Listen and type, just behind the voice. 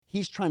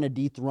he's trying to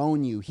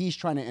dethrone you. He's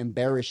trying to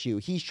embarrass you.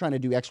 He's trying to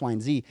do X, Y,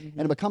 and Z.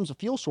 And it becomes a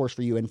fuel source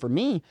for you. And for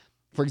me,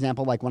 for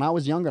example, like when I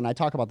was younger, and I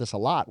talk about this a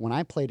lot, when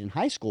I played in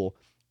high school,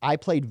 I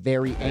played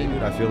very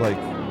angry. I feel like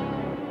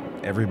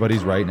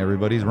everybody's right and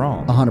everybody's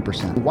wrong.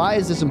 100%. Why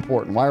is this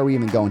important? Why are we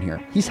even going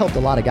here? He's helped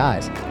a lot of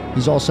guys.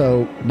 He's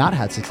also not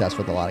had success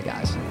with a lot of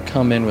guys.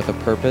 Come in with a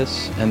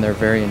purpose, and they're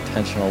very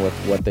intentional with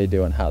what they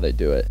do and how they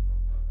do it.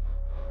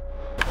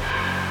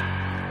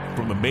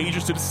 From the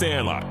majors to the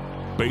sandlot,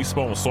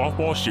 baseball and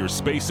softball share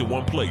space in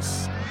one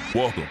place.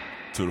 Welcome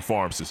to the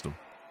farm system.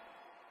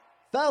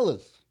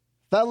 Fellas,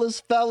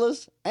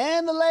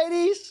 and the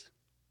ladies,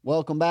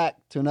 welcome back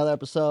to another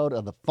episode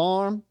of The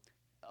Farm.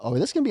 Oh,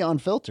 this can be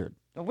unfiltered.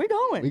 We're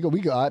going.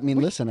 We go. I mean,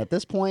 listen, at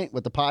this point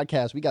with the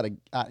podcast, we got to,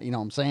 you know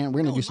what I'm saying?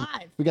 We're going to do some,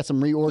 live. we got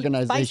some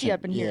reorganization. Spicy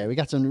up in here. Yeah, we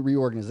got some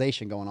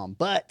reorganization going on.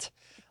 But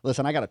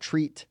listen, I got a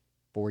treat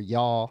for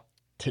y'all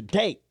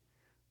today.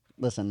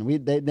 Listen,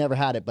 they never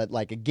had it, but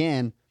like,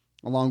 again,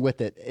 along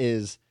with it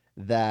is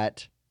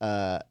that,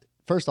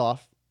 first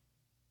off,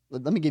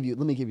 let me give you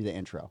the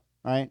intro.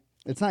 All right.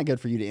 It's not good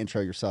for you to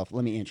intro yourself.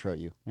 Let me intro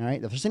you. All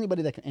right. If there's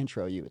anybody that can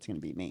intro you, it's going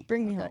to be me.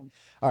 Bring me home.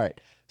 All right.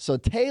 So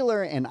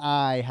Taylor and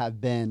I have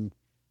been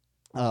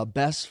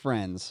best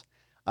friends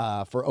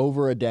for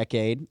over a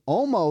decade,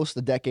 almost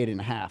a decade and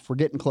a half. We're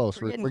getting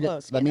close. We're getting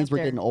close. That means Getting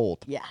we're up getting there.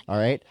 old. Yeah. All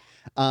right.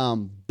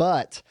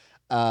 But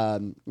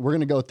we're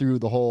going to go through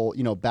the whole,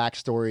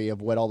 backstory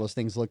of what all those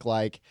things look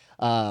like,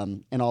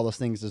 and all those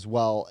things as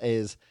well.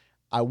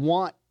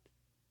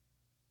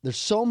 There's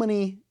so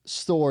many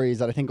stories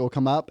that I think will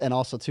come up, and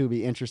also to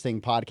be interesting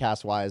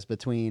podcast wise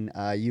between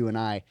you and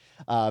I,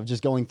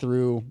 just going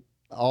through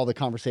all the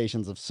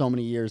conversations of so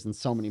many years and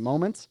so many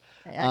moments.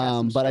 Hey, I got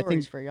some but I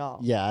stories think for y'all.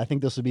 Yeah, I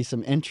think this would be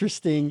some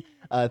interesting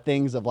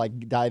things of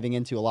like diving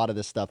into a lot of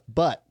this stuff.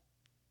 But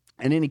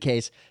in any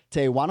case,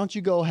 Tay, why don't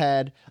you go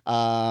ahead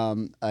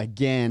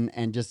again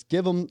and just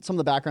give them some of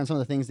the background, some of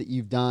the things that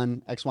you've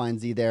done, X, Y, and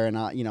Z there, and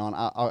and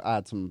I'll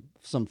add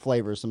some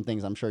flavors, some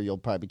things I'm sure you'll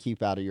probably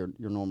keep out of your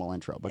normal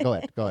intro. But go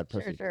ahead,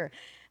 proceed. Sure.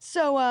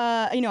 So,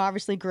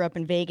 obviously grew up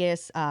in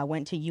Vegas,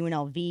 went to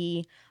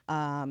UNLV,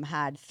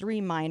 had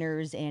 3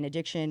 minors in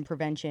addiction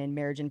prevention,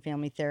 marriage and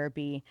family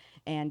therapy,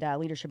 and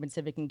leadership and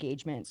civic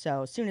engagement.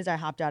 So as soon as I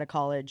hopped out of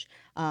college,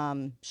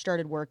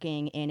 started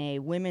working in a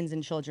women's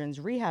and children's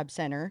rehab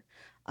center.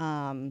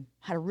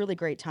 Had a really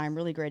great time,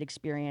 really great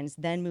experience,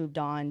 then moved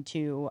on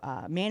to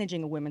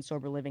managing a women's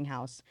sober living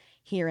house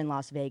here in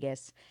Las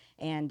Vegas,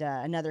 and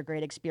another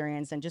great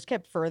experience, and just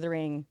kept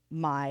furthering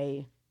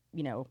my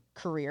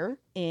career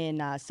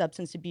in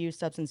substance abuse,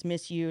 substance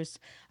misuse,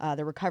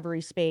 the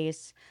recovery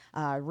space,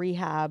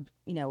 rehab,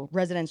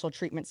 residential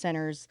treatment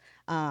centers.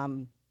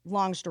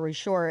 Long story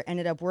short,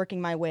 ended up working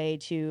my way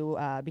to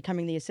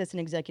becoming the assistant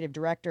executive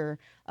director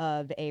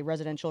of a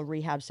residential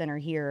rehab center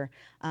here.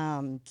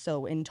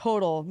 So in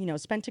total,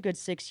 spent a good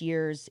 6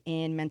 years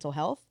in mental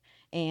health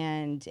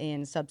and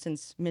in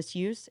substance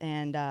misuse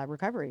and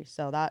recovery.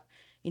 So that,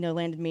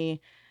 landed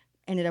me,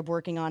 ended up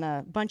working on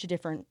a bunch of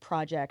different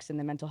projects in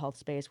the mental health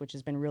space, which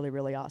has been really,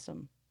 really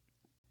awesome.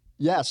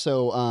 Yeah.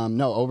 So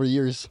over the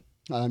years,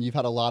 you've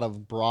had a lot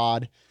of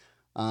broad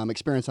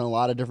experience on a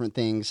lot of different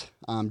things.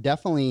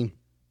 Definitely,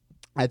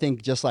 I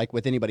think just like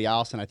with anybody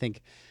else, and I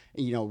think,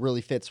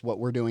 really fits what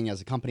we're doing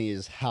as a company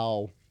is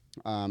how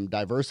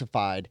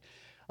diversified,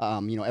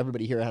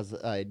 everybody here has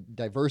a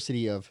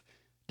diversity of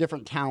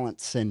different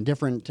talents and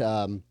different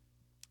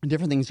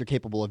things they're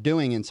capable of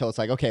doing. And so it's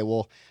like, okay,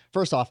 well,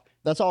 first off,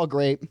 that's all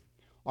great.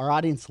 Our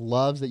audience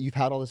loves that you've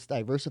had all this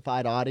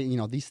diversified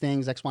audience, these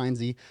things, X, Y, and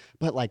Z.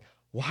 But like,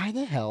 why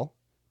the hell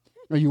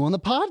are you on the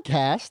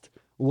podcast?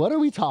 What are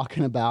we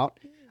talking about?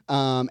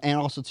 And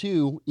also,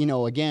 too,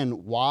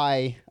 again,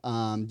 why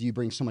do you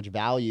bring so much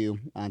value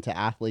to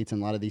athletes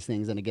and a lot of these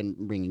things? And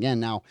again,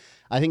 now,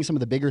 I think some of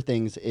the bigger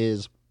things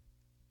is,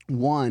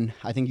 one,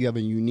 I think you have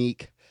a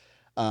unique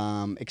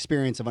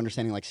experience of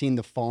understanding, like seeing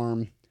the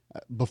farm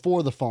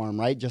before the farm,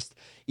 right? Just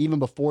even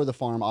before the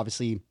farm,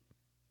 obviously,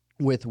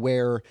 with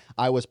where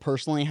I was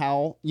personally,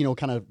 how,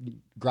 kind of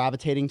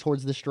gravitating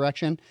towards this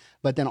direction.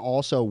 But then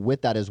also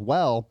with that as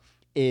well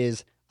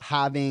is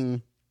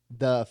having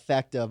the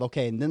effect of,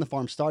 okay, and then the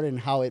farm started and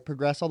how it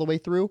progressed all the way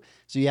through.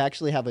 So you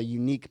actually have a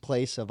unique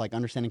place of like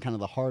understanding kind of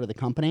the heart of the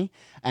company.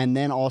 And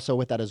then also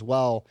with that as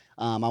well,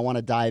 I want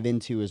to dive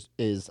into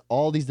is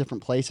all these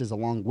different places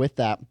along with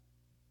that,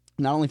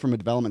 not only from a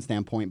development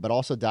standpoint, but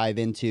also dive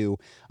into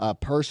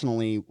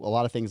personally a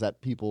lot of things that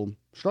people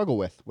struggle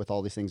with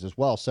all these things as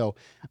well. So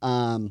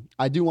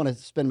I do want to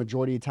spend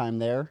majority of time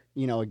there,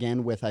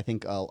 again, with I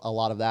think a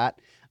lot of that.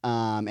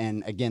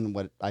 And again,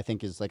 what I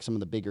think is like some of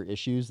the bigger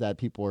issues that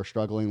people are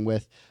struggling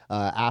with,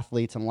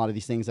 athletes and a lot of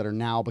these things that are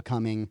now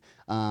becoming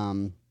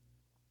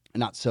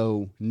not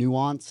so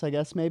nuanced, I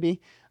guess,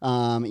 maybe,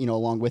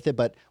 along with it.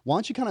 But why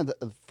don't you kind of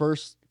the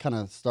first kind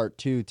of start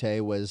too,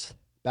 Tay, was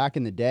back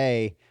in the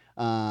day,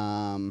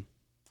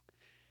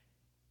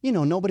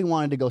 nobody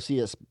wanted to go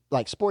see us.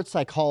 Like sports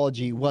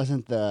psychology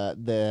wasn't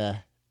the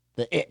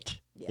it.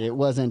 It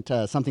wasn't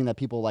something that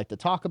people like to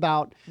talk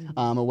about. It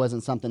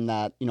wasn't something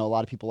that, a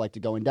lot of people like to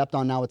go in depth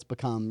on. Now it's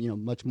become,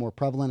 much more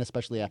prevalent,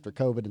 especially after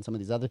COVID and some of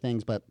these other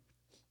things. But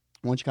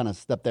once you kind of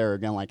step there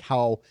again, like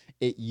how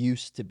it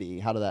used to be,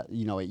 how did that,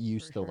 it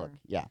used to look.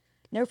 Yeah.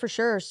 No, for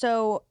sure.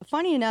 So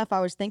funny enough,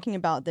 I was thinking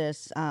about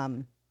this,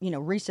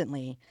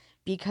 recently,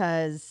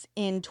 because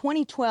in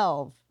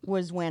 2012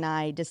 was when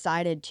I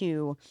decided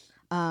to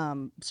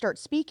start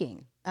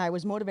speaking. I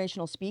was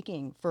motivational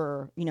speaking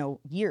for,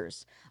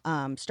 years,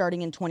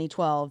 starting in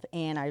 2012.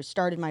 And I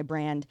started my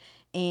brand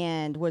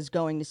and was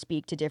going to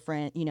speak to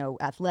different,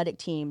 athletic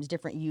teams,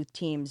 different youth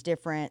teams,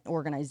 different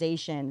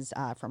organizations,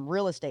 from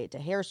real estate to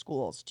hair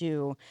schools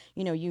to,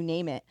 you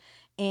name it.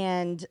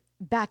 And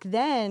back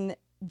then,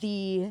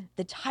 the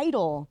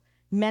title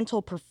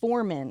mental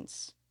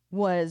performance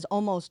was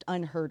almost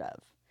unheard of,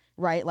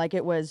 right? Like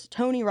it was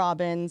Tony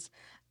Robbins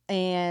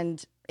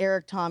and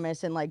Eric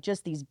Thomas and like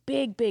just these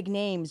big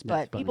names,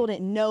 but people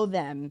didn't know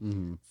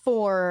them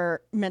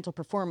for mental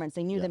performance.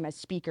 They knew them as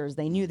speakers.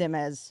 They knew them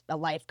as a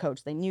life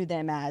coach. They knew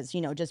them as,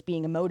 just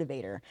being a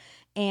motivator.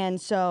 And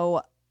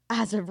so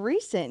as of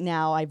recent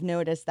now, I've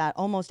noticed that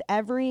almost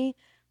every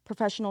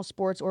professional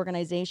sports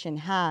organization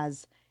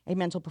has a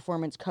mental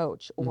performance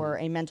coach or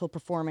a mental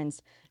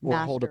performance Or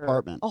master. a whole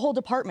department. A whole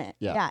department.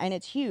 Yeah. Yeah. And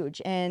it's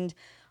huge. And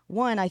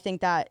one, I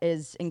think that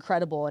is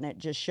incredible, and it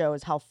just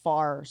shows how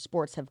far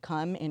sports have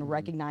come in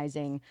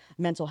recognizing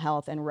mental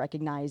health and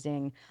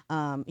recognizing,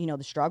 the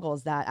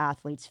struggles that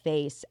athletes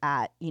face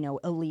at,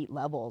 elite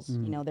levels.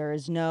 There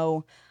is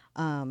no,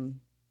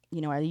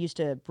 I used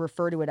to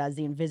refer to it as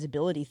the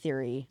invisibility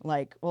theory.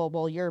 Like,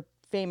 well, you're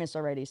famous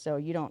already, so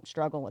you don't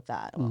struggle with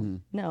that. Well,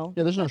 no.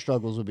 Yeah, there's no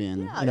struggles with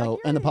being, Yeah,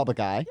 in the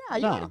public eye. Yeah,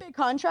 you get a big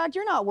contract,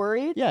 you're not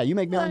worried. Yeah, you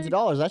make millions of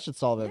dollars. That should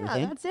solve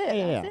everything. Yeah, that's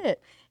it. That's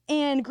it.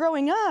 And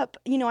growing up,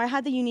 I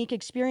had the unique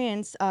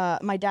experience.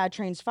 My dad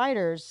trains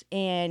fighters,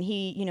 and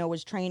he,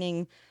 was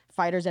training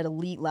fighters at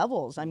elite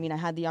levels. I mean, I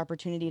had the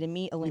opportunity to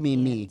meet Olympians.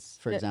 You mean me,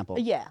 for example?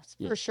 Yes,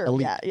 for sure.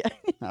 Elite. Yeah.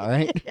 All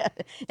right. Yeah.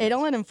 Hey,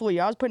 don't let him fool you.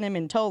 I was putting him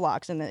in toe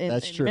locks in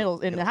That's true.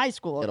 the high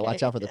school. Gotta okay?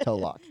 watch out for the toe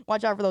lock.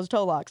 Watch out for those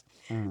toe locks.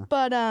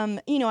 But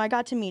I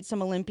got to meet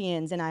some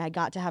Olympians, and I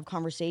got to have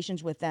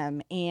conversations with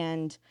them,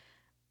 and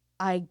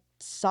I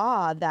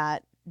saw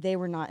that they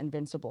were not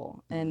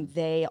invincible, and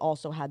they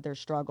also had their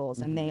struggles,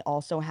 and they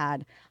also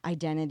had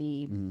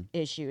identity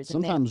issues.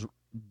 And Sometimes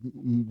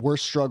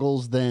worse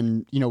struggles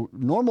than,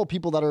 normal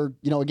people that are,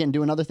 again,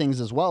 doing other things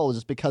as well,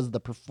 just because of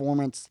the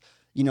performance,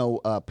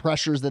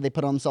 pressures that they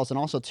put on themselves. And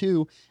also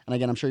too, and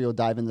again, I'm sure you'll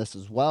dive into this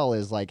as well,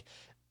 is like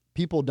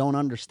people don't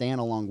understand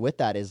along with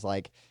that is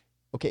like,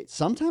 okay,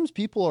 sometimes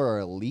people are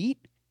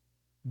elite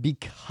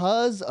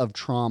because of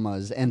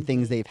traumas and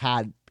things they've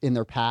had in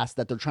their past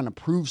that they're trying to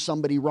prove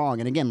somebody wrong.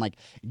 And again, like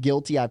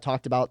guilty, I've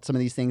talked about some of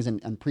these things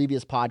in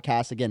previous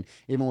podcasts, again,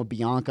 even with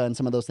Bianca and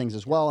some of those things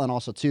as well. And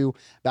also too,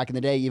 back in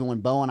the day, even when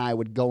Bo and I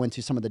would go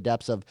into some of the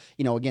depths of,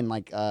 again,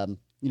 like,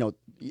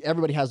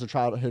 everybody has their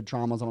childhood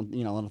traumas. I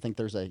don't think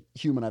there's a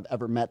human I've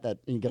ever met that,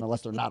 again,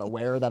 unless they're not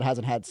aware, that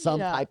hasn't had some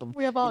type of.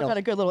 We have all got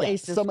a good little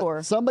ace to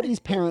score. Somebody's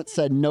parents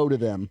said no to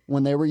them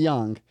when they were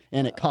young,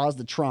 and it caused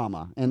a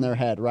trauma in their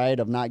head, right,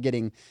 of not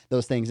getting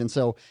those things. And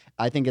so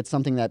I think it's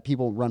something that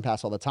people run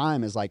past all the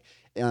time is like,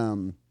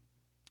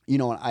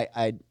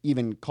 I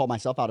even call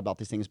myself out about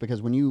these things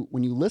because when you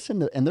listen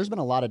to, and there's been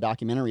a lot of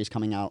documentaries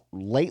coming out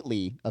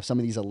lately of some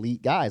of these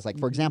elite guys, like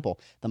for example,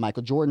 the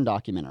Michael Jordan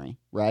documentary,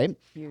 right?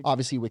 Huge.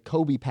 Obviously with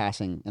Kobe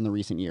passing in the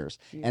recent years.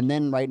 And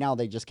then right now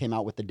they just came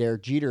out with the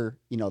Derek Jeter,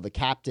 the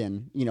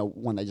captain,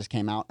 one that just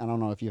came out. I don't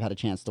know if you've had a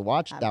chance to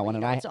watch that one.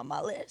 And It's on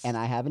my list. And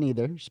I haven't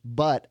either,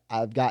 but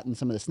I've gotten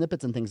some of the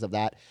snippets and things of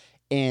that.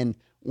 And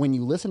when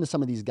you listen to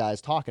some of these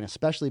guys talk, and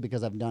especially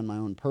because I've done my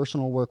own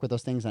personal work with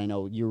those things, and I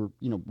know you're,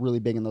 really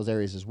big in those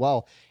areas as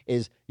well,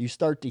 is you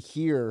start to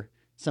hear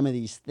some of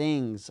these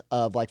things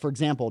of like, for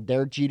example,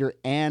 Derek Jeter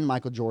and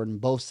Michael Jordan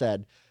both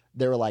said,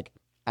 they were like,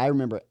 I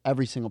remember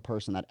every single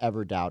person that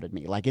ever doubted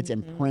me. Like it's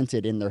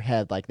imprinted in their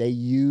head. Like they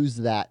use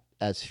that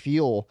as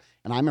fuel.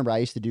 And I remember I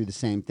used to do the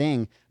same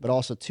thing, but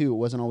also too, it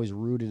wasn't always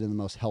rooted in the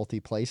most healthy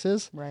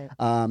places. Right.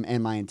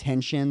 And my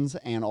intentions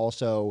and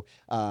also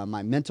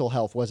my mental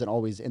health wasn't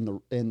always in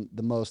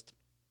the most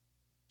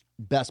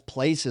best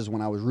places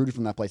when I was rooted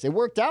from that place. It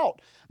worked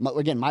out.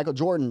 Again, Michael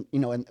Jordan,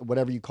 and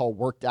whatever you call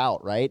worked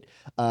out, right?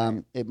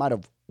 It might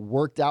have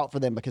worked out for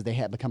them because they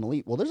had become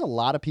elite. Well, there's a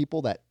lot of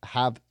people that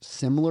have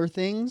similar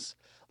things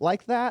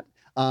like that,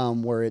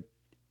 where it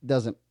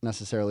doesn't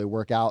necessarily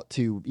work out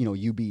to,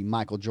 you be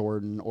Michael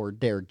Jordan or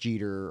Derek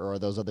Jeter or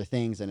those other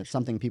things. And it's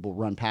something people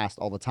run past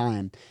all the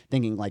time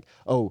thinking like,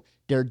 oh,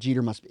 Derek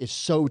Jeter is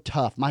so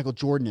tough. Michael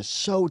Jordan is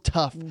so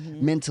tough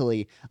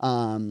mentally.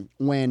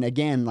 When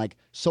again, like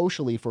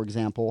socially, for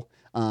example,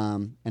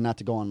 and not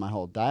to go on my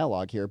whole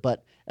dialogue here,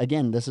 but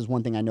again, this is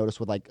one thing I noticed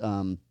with like,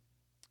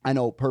 I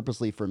know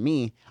purposely for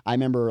me, I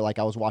remember like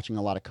I was watching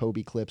a lot of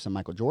Kobe clips and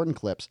Michael Jordan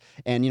clips,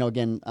 and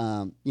again,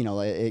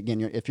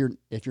 if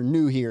you're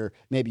new here,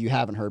 maybe you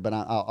haven't heard, but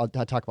I'll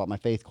talk about my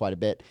faith quite a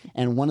bit.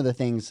 And one of the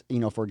things,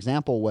 for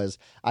example, was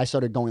I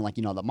started going like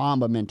the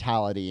Mamba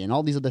mentality and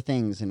all these other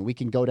things, and we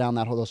can go down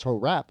that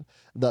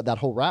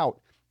whole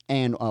route.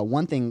 And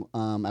one thing,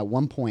 at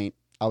one point,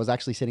 I was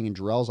actually sitting in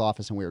Jarrell's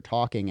office and we were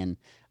talking,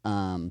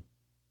 and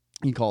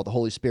you call it the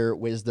Holy Spirit,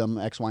 wisdom,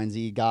 X, Y, and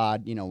Z,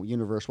 God,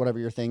 universe, whatever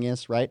your thing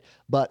is, right?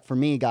 But for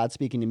me, God's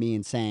speaking to me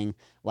and saying,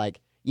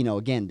 like,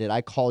 again, did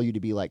I call you to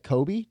be like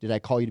Kobe? Did I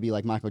call you to be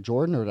like Michael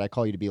Jordan? Or did I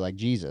call you to be like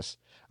Jesus,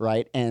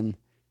 right? And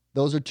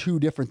those are two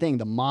different things.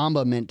 The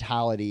Mamba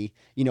mentality,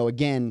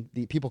 again,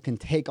 the people can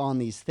take on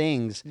these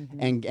things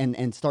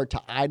and start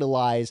to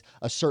idolize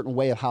a certain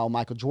way of how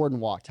Michael Jordan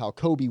walked, how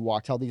Kobe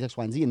walked, how these X,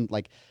 Y, and Z, and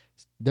like,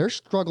 they're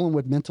struggling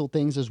with mental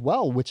things as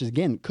well, which is,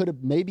 again, could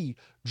have maybe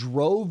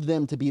drove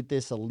them to be at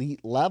this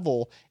elite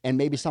level, and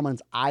maybe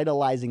someone's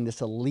idolizing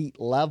this elite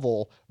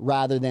level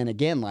rather than,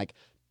 again, like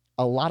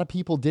a lot of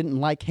people didn't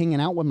like hanging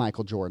out with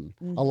Michael Jordan.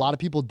 A lot of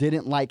people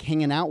didn't like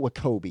hanging out with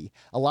Kobe.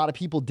 A lot of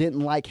people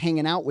didn't like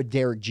hanging out with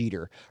Derek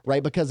Jeter,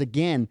 right? Because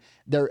again,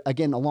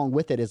 along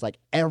with it is like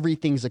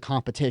everything's a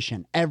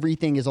competition.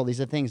 Everything is all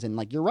these other things. And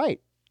like, you're right,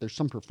 there's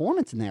some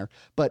performance in there,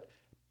 but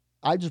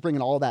I just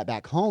bringing all that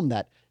back home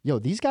that,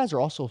 these guys are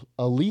also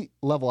elite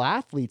level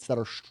athletes that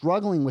are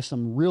struggling with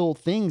some real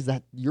things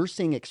that you're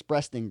seeing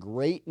expressed in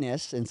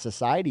greatness and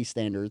society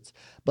standards.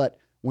 But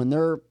when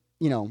they're,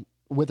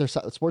 with their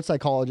sports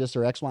psychologist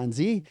or X, Y, and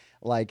Z,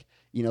 like,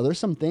 there's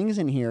some things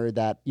in here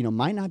that,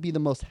 might not be the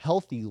most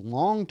healthy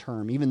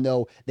long-term, even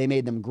though they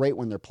made them great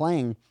when they're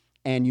playing.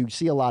 And you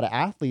see a lot of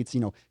athletes,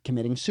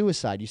 committing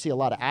suicide. You see a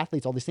lot of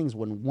athletes, all these things,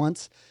 when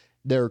once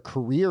their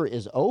career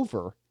is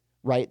over,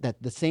 right,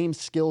 that the same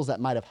skills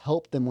that might have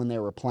helped them when they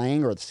were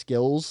playing, or the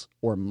skills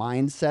or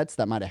mindsets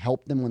that might have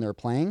helped them when they were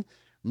playing,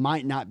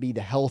 might not be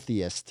the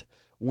healthiest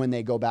when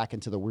they go back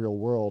into the real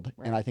world.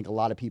 Right. And I think a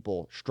lot of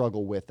people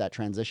struggle with that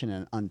transition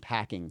and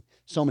unpacking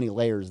so many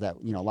layers that,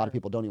 a lot of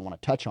people don't even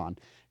want to touch on,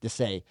 to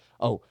say,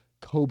 oh,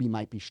 Kobe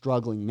might be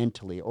struggling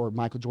mentally, or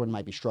Michael Jordan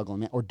might be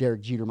struggling, or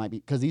Derek Jeter might be,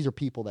 because these are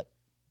people that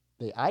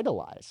they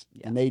idolize,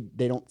 and they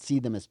don't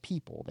see them as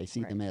people. They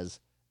see them as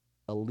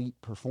elite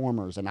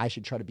performers, and I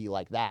should try to be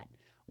like that,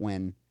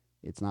 when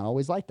it's not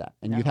always like that.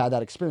 And you've had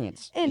that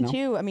experience. And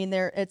too, I mean,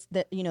 there's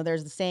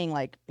the saying,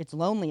 like, it's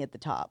lonely at the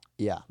top.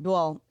 Yeah.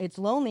 Well, it's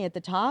lonely at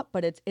the top,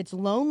 but it's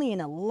lonely in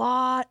a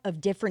lot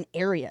of different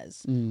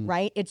areas,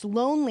 right? It's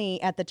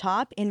lonely at the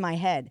top in my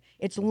head.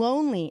 It's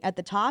lonely at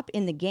the top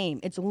in the game.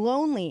 It's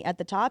lonely at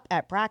the top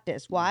at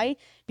practice. Why?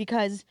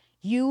 Because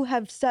you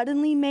have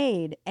suddenly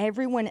made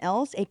everyone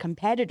else a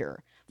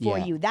competitor for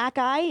you. That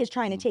guy is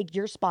trying to take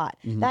your spot.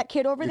 That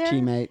kid over your there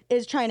teammate,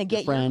 is trying to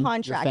get friend, your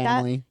contract. Your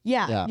family.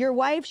 Your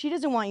wife, she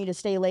doesn't want you to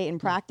stay late in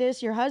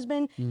practice. Your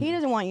husband, he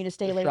doesn't want you to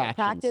stay late in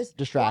practice.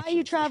 Why are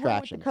you traveling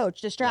with the coach?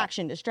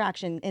 Distraction.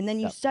 And then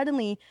you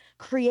suddenly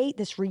create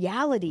this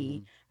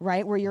reality,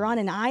 right, where you're on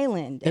an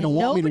island. They don't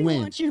want me to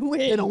win. Wants you to win.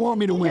 They don't want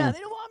me to win. Yeah, they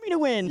don't want me to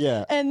win.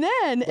 Yeah. And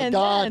then,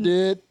 God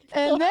did.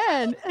 And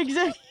then,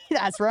 exactly.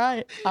 That's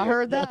right. I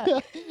heard that.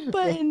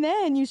 And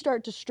then you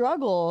start to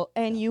struggle,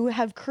 and you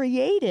have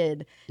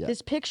created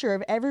this picture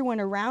of everyone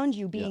around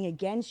you being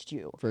against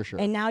you. For sure.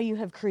 And now you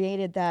have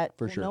created that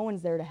sure. no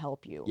one's there to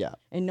help you. Yeah.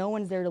 And no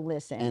one's there to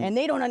listen. And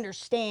they don't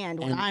understand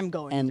what I'm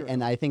going through.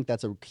 And I think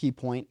that's a key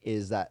point,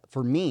 is that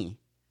for me,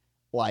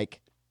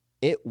 like,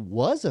 it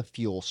was a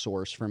fuel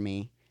source for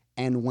me.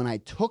 And when I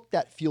took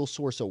that fuel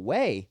source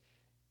away,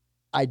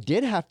 I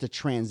did have to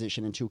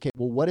transition into, okay,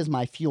 well, what is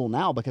my fuel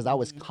now? Because I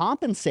was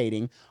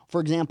compensating. For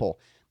example,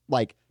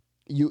 like,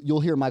 you'll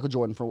hear Michael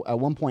Jordan at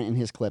one point in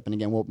his clip, and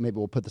again, maybe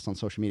we'll put this on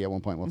social media at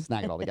one point. We'll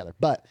snag it all together.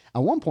 But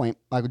at one point,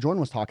 Michael Jordan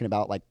was talking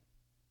about, like,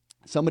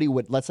 somebody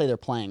would, let's say they're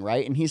playing,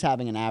 right? And he's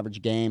having an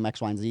average game, X,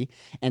 Y, and Z,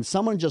 and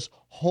someone just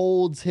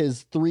holds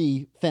his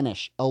three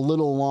finish a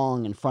little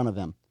long in front of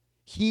him.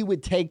 He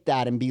would take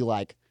that and be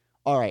like,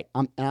 all right,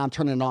 I'm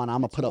turning it on.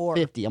 I'm gonna put up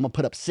 50. I'm gonna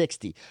put up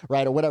 60,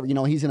 right, or whatever.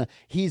 He's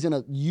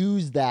gonna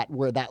use that,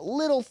 where that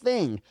little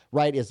thing,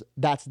 right,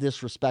 that's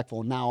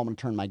disrespectful. Now I'm gonna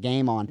turn my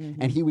game on,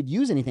 and he would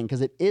use anything,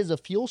 because it is a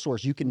fuel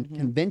source. You can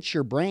convince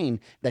your brain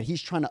that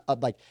he's trying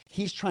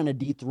to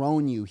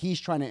dethrone you. He's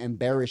trying to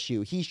embarrass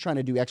you. He's trying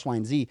to do X, Y,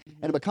 and Z,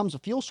 and it becomes a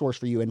fuel source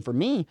for you. And for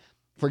me,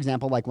 for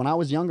example, like when I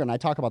was younger, and I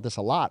talk about this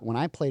a lot, when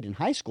I played in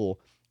high school,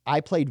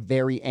 I played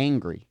very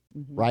angry,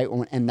 right,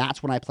 and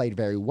that's when I played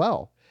very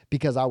well.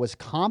 Because I was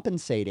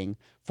compensating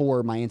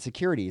for my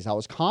insecurities. I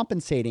was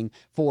compensating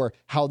for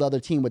how the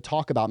other team would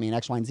talk about me in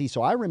X, Y, and Z.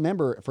 So I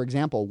remember, for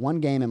example, one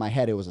game in my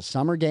head, it was a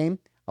summer game.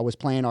 I was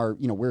playing I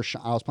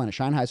was playing at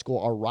Shine High School.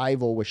 Our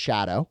rival was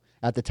Shadow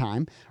at the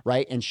time,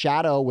 right? And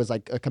Shadow was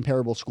like a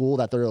comparable school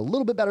that they're a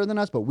little bit better than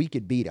us, but we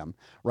could beat them,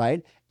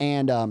 right?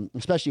 And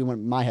especially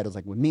when my head was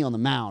like, with me on the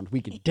mound, we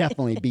could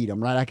definitely beat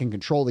them, right? I can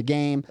control the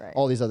game,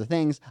 all these other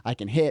things. I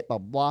can hit, blah,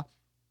 blah, blah.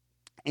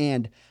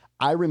 And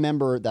I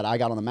remember that I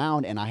got on the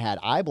mound and I had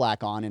eye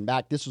black on, and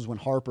this was when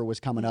Harper was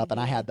coming up, and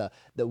I had the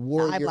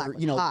Warrior, black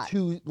was hot.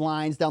 2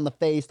 lines down the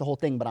face, the whole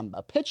thing. But I'm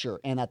a pitcher,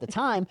 and at the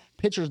time,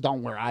 pitchers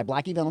don't wear eye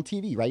black even on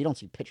TV, right? You don't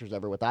see pitchers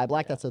ever with eye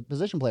black. That's a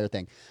position player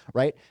thing,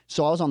 right?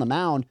 So I was on the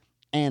mound,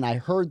 and I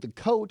heard the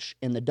coach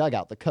in the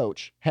dugout,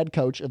 head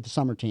coach of the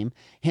summer team,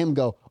 him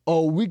go,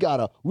 "Oh, we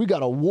got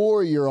a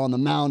Warrior on the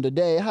mound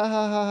today, ha ha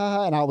ha ha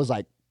ha," and I was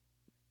like,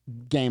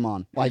 game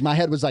on. Like my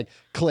head was like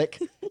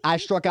click. I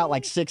struck out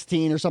like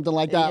 16 or something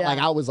like that. Yeah.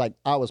 Like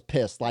I was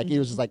pissed. Like he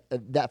was just like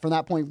that from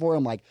that point forward.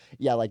 I'm like,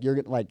 yeah, like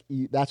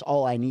that's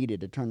all I needed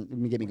to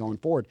get me going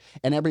forward.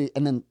 And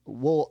then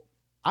we'll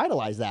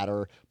idolize that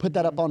or put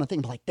that up on a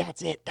thing. Like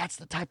that's it. That's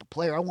the type of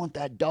player I want.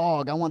 That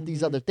dog. I want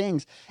these other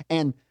things.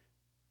 And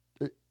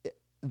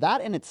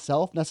that in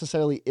itself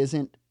necessarily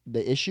isn't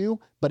the issue,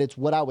 but it's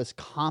what I was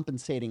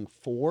compensating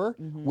for,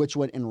 which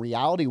what in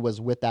reality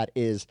was with that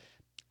is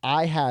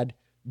I had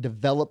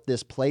developed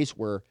this place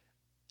where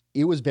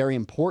it was very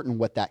important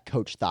what that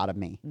coach thought of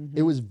me.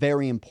 It was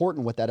very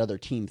important what that other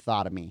team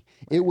thought of me.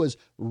 Right. It was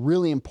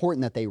really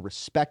important that they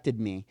respected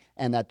me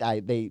and that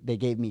they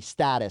gave me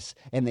status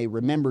and they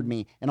remembered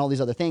me and all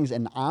these other things.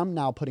 And I'm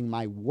now putting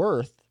my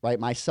worth, right,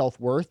 my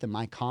self-worth and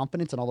my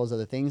confidence and all those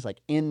other things like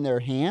in their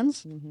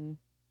hands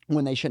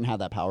when they shouldn't have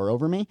that power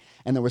over me.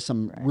 And there was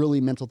some really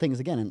mental things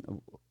again.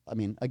 And I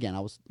mean, again, I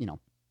was,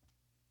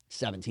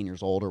 17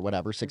 years old or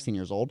whatever, 16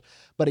 years old.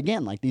 But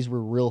again, like these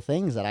were real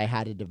things that I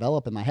had to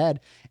develop in my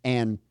head.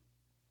 And,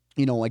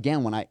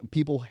 again, when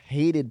people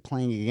hated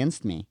playing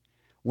against me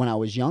when I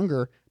was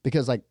younger,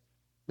 because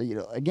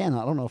again,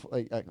 I don't know if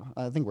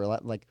I think we're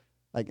like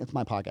it's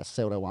my podcast,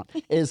 say what I want,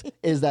 is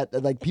that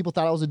like people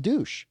thought I was a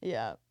douche.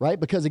 Yeah. Right.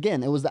 Because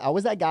again, I was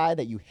that guy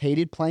that you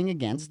hated playing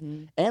against.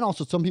 And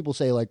also some people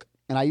say like,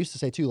 and I used to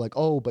say too, like,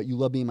 oh, but you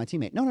love being my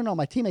teammate. No.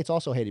 My teammates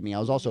also hated me. I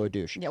was also a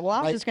douche. Yeah, well,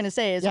 I was just going to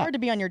say, it's hard to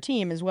be on your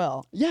team as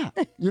well. Yeah,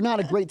 you're not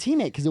a great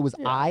teammate because it was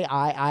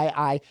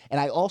I.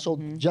 And I also,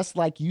 just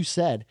like you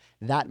said,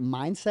 that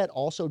mindset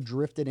also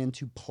drifted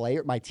into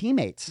my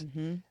teammates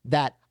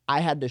that I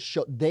had to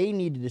show, they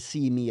needed to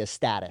see me as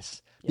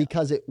status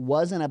because it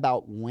wasn't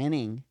about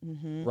winning,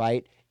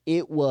 right?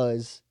 It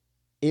was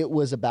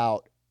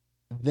about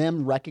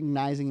them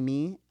recognizing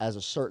me as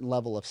a certain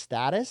level of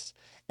status,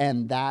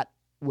 and that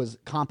was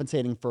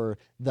compensating for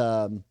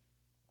the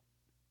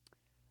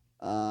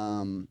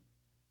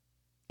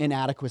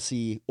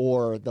inadequacy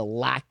or the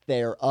lack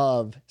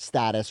thereof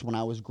status when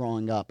I was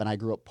growing up. And I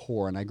grew up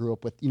poor, and I grew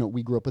up with,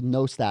 we grew up with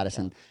no status,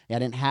 and I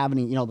didn't have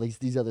any,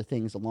 these other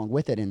things along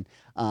with it. And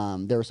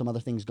there were some other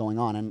things going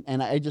on.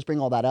 And I just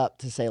bring all that up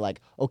to say like,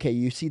 okay,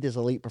 you see this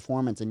elite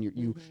performance and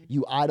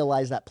you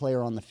idolize that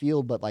player on the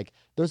field, but like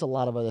there's a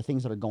lot of other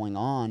things that are going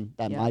on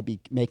that might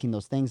be making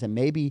those things. And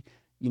maybe,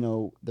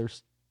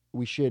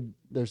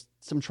 there's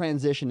some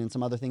transition and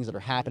some other things that are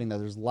happening, that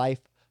there's life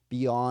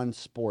beyond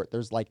sport.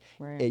 There's like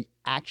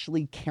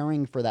actually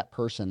caring for that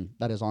person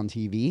that is on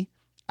TV,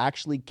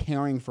 actually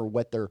caring for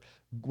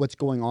what's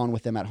going on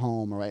with them at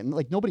home. Right. And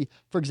like nobody,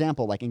 for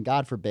example, like, and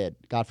God forbid,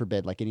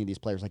 like any of these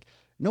players, like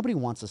nobody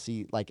wants to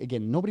see, like,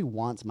 again, nobody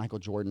wants Michael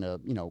Jordan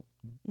to,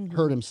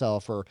 hurt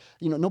himself or,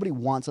 nobody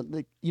wants,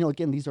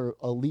 again, these are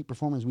elite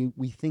performers.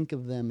 We think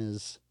of them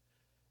as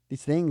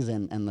these things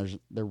and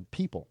they're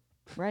people.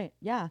 Right.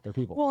 Yeah. They're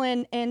people. Well,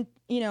 and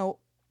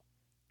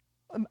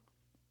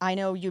I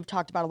know you've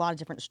talked about a lot of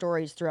different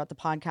stories throughout the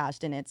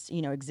podcast and its,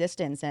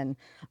 existence. And,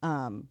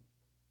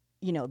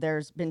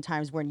 there's been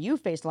times when you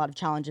faced a lot of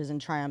challenges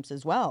and triumphs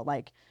as well.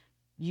 Like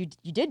you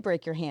did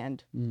break your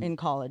hand in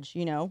college,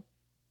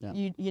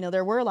 Yeah.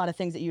 There were a lot of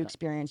things that you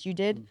experienced. You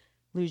did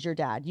lose your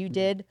dad. You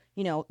did,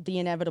 the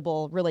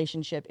inevitable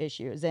relationship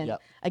issues. And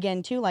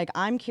again, too, like,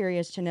 I'm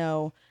curious to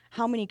know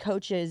how many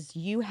coaches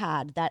you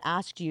had that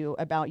asked you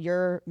about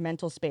your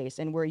mental space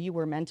and where you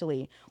were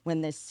mentally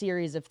when this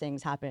series of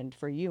things happened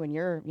for you in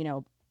your,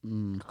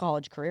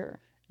 college career.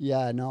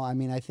 Yeah, no, I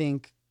mean, I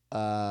think,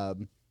 I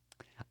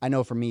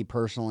know for me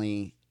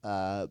personally,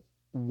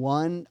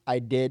 one, I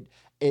did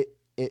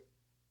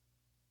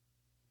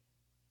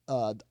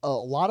a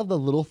lot of the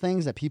little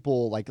things that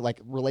people like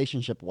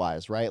relationship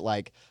wise, right?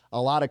 Like a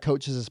lot of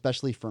coaches,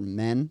 especially for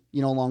men,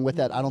 along with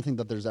that, I don't think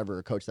that there's ever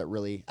a coach that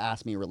really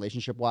asked me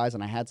relationship wise.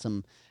 And I had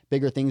some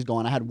bigger things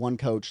going. I had one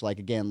coach, like,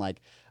 again,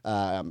 like,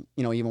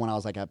 even when I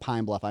was like at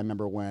Pine Bluff, I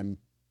remember when,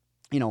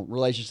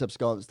 relationships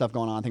stuff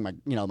going on. I think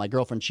my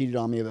girlfriend cheated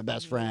on me with a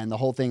best friend, the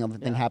whole thing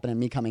happened, and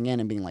me coming in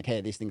and being like,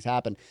 hey, these things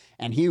happen.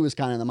 And he was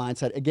kind of in the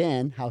mindset,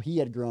 again, how he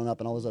had grown up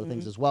and all those other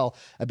things as well,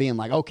 of being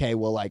like, okay,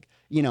 well, like,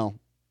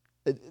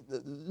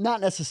 not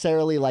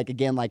necessarily like,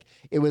 again, like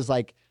it was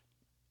like,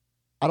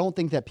 I don't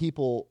think that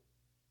people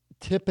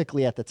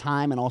typically at the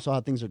time, and also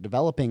how things are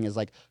developing, is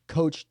like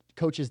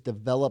coaches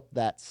develop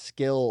that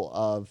skill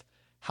of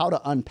how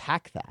to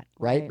unpack that,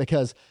 right?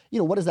 Because,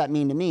 what does that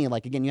mean to me?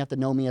 Like, again, you have to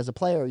know me as a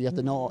player, you have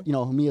to know,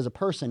 me as a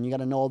person, you got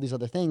to know all these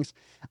other things.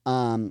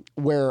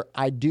 Where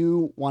I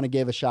do want to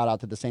give a shout out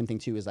to the same thing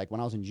too, is like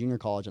when I was in junior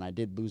college and I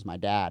did lose my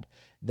dad,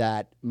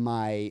 that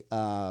my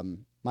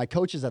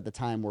coaches at the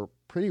time were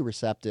pretty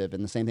receptive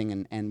and the same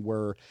thing. And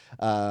were,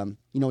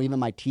 even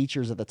my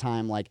teachers at the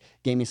time, like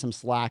gave me some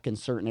slack in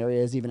certain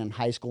areas, even in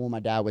high school. My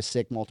dad was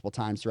sick multiple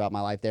times throughout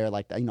my life there.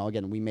 Like,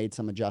 again, we made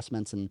some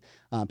adjustments and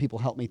people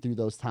helped me through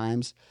those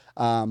times.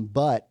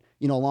 But,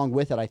 along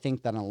with it, I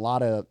think that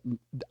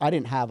I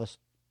didn't have a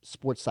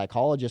sports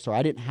psychologist, or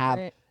I didn't have,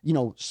 Right.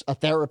 A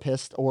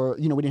therapist, or,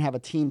 we didn't have a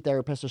team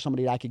therapist or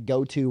somebody that I could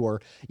go to, or,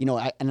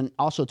 and then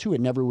also too, it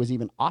never was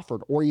even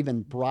offered or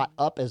even brought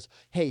up as,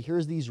 hey,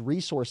 here's these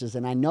resources.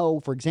 And I know,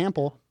 for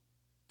example,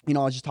 I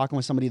was just talking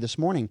with somebody this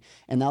morning,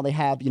 and now they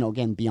have,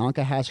 again,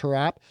 Bianca has her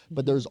app,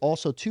 but there's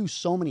also too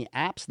so many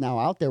apps now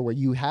out there where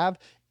you have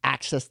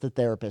access to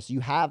therapists, you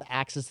have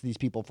access to these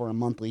people for a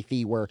monthly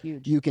fee, where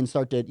Huge. you can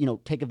start to,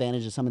 take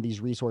advantage of some of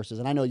these resources.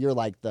 And I know you're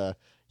like the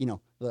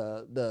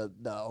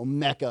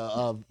Omega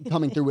of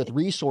coming through with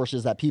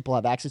resources that people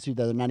have access to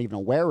that they're not even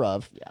aware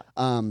of. Yeah.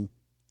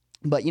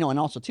 But, and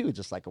also too, it's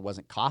just like, it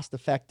wasn't cost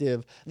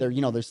effective. There,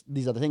 there's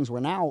these other things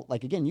where now,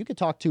 like, again, you could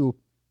talk to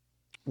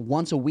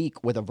once a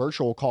week with a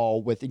virtual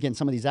call with, again,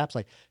 some of these apps,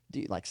 like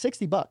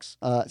 $60,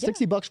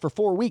 $60 for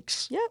 4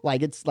 weeks. Yeah.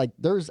 Like, it's like,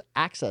 there's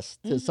access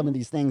to some of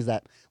these things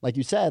that, like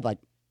you said, like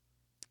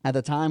at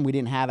the time we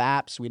didn't have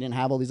apps, we didn't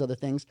have all these other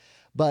things.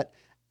 But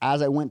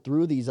as I went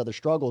through these other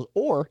struggles,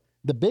 or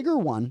the bigger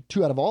one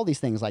too, out of all these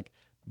things, like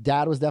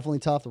dad was definitely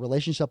tough. The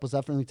relationship was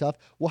definitely tough.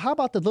 Well, how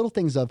about the little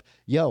things of,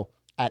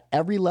 at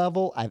every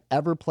level I've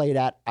ever played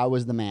at, I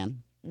was the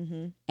man.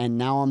 And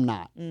now I'm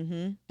not.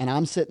 And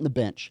I'm sitting the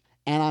bench.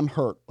 And I'm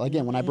hurt.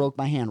 Again, when I broke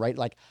my hand, right?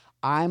 Like,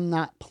 I'm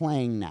not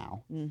playing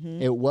now.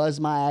 It was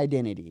my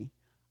identity.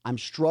 I'm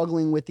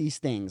struggling with these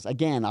things.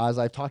 Again, as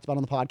I've talked about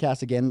on the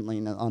podcast,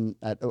 again,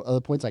 at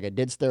other points, like I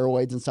did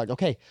steroids and stuff.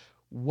 Okay,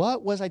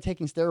 what was I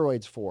taking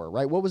steroids for,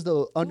 right? What was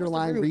the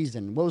underlying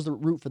reason? What was the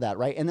root for that,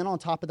 right? And then on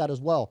top of that as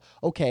well,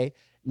 okay,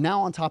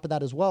 now on top of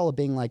that as well, of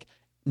being like,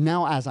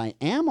 now as I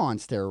am on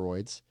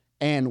steroids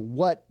and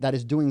what that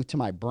is doing to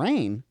my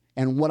brain,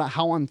 and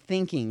how I'm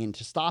thinking, and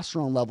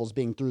testosterone levels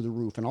being through the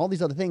roof and all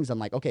these other things. I'm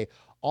like, okay,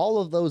 all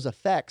of those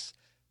effects,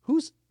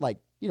 who's like,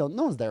 no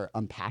one's there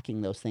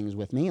unpacking those things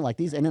with me, like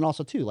these. And then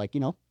also too, like,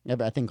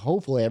 I think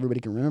hopefully everybody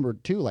can remember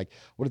too, like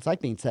what it's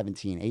like being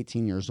 17,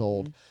 18 years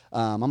old.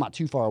 I'm not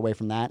too far away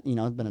from that.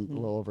 It's been a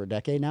little over a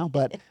decade now,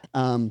 but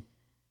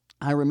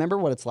I remember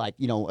what it's like,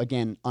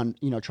 again,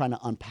 trying to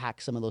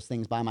unpack some of those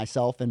things by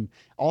myself, and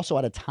also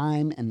at a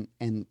time and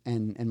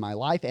in my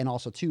life, and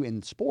also too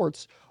in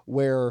sports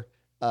where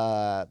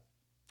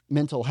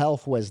mental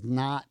health was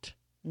not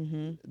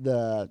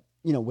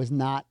was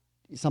not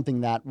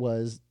something that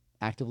was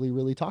actively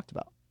really talked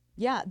about.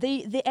 Yeah,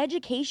 the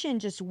education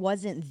just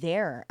wasn't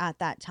there at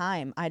that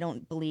time, I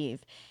don't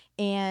believe.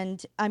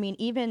 And I mean,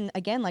 even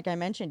again, like I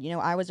mentioned,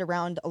 I was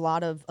around a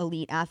lot of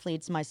elite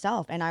athletes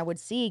myself, and I would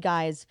see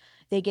guys,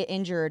 they get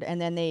injured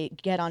and then they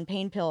get on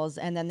pain pills,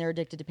 and then they're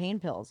addicted to pain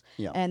pills.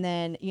 Yeah. And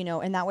then,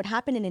 and that would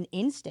happen in an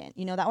instant,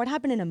 that would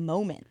happen in a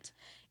moment.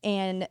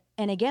 And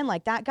again,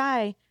 like that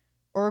guy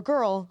or a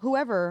girl,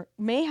 whoever,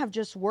 may have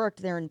just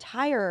worked their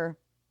entire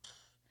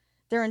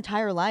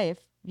life,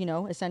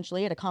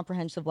 essentially at a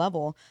comprehensive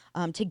level,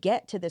 to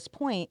get to this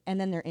point, and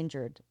then they're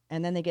injured,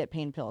 and then they get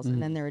pain pills,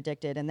 and then they're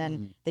addicted, and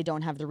then they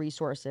don't have the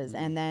resources,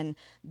 and then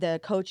the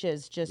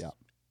coaches just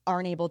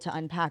aren't able to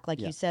unpack,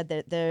 like you said,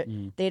 that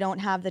they don't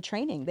have the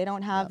training, they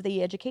don't have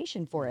the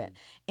education for it.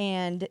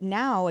 And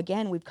now,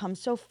 again, we've come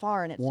so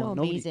far, and it's so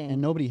amazing.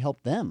 And nobody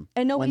helped them.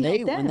 And nobody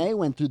helped them. When they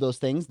went through those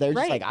things, they're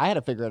just Right. like, I had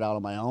to figure it out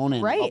on my own.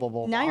 And Right. blah, blah,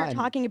 blah, Now blah. you're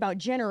talking about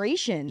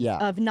generations Yeah.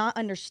 of not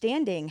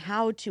understanding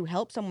how to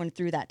help someone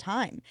through that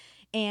time.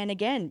 And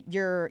again,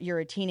 you're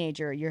a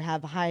teenager, you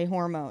have high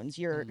hormones,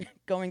 you're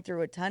going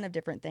through a ton of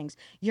different things.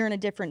 You're in a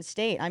different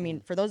state. I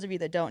mean, for those of you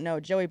that don't know,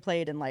 Joey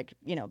played in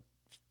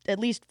at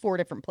least 4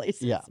 different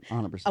places. Yeah,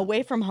 100%.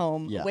 Away from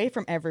home, Yeah. away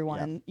from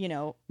everyone,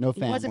 No he wasn't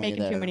family making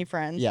there. too many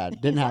friends. Yeah,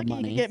 didn't He's have lucky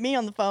money. to get me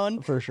on the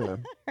phone. For sure.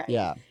 Right.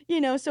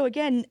 Yeah. So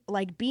again,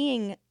 like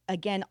being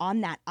again on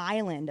that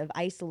island of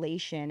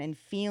isolation and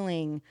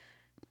feeling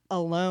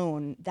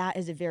alone, that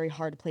is a very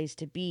hard place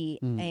to be.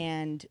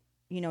 And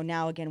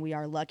now again, we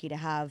are lucky to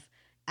have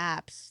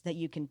apps that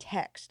you can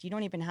text. You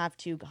don't even have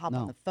to hop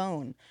on the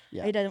phone.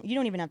 Yeah. You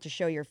don't even have to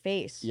show your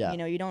face. Yeah.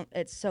 You don't.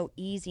 It's so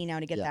easy now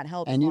to get that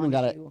help. And as you don't long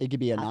got as to, it could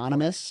be ask for it.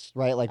 anonymous,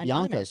 right? Like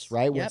Anonymous. Bianca's,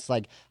 right? Where Yep. it's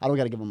like, I don't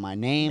got to give them my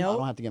name. I Nope.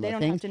 don't have to give They them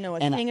don't a have thing. to know a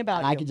and thing about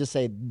and I you. could just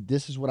say,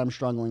 this is what I'm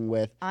struggling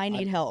with. I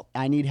need help.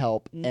 I need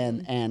help.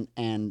 Mhm.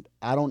 And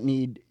I don't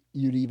need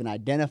you to even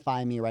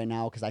identify me right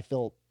now, because I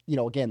feel,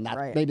 again, that's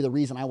Right. maybe the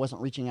reason I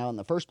wasn't reaching out in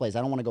the first place.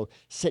 I don't want to go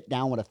sit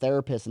down with a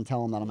therapist and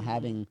tell them that I'm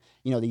having,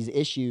 these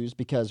issues,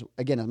 because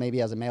again,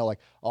 maybe as a male, like,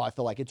 oh, I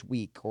feel like it's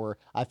weak, or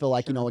I feel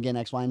like, again,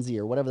 X, Y, and Z,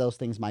 or whatever those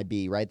things might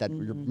be, right? That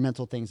your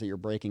mental things that you're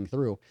breaking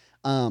through.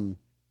 And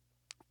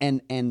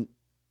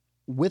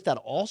with that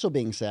also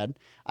being said,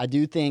 I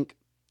do think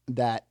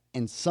that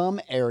in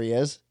some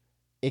areas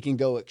it can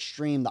go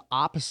extreme the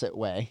opposite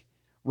way,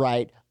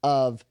 right?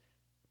 Of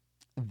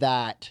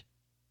that,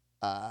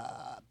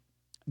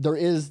 there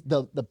is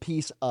the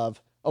piece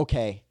of,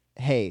 okay,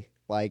 hey,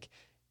 like,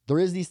 there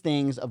is these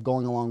things of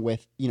going along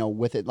with,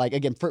 with it. Like,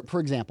 again, for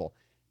example,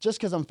 just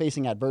because I'm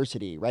facing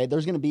adversity, right?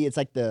 There's going to be, it's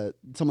like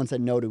someone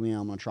said no to me,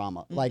 I'm a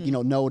trauma. Like,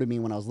 no to me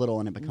when I was little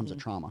and it becomes a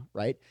trauma,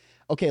 right?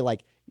 Okay,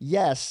 like,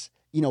 yes,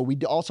 we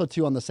also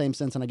too, on the same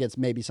sense, and I guess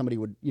maybe somebody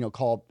would,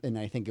 call, and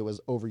I think it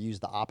was overused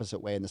the opposite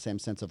way, in the same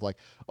sense of like,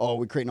 oh,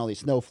 we're creating all these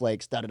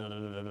snowflakes, da da da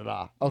da da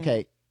da.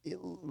 Okay,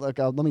 look,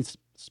 let me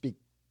speak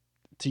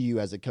to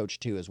you as a coach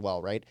too, as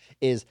well, right?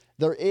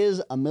 There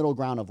is a middle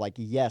ground of like,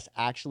 yes,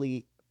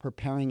 actually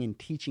preparing and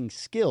teaching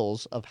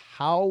skills of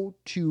how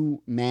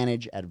to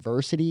manage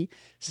adversity,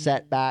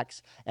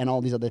 setbacks, and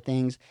all these other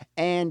things.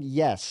 And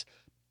yes,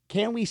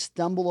 can we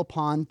stumble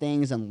upon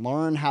things and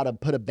learn how to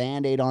put a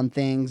Band-Aid on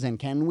things? And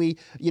can we,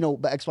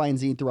 X, Y, and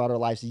Z throughout our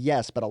lives?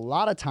 Yes. But a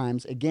lot of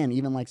times, again,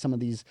 even like some of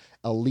these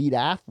elite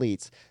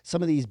athletes,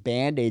 some of these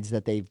Band-Aids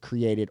that they've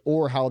created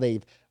or how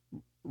they've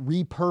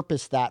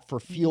repurposed that for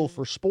fuel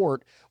for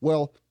sport.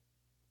 Well,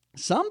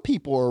 some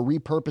people are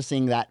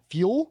repurposing that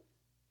fuel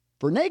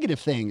for negative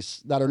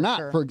things that are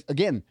not, for,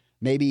 again,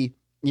 maybe,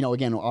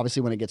 again,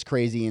 obviously when it gets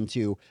crazy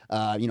into,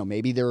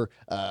 maybe they're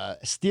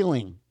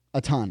stealing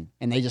a ton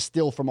and they just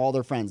steal from all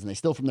their friends and they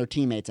steal from their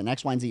teammates and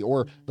X, Y, and Z,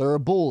 or they're a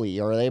bully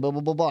or they blah,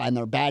 blah, blah, blah, and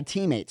they're bad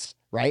teammates,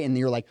 right? And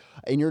you're like,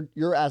 and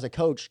you're as a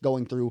coach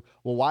going through,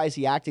 well, why is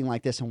he acting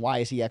like this and why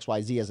is he X,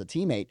 Y, Z as a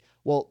teammate?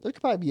 Well, there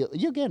could probably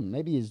be, again,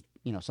 maybe he's,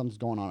 something's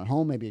going on at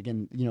home. Maybe,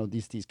 again,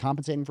 he's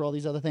compensating for all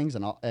these other things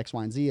and all, X,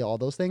 Y, and Z, all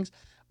those things.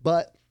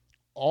 But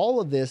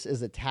all of this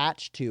is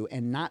attached to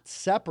and not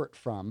separate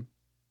from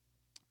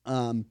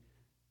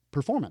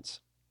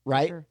performance,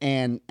 right? Sure.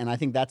 And I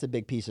think that's a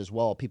big piece as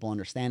well. People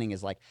understanding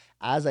is like,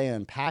 as I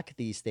unpack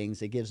these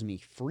things, it gives me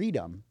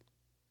freedom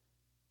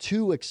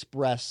to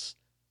express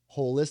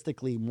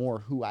holistically more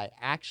who I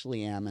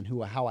actually am and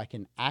how I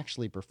can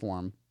actually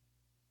perform.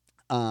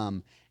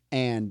 And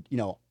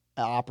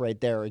operate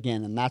there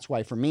again. And that's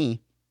why for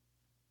me,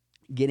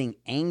 getting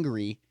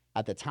angry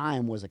at the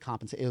time was it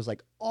was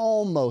like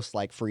almost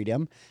like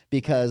freedom,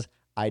 because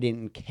I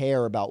didn't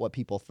care about what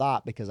people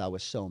thought because I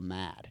was so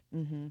mad.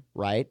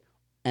 Right.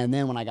 And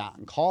then when I got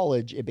in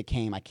college, it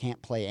became, I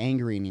can't play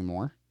angry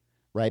anymore.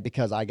 Right.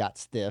 Because I got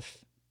stiff.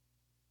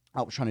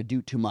 I was trying to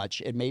do too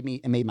much. It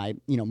made my,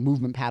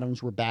 movement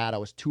patterns were bad. I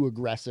was too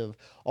aggressive,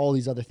 all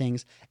these other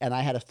things. And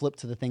I had to flip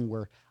to the thing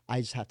where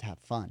I just have to have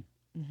fun.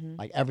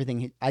 Like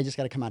everything, I just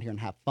got to come out here and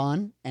have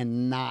fun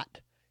and not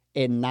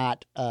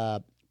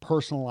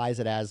personalize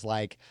it as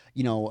like,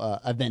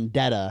 a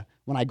vendetta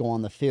when I go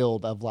on the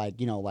field of like,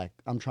 like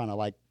I'm trying to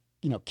like,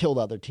 kill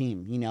the other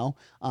team,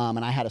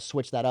 and I had to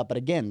switch that up. But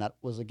again, that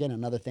was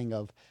another thing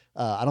of,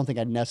 I don't think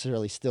I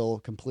necessarily still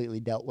completely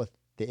dealt with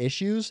the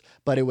issues,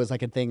 but it was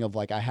like a thing of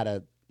like, I had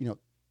to,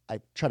 I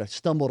try to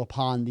stumble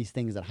upon these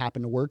things that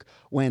happen to work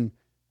when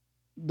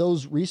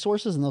those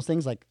resources and those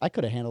things, like I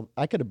could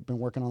have been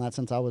working on that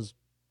since I was,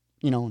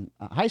 in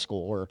high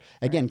school, or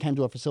again, came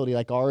to a facility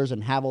like ours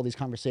and have all these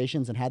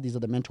conversations and had these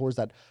other mentors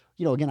that,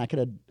 again, I could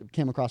have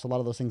came across a lot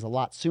of those things a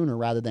lot sooner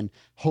rather than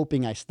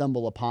hoping I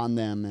stumble upon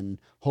them and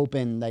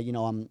hoping that,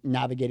 I'm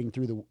navigating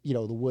through the,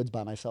 the woods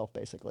by myself,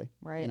 basically.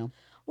 Right.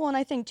 Well, and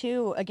I think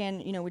too,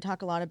 again, we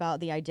talk a lot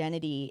about the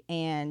identity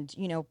and,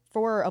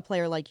 for a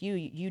player like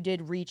you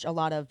did reach a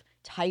lot of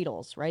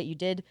titles, right? You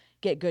did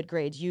get good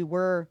grades. You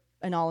were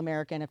an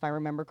All-American, if I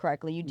remember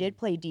correctly. You did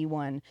play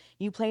D1.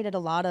 You played at a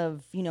lot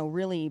of,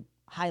 really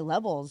high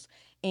levels,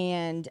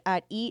 and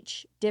at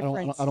each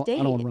different state.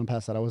 I don't want to run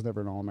past that. I was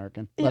never an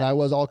All-American, but I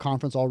was all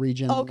conference, all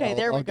region. Okay,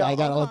 there we go. I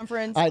got all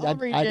conference, all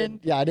region.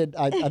 I did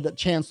the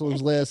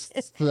chancellor's list,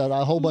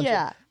 a whole bunch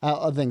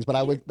of things,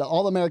 but the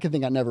All-American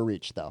thing I never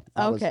reached though.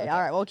 Okay, all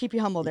right. Well, keep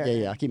you humble there.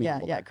 Yeah, keep me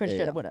humble. Yeah, could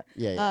have, would have.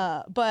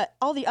 Yeah. But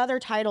all the other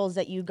titles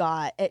that you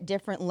got at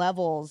different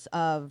levels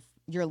of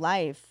your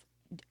life,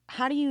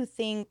 how do you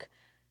think,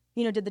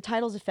 did the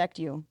titles affect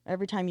you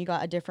every time you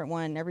got a different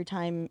one, every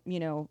time,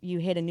 you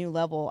hit a new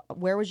level?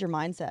 Where was your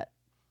mindset?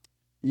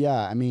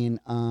 Yeah, I mean,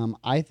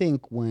 I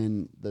think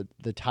when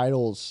the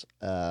titles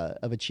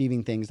of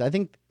achieving things, I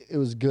think it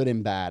was good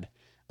and bad.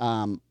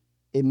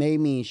 It made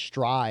me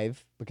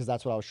strive because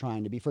that's what I was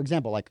trying to be. For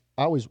example, like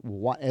it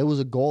was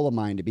a goal of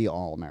mine to be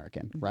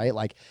All-American, right?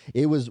 Like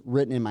it was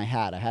written in my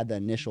hat. I had the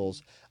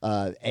initials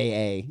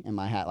AA in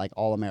my hat. Like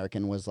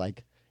All-American was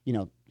like,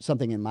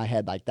 something in my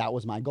head, like that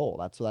was my goal.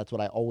 That's what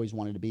I always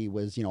wanted to be,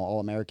 was,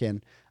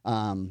 All-American.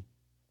 When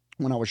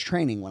I was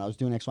training, when I was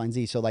doing X, Y, and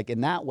Z. So like in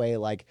that way,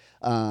 like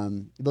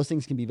those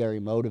things can be very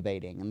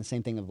motivating. And the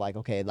same thing of like,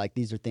 okay, like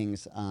these are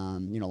things,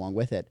 along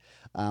with it.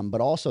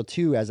 But also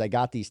too, as I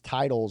got these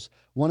titles,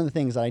 one of the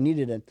things that I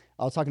needed, and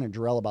I was talking to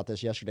Jarrell about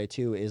this yesterday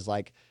too, is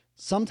like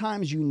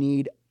sometimes you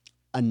need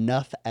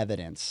enough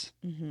evidence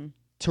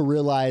to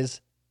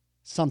realize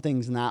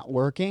something's not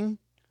working,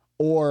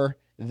 or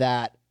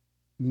that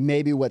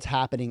maybe what's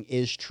happening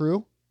is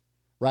true,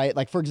 right?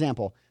 Like for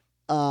example,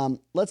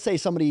 let's say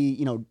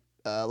somebody,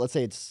 let's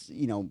say it's,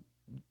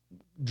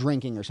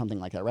 drinking or something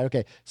like that, right?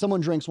 Okay, someone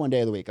drinks one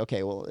day of the week.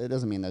 Okay, well, it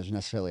doesn't mean there's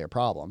necessarily a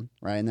problem,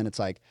 right? And then it's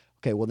like,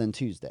 Okay, well then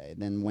Tuesday,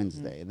 then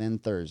Wednesday, then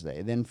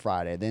Thursday, then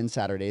Friday, then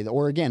Saturday.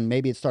 Or again,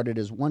 maybe it started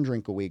as 1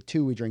 drink a week,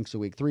 2 drinks a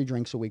week, 3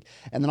 drinks a week.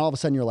 And then all of a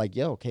sudden you're like,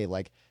 yo, okay,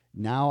 like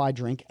now I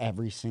drink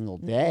every single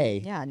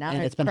day. Yeah, now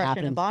and it's been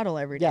crushing a bottle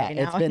every day.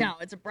 Yeah, now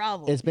it's a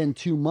problem. It's been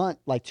 2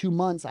 months, like 2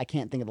 months. I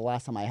can't think of the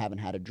last time I haven't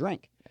had a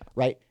drink,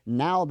 right?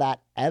 Now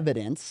that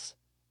evidence,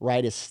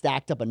 right, is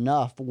stacked up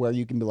enough where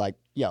you can be like,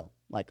 yo,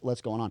 like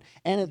what's going on?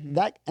 And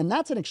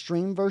that's an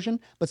extreme version.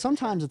 But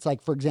sometimes it's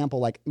like, for example,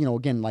 like, you know,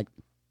 again, like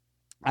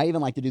I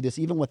even like to do this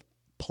even with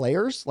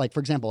players. Like,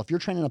 for example, if you're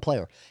training a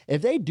player,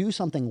 if they do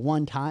something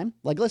one time,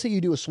 like let's say you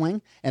do a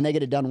swing and they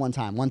get it done one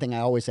time. One thing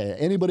I always say,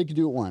 anybody can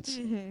do it once,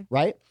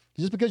 right?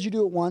 Just because you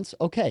do it once,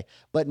 okay.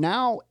 But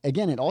now,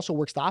 again, it also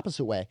works the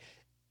opposite way.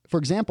 For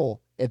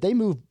example, if they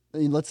move,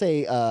 let's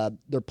say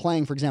they're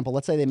playing, for example,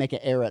 let's say they make an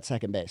error at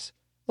second base.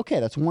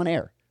 Okay, that's one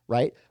error,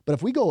 right? But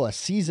if we go a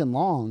season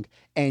long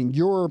and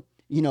you're,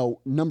 you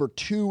know, number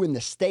 2 in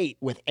the state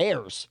with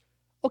errors,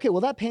 okay,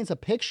 well, that paints a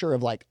picture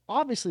of like,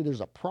 obviously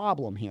there's a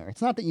problem here.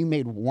 It's not that you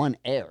made one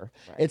error.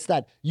 Right. It's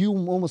that you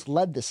almost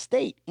led the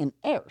state in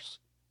errors,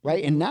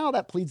 right? And now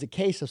that pleads a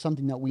case of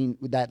something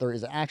that there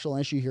is an actual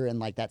issue here, and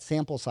like that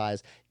sample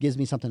size gives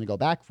me something to go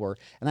back for.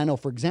 And I know,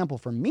 for example,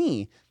 for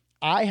me,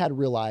 I had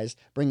realized,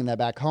 bringing that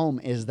back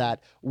home, is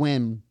that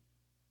when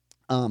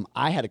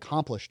I had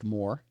accomplished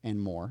more and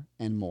more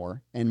and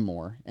more and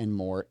more and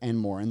more and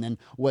more. And then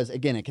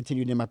it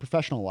continued in my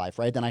professional life,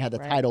 right? Then I had the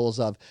titles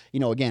of, you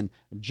know, again,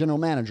 general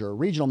manager,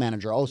 regional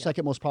manager,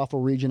 second most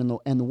profitable region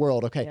in the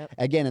world. Okay.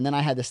 Again, and then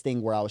I had this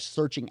thing where I was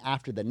searching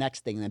after the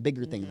next thing and the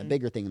bigger thing and the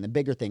bigger thing and the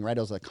bigger thing, right?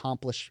 It was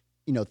accomplished,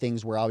 you know,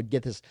 things where I would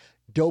get this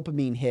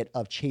dopamine hit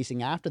of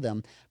chasing after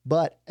them.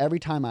 But every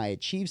time I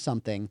achieved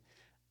something,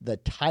 the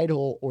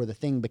title or the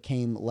thing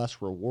became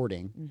less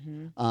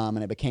rewarding, and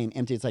it became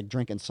empty. It's like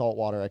drinking salt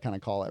water, I kind of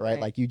call it, right?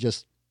 Like you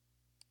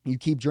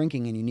keep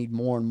drinking and you need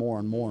more and more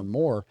and more and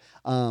more,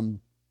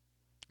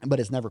 but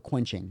it's never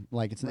quenching.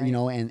 Like it's, you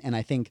know, and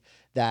I think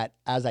that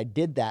as I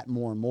did that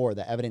more and more,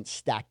 the evidence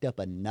stacked up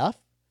enough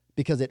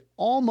because it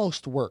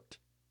almost worked,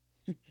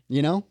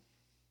 you know?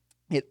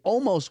 It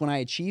almost, when I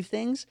achieved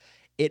things,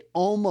 it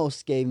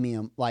almost gave me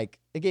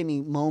it gave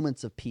me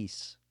moments of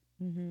peace.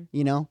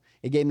 You know,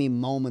 it gave me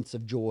moments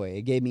of joy.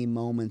 It gave me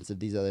moments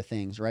of these other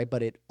things, right?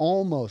 But it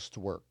almost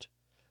worked,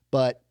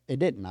 but it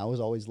didn't. I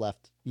was always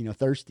left, you know,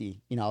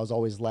 thirsty. You know, I was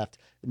always left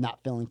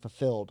not feeling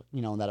fulfilled,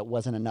 you know, that it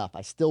wasn't enough.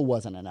 I still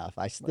wasn't enough.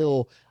 I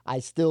still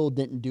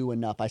didn't do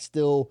enough. I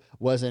still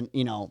wasn't,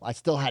 you know, I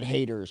still had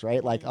haters,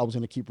 right? Like I was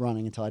going to keep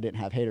running until I didn't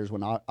have haters,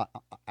 when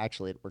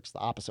actually it works the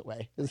opposite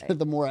way.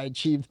 The more I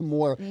achieved, the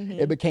more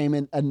it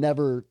became a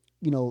never,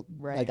 you know,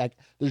 like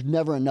there's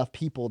never enough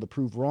people to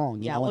prove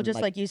wrong. You know? Well,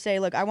 just like you say,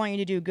 look, I want you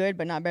to do good,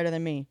 but not better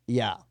than me.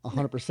 Yeah,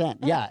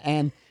 100%. Yeah,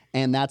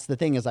 and that's the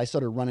thing, is I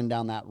started running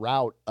down that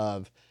route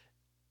of,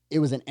 it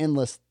was an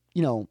endless,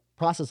 you know,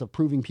 process of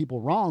proving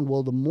people wrong.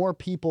 Well, the more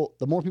people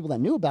that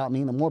knew about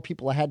me, the more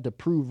people I had to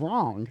prove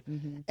wrong,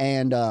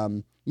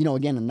 and you know,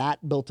 again, and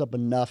that built up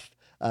enough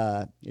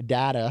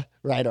data,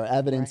 right, or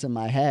evidence in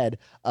my head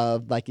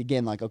of like,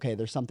 again, like, okay,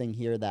 there's something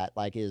here that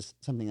like is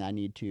something that I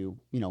need to,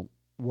 you know,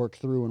 work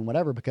through and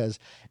whatever, because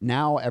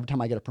now every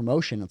time I get a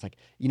promotion, it's like,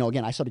 you know,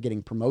 again, I started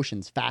getting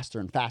promotions faster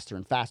and faster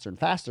and faster and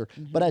faster.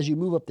 But as you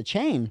move up the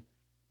chain,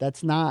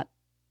 that's not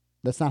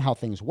how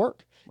things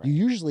work. You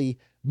usually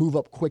move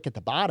up quick at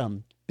the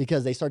bottom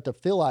because they start to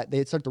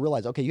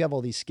realize, okay, you have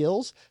all these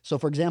skills. So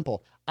for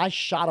example, I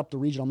shot up the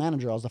regional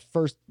manager. I was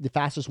the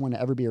fastest one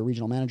to ever be a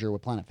regional manager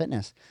with Planet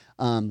Fitness.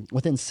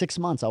 Within 6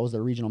 months, I was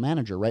the regional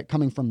manager, right?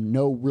 Coming from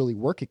no really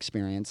work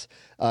experience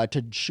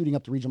to shooting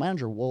up the regional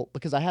manager. Well,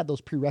 because I had those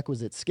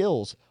prerequisite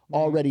skills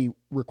already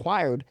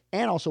required,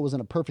 and also was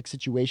in a perfect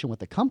situation with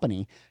the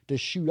company to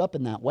shoot up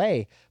in that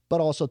way.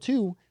 But also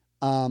too,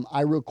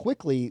 I real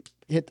quickly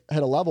hit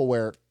a level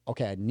where,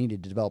 okay, I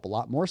needed to develop a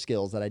lot more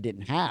skills that I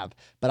didn't have,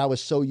 but I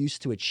was so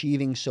used to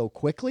achieving so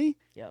quickly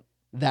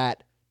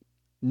that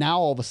now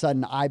all of a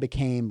sudden I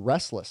became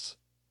restless.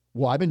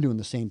 Well, I've been doing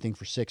the same thing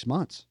for 6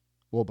 months.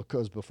 Well,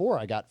 because before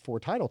I got 4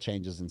 title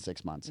changes in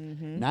 6 months.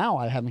 Now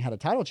I haven't had a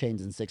title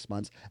change in 6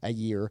 months, a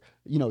year,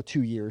 you know,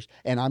 2 years,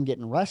 and I'm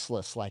getting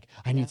restless. Like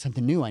I need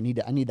something new. I need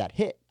that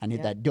hit. I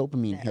need that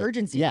dopamine hit.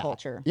 Urgency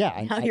culture.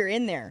 Yeah. Now you're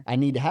in there. I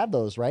need to have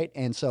those, right?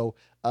 And so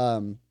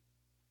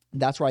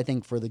that's where I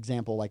think, for the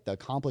example, like the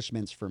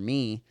accomplishments for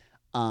me,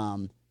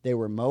 they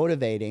were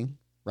motivating,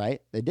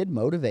 right? They did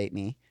motivate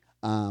me.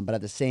 But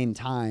at the same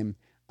time,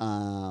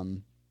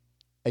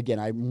 again,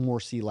 I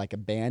more see like a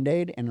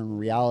Band-Aid, and in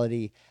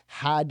reality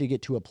had to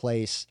get to a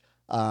place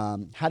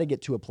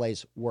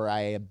where I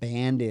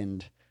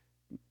abandoned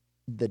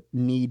the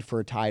need for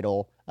a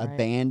title,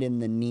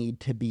 abandoned the need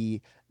to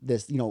be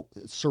this, you know,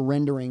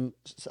 surrendering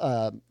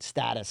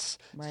status,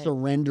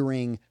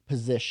 surrendering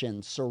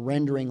position,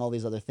 surrendering all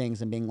these other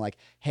things, and being like,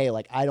 hey,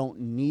 like I don't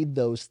need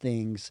those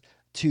things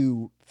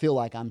to feel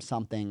like I'm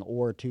something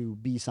or to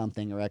be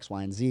something or X,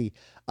 Y, and Z.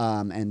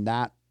 And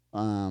that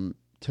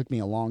took me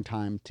a long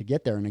time to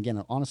get there. And again,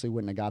 I honestly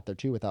wouldn't have got there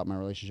too without my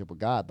relationship with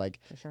God. Like,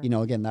 sure. you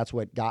know, again, that's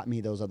what got me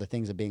those other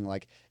things of being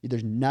like,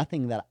 there's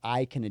nothing that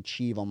I can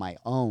achieve on my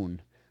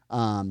own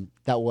that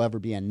will ever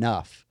be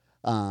enough.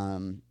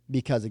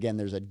 Because again,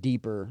 there's a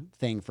deeper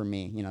thing for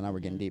me, you know, now we're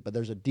getting deep, but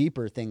there's a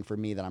deeper thing for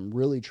me that I'm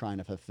really trying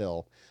to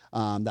fulfill,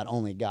 that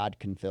only God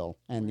can fill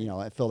and, you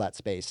know, fill that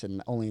space,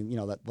 and only, you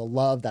know, that the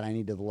love that I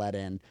needed to let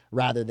in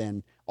rather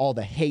than all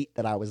the hate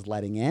that I was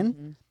letting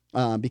in.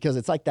 Because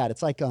it's like that.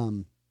 It's like,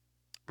 I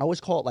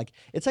always call it like,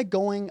 it's like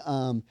going,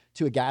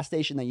 to a gas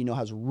station that, you know,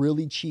 has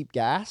really cheap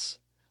gas,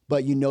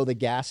 but you know, the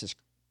gas is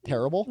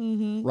terrible,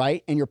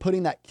 right? And you're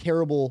putting that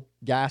terrible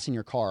gas in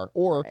your car.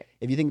 Or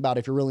if you think about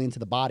it, if you're really into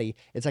the body,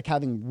 it's like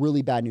having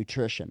really bad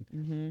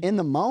nutrition. In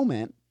the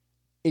moment,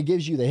 it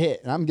gives you the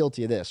hit. And I'm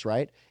guilty of this,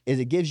 right? Is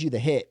it gives you the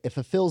hit. It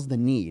fulfills the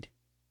need,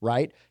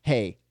 right?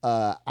 Hey,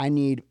 I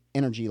need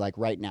energy like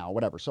right now,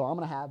 whatever. So I'm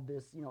going to have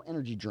this, you know,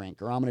 energy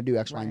drink, or I'm going to do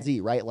X, Y, and Z,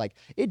 right? Like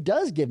it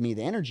does give me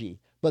the energy,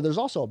 but there's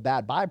also a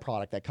bad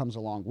byproduct that comes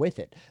along with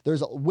it.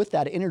 With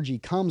that energy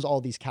comes all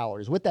these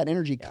calories. With that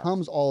energy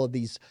comes all of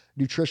these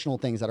nutritional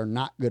things that are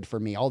not good for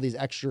me. All these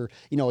extra,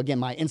 you know, again,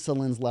 my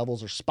insulin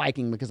levels are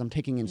spiking because I'm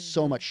taking in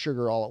so much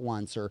sugar all at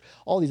once, or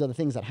all these other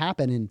things that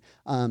happen.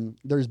 And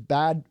there's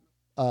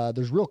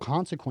real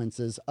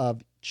consequences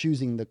of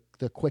choosing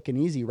the quick and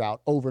easy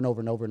route over and over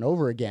and over and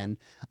over again.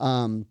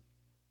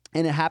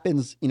 And it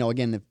happens, you know,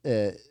 again,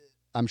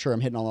 I'm sure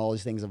I'm hitting on all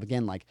these things of,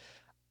 again, like,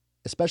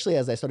 especially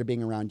as I started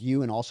being around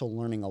you and also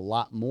learning a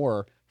lot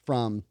more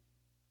from,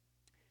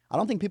 I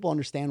don't think people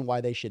understand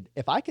why they should,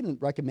 if I can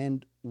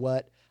recommend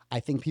what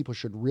I think people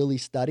should really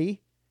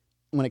study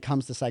when it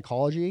comes to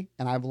psychology,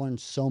 and I've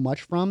learned so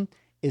much from,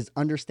 is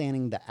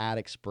understanding the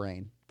addict's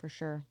brain. For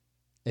sure.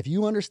 If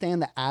you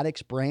understand the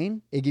addict's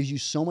brain, it gives you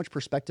so much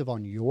perspective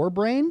on your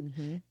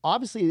brain.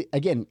 Obviously,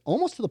 again,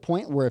 almost to the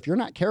point where if you're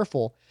not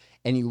careful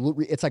and you look,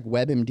 it's like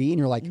WebMD and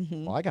you're like,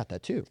 oh, I got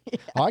that too.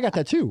 Oh, I got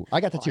that too. I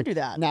got that too. I do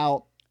that.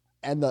 Now,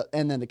 and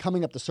then the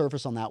coming up the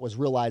surface on that was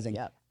realizing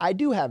I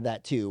do have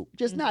that too,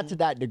 just not to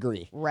that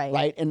degree.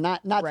 Right. And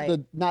not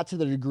to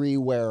the degree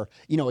where,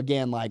 you know,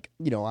 again, like,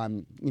 you know,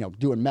 I'm, you know,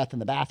 doing meth in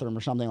the bathroom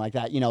or something like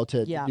that, you know,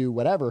 to do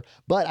whatever.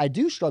 But I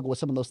do struggle with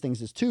some of those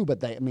things as too,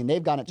 but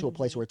they've gotten it to a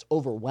place where it's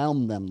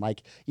overwhelmed them.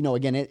 Like, you know,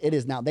 again, it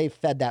is now, they've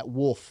fed that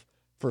wolf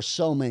for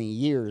so many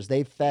years.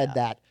 They've fed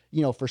that,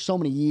 you know, for so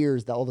many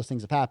years that all those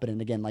things have happened.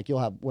 And again, like you'll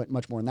have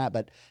much more than that,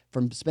 but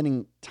from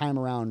spending time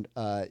around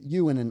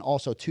you, and then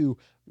also too,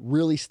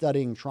 really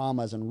studying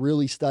traumas and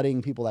really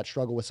studying people that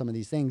struggle with some of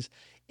these things,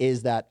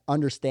 is that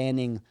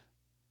understanding,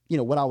 you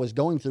know, what I was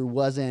going through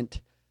wasn't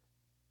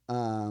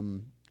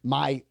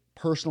my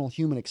personal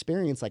human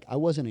experience. Like I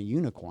wasn't a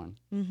unicorn,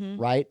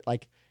 right?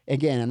 Like,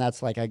 again, and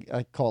that's like,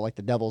 I call it like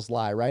the devil's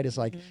lie, right? It's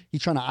like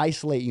he's trying to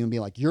isolate you and be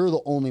like, you're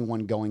the only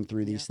one going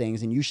through these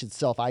things and you should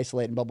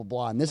self-isolate and blah, blah,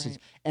 blah. And this is,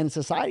 and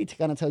society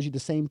kind of tells you the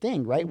same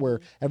thing, right?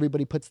 Where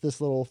everybody puts this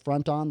little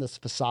front on, this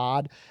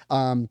facade,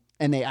 and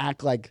they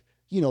act like,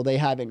 you know, they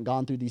haven't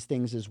gone through these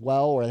things as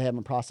well, or they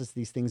haven't processed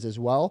these things as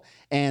well.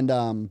 And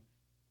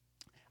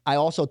I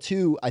also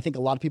too, I think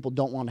a lot of people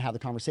don't want to have the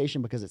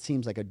conversation because it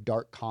seems like a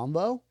dark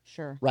convo,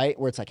 right?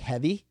 Where it's like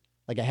heavy,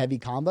 like a heavy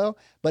combo.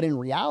 But in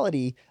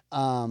reality,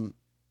 the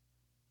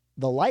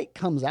light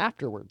comes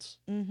afterwards,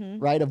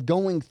 right? Of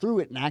going through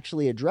it and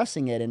actually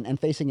addressing it and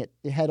facing it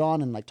head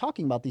on and like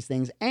talking about these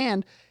things.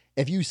 And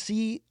if you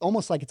see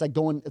almost like it's like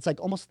going, it's like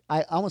almost,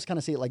 I almost kind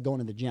of see it like going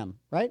to the gym,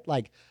 right?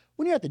 Like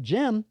when you're at the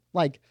gym,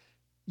 like,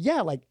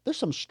 yeah, like there's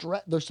some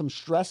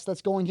stress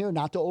that's going here,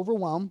 not to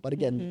overwhelm, but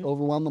again,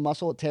 overwhelm the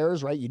muscle, it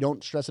tears, right? You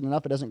don't stress it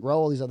enough, it doesn't grow,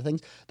 all these other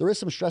things. There is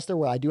some stress there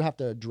where I do have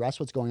to address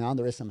what's going on.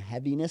 There is some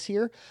heaviness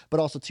here, but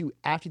also too,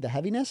 after the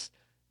heaviness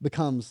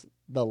becomes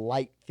the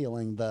light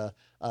feeling, the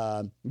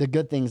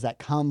good things that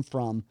come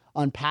from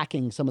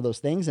unpacking some of those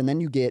things. And then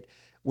you get,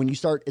 when you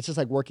start, it's just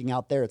like working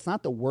out there. It's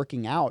not the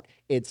working out.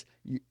 It's,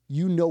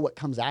 you know what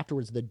comes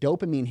afterwards. The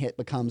dopamine hit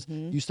becomes,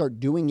 you start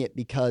doing it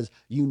because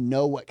you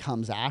know what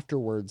comes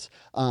afterwards.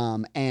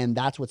 And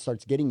that's what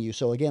starts getting you.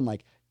 So again,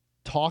 like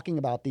talking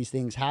about these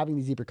things, having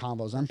these deeper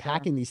convos,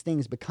 unpacking these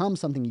things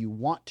becomes something you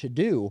want to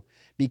do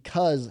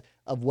because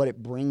of what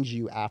it brings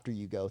you after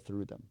you go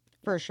through them.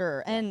 For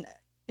sure. And,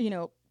 you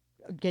know,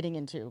 getting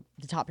into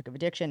the topic of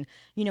addiction,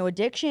 you know,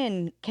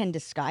 addiction can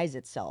disguise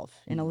itself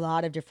in a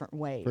lot of different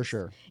ways. For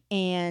sure.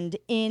 And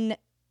in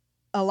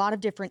a lot of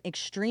different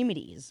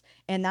extremities.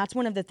 And that's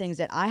one of the things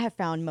that I have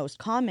found most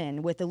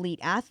common with elite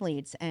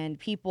athletes and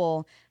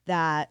people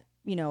that,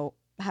 you know,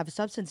 have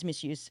substance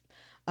misuse.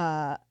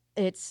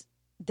 It's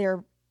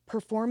they're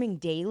performing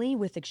daily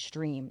with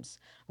extremes,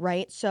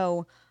 right?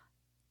 So,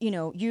 you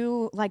know,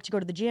 you like to go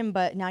to the gym,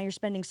 but now you're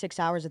spending 6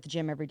 hours at the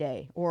gym every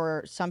day.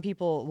 Or some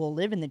people will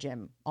live in the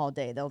gym all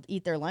day. They'll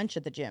eat their lunch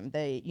at the gym.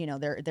 They, you know,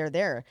 they're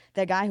there.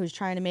 That guy who's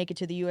trying to make it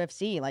to the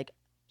UFC, like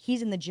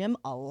he's in the gym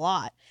a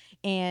lot.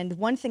 And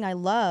one thing I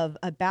love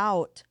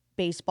about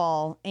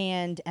baseball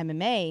and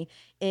MMA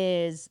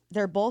is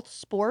they're both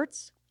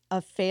sports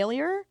of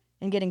failure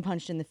and getting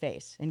punched in the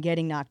face and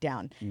getting knocked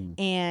down.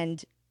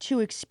 And to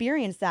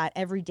experience that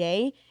every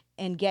day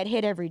and get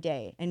hit every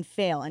day and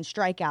fail and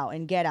strike out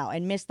and get out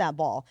and miss that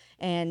ball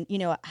and, you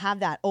know, have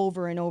that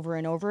over and over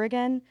and over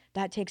again,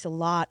 that takes a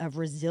lot of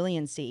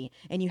resiliency,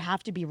 and you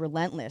have to be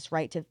relentless,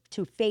 right?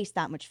 To face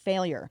that much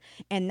failure.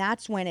 And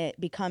that's when it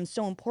becomes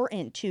so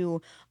important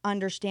to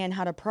understand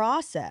how to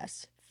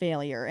process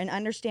failure and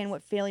understand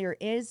what failure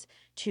is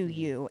to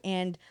you.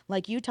 And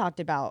like you talked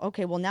about,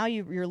 okay, well, now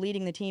you're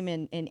leading the team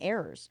in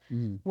errors.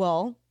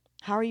 Well,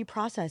 how are you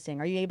processing?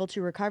 Are you able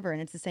to recover?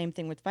 And it's the same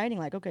thing with fighting.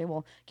 Like, okay,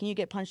 well, can you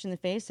get punched in the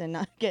face and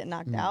not get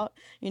knocked out?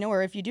 You know,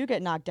 or if you do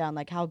get knocked down,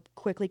 like how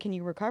quickly can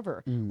you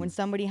recover? When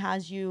somebody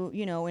has you,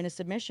 you know, in a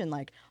submission,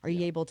 like, are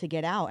you able to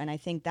get out? And I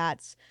think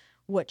that's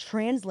what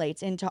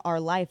translates into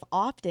our life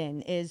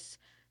often is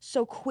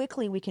so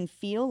quickly we can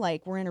feel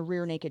like we're in a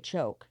rear naked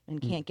choke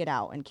and can't get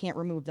out and can't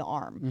remove the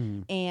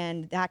arm.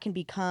 And that can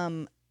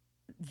become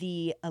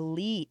the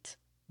elite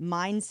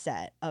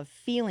mindset of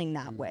feeling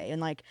that way. And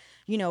like,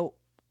 you know,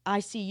 I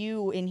see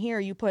you in here,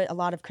 you put a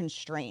lot of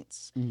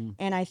constraints.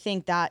 And I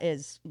think that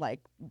is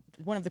like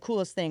one of the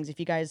coolest things. If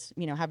you guys,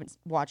 you know, haven't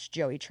watched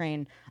Joey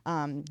train,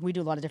 we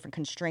do a lot of different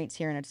constraints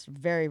here and it's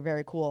very,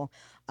 very cool.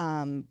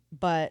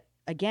 But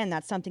again,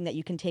 that's something that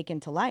you can take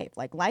into life.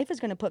 Like life is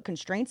going to put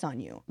constraints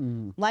on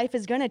you. Life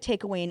is going to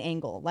take away an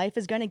angle. Life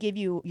is going to give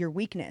you your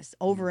weakness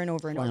over and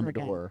over and Slam over the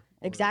again. door.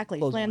 Exactly.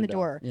 Close Slam the the window.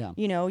 door. Yeah.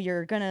 You know,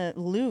 you're going to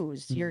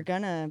lose. You're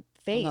going to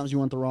face. Sometimes you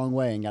went the wrong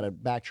way and got to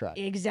backtrack.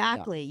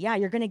 Exactly. Yeah,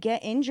 you're going to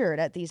get injured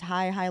at these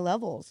high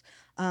levels.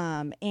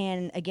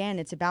 And again,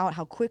 it's about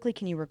how quickly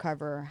can you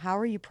recover? How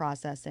are you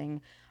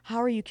processing? How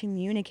are you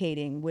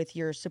communicating with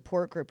your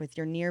support group, with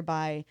your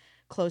nearby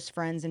close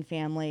friends and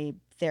family,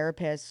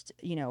 therapist,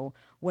 you know,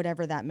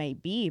 whatever that may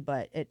be.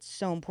 But it's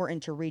so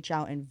important to reach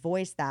out and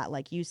voice that.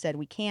 Like you said,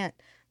 we can't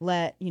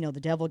let, you know, the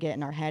devil get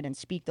in our head and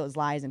speak those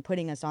lies and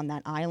putting us on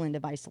that island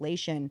of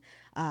isolation,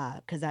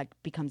 because that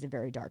becomes a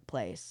very dark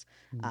place.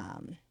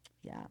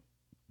 Yeah.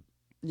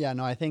 Yeah,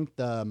 no, I think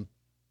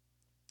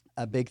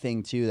a big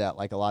thing too that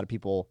like a lot of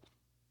people,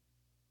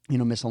 you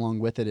know, miss along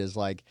with it is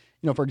like,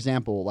 you know, for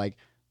example, like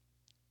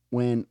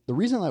when the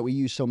reason that we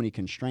use so many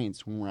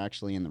constraints when we're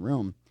actually in the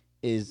room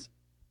is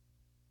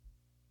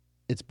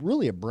it's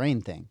really a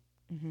brain thing,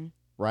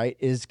 right?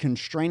 Is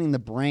constraining the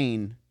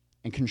brain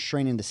and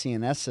constraining the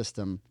CNS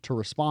system to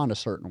respond a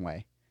certain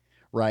way,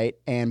 right?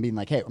 And being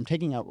like, hey, I'm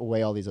taking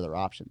away all these other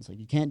options. Like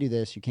you can't do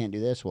this, you can't do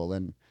this. Well,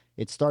 then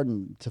it's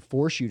starting to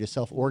force you to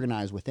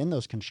self-organize within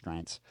those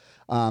constraints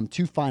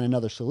to find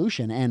another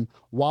solution. And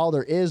while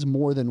there is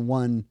more than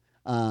one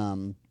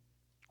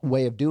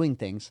way of doing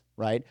things,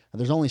 right?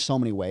 There's only so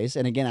many ways.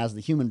 And again, as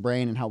the human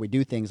brain and how we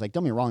do things, like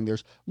don't get me wrong,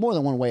 there's more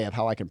than one way of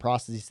how I can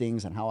process these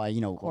things and how I, you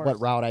know, what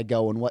route I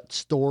go and what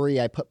story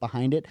I put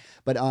behind it.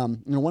 But, you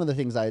know, one of the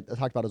things I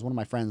talked about is one of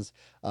my friends,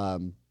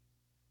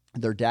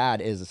 their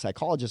dad is a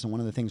psychologist. And one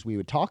of the things we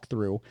would talk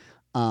through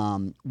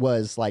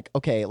was like,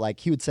 okay, like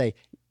he would say,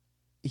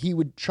 he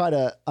would try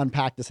to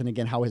unpack this. And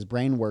again, how his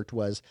brain worked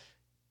was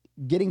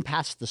getting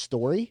past the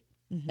story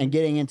and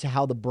getting into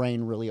how the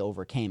brain really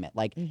overcame it.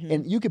 Like,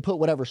 and you could put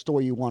whatever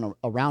story you want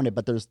around it,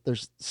 but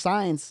there's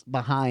science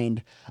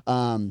behind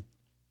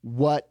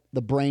what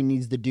the brain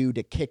needs to do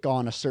to kick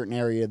on a certain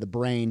area of the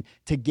brain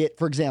to get,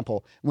 for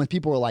example, when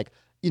people are like,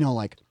 you know,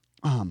 like,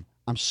 I'm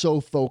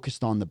so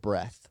focused on the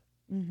breath,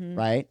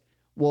 right?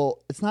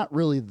 Well, it's not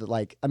really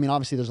like, I mean,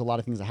 obviously there's a lot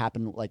of things that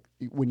happen like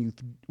when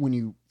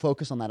you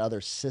focus on that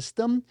other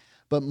system,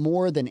 but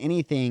more than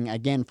anything,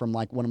 again, from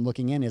like what I'm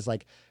looking in is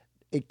like,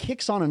 it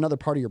kicks on another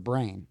part of your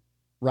brain,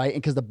 right?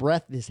 And because the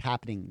breath is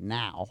happening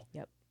now,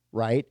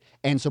 right?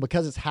 And so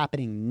because it's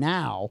happening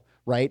now,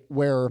 right,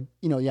 where,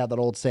 you know, yeah, that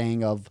old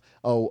saying of,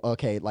 oh,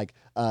 okay, like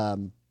a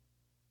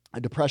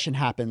depression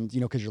happens,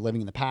 you know, because you're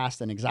living in the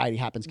past, and anxiety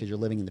happens because you're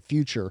living in the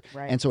future.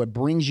 Right. And so it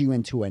brings you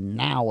into a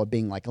now of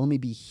being like, let me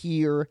be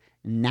here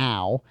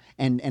now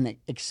and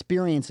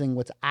experiencing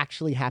what's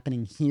actually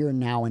happening here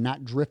now and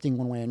not drifting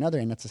one way or another.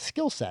 And that's a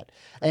skill set.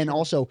 And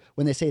also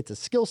when they say it's a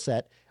skill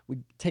set, we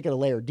take it a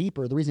layer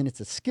deeper. The reason it's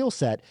a skill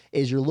set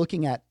is you're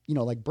looking at, you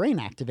know, like brain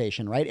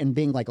activation, right? And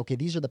being like, okay,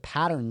 these are the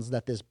patterns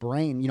that this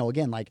brain, you know,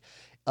 again, like,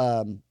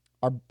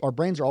 our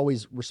brains are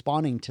always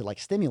responding to like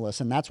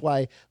stimulus. And that's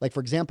why, like,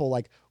 for example,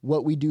 like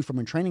what we do from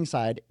a training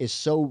side is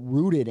so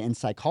rooted in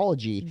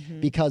psychology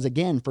because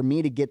again, for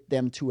me to get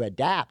them to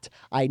adapt,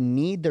 I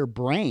need their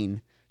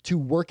brain to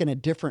work in a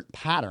different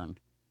pattern,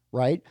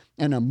 right?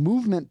 And a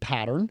movement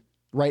pattern,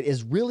 right,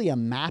 is really a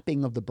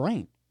mapping of the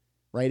brain.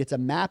 Right? It's a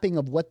mapping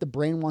of what the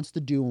brain wants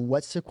to do and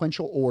what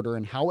sequential order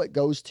and how it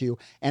goes to.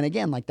 And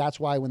again, like that's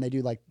why when they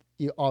do like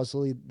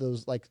obviously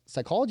those like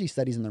psychology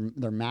studies and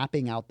they're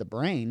mapping out the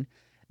brain,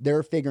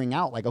 they're figuring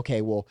out like,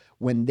 okay, well,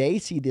 when they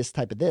see this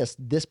type of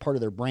this part of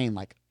their brain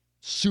like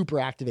super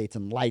activates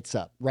and lights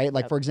up, right?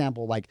 Like for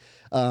example, like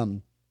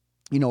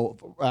you know,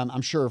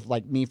 I'm sure if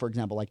like me, for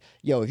example, like,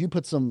 yo, if you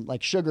put some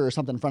like sugar or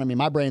something in front of me,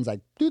 my brain's like,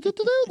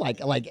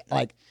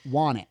 like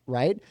want it,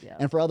 right? Yeah.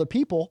 And for other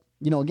people,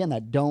 you know, again,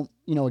 that don't,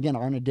 you know, again,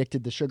 aren't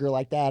addicted to sugar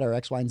like that or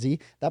X, Y, and Z,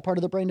 that part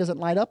of the brain doesn't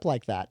light up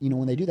like that, you know,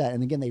 when they do that.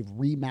 And again, they've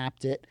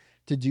remapped it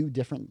to do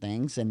different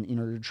things, and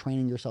you're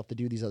training yourself to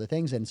do these other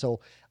things. And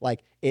so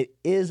like it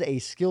is a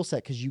skill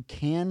set because you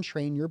can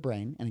train your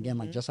brain. And again,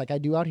 like just like I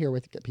do out here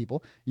with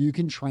people, you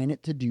can train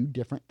it to do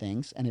different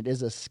things, and it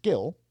is a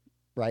skill,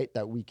 right,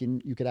 that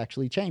you could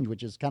actually change,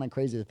 which is kind of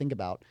crazy to think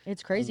about.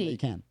 It's crazy. You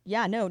can.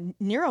 Yeah, no,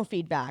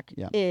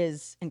 neurofeedback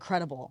is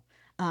incredible.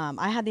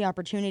 I had the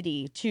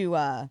opportunity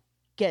to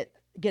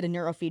get a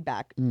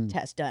neurofeedback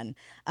test done.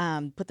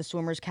 Put the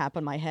swimmer's cap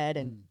on my head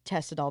and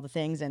tested all the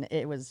things, and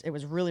it was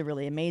really,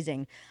 really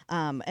amazing.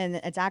 And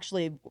it's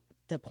actually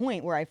the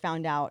point where I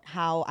found out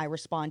how I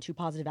respond to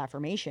positive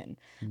affirmation.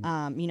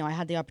 I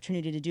had the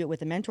opportunity to do it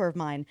with a mentor of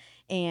mine,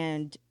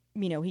 and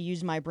he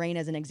used my brain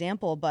as an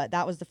example, but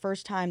that was the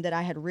first time that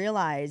I had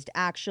realized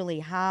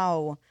actually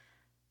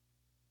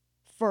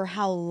for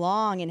how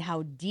long and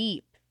how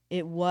deep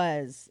it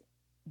was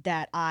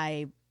that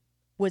I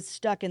was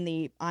stuck in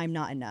the I'm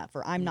not enough,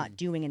 or I'm not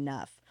doing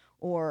enough,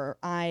 or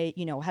I,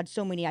 had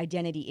so many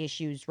identity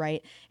issues,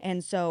 right?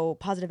 And so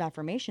positive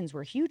affirmations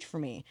were huge for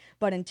me.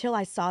 But until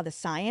I saw the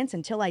science,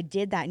 until I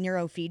did that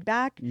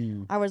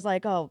neurofeedback, I was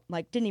like,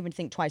 didn't even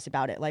think twice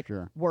about it. Like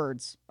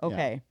words.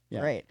 Okay,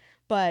 great.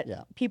 But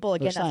people,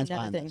 again, There's that's science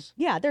another behind thing. this.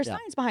 Yeah, there's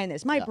science behind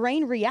this. My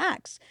brain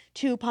reacts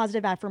to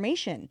positive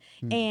affirmation.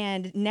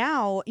 And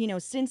now,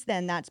 since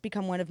then, that's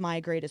become one of my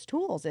greatest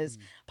tools is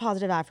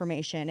positive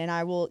affirmation. And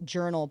I will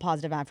journal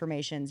positive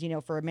affirmations.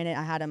 For a minute,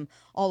 I had them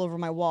all over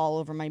my wall,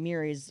 over my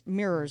mirrors,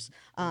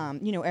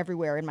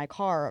 everywhere in my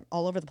car,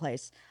 all over the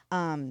place.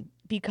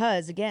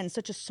 Because again,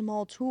 such a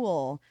small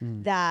tool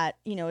that,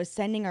 is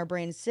sending our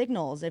brain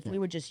signals if we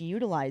would just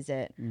utilize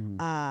it.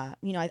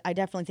 I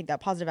definitely think that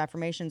positive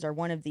affirmations are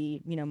one of the,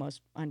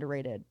 most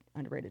underrated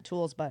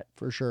tools, but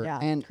for sure. Yeah,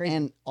 And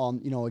crazy.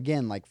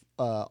 again, like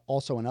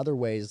also in other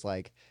ways,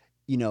 like,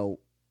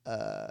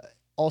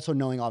 also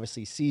knowing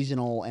obviously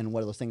seasonal and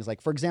what are those things,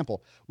 like, for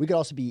example, we could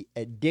also be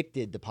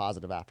addicted to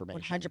positive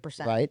affirmation.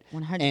 100%. Right.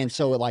 100%. And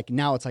so like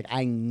now it's like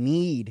I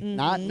need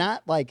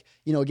not like,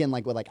 again,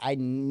 like I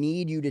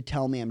need you to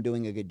tell me I'm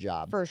doing a good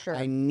job. For sure.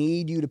 I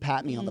need you to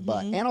pat me on the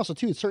butt. And also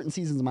too, certain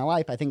seasons of my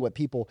life, I think what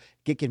people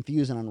get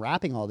confused in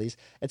unwrapping all these,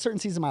 at certain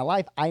seasons of my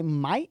life, I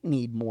might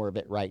need more of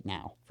it right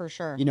now. For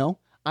sure.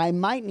 I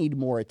might need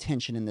more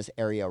attention in this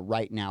area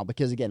right now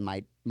because again,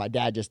 my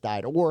dad just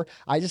died, or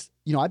I just,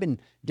 I've been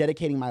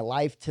dedicating my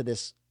life to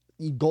this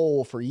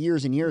goal for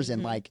years and years,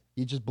 and like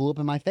it just blew up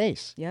in my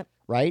face. Yep.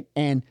 Right.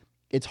 And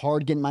it's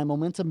hard getting my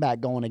momentum back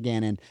going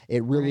again, and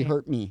it really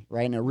hurt me,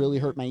 right? And it really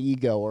hurt my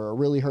ego, or it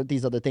really hurt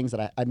these other things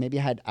that I maybe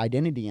had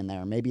identity in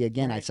there. Maybe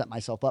again, I set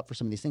myself up for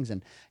some of these things,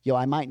 and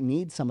I might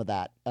need some of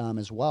that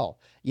as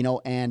well,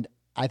 and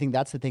I think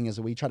that's the thing is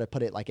we try to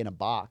put it like in a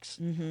box.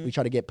 We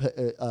try to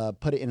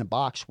put it in a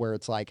box where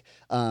it's like,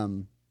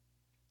 it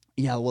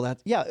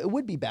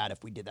would be bad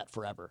if we did that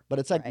forever. But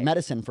it's like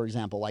medicine, for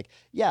example,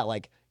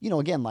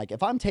 again, like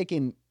if I'm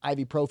taking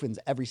ibuprofens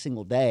every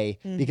single day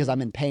because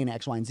I'm in pain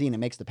X, Y, and Z, and it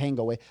makes the pain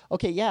go away.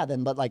 Okay,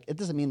 but like it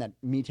doesn't mean that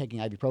me taking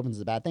ibuprofens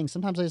is a bad thing.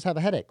 Sometimes I just have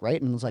a headache, right?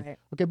 And it's like,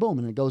 okay, boom,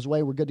 and it goes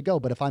away, we're good to go.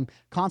 But if I'm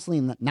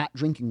constantly not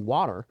drinking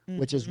water,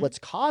 which is what's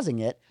causing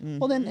it,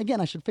 well, then again,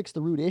 I should fix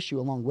the root issue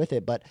along with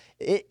it. But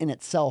it in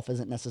itself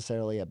isn't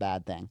necessarily a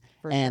bad thing.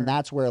 And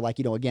that's where, like,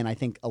 again, I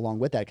think along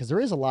with that, because there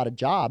is a lot of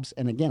jobs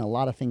and again, a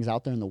lot of things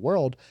out there in the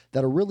world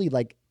that are really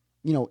like,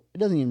 it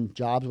doesn't even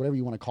jobs, whatever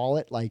you want to call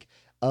it, like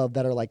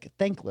that are like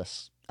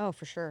thankless. Oh,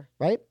 for sure.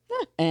 Right.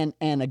 And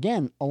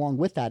again, along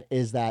with that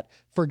is that,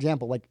 for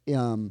example, like,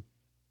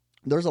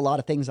 there's a lot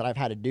of things that I've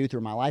had to do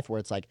through my life where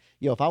it's like,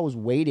 if I was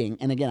waiting,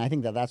 and again, I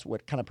think that's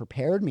what kind of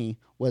prepared me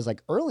was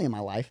like early in my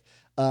life,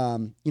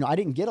 I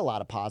didn't get a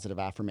lot of positive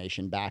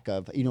affirmation back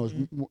of, it was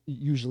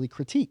usually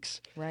critiques.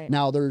 Right.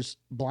 Now there's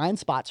blind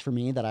spots for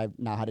me that I've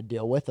now had to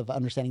deal with of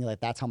understanding like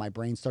that's how my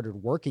brain started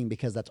working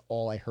because that's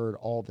all I heard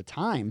all the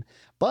time.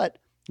 But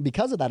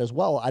because of that as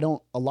well,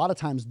 a lot of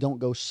times don't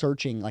go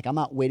searching. Like I'm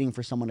not waiting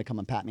for someone to come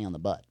and pat me on the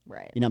butt.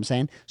 Right. You know what I'm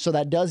saying? So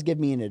that does give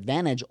me an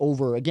advantage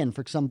over, again,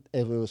 for some,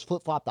 if it was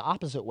flip flop the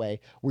opposite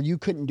way where you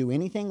couldn't do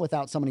anything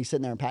without somebody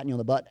sitting there and patting you on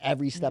the butt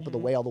every step of the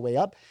way, all the way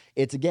up.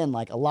 It's again,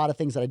 like a lot of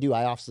things that I do,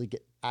 I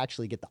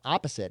actually get the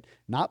opposite,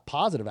 not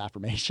positive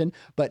affirmation,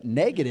 but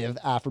negative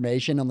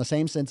affirmation on the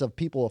same sense of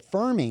people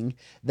affirming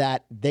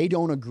that they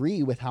don't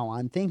agree with how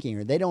I'm thinking,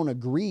 or they don't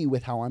agree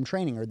with how I'm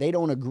training, or they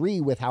don't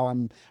agree with how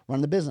I'm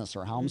running the business,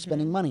 or how I'm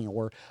spending money,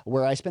 or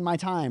where I spend my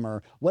time,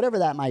 or whatever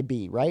that might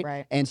be.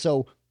 Right. And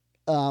so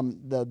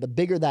the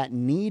bigger that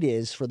need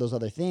is for those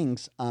other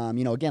things,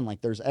 again,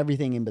 like there's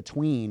everything in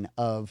between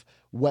of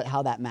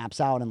how that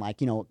maps out, and like,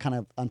 kind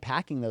of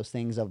unpacking those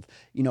things of,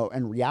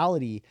 in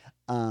reality,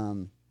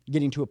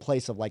 getting to a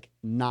place of like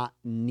not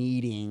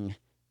needing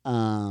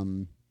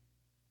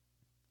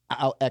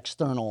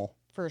external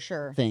For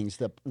sure. things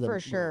For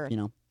sure.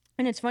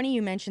 And it's funny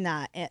you mentioned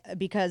that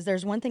because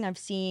there's one thing I've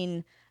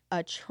seen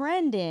a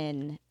trend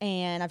in,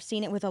 and I've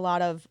seen it with a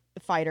lot of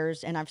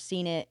fighters, and I've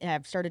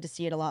started to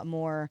see it a lot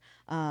more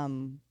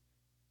in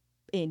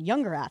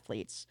younger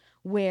athletes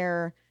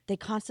where they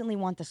constantly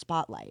want the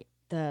spotlight.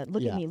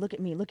 Look at me, look at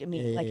me, look at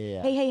me.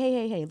 Hey,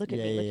 hey, look at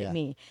me, look at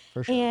me.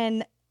 For sure.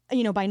 And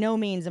by no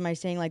means am I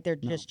saying like they're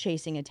just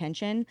chasing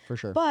attention. For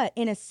sure. But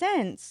in a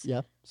sense,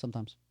 Yeah,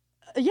 sometimes.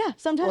 yeah,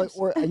 sometimes.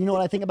 Or you know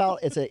what I think about?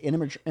 It's an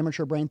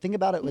immature brain. Think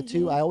about it with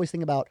too. I always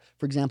think about,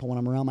 for example, when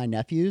I'm around my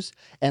nephews,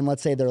 and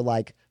let's say they're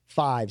like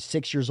 5,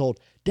 6 years old.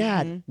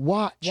 Dad,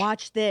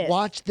 watch this.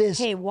 Watch this.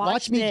 Hey,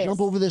 watch me this. jump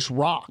over this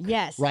rock.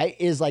 Yes. Right?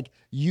 Is like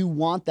you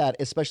want that,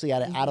 especially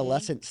at an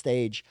adolescent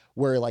stage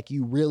where like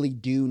you really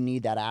do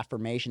need that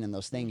affirmation and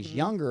those things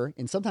younger.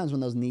 And sometimes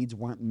when those needs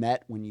weren't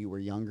met when you were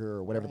younger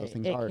or whatever those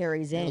things It are,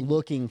 carries you're in.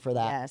 looking for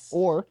that. Yes.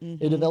 Or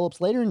it develops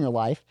later in your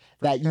life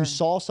that sure. you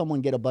saw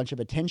someone get a bunch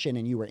of attention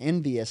and you were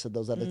envious of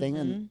those other things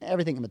and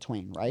everything in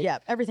between, right? Yeah,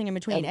 everything in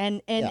between.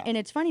 And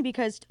it's funny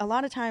because a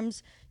lot of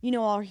times,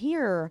 I'll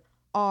hear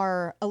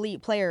our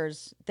elite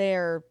players,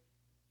 they're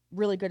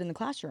really good in the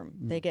classroom.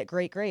 They get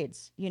great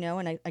grades,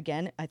 and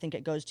I think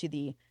it goes to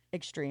the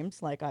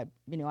extremes. Like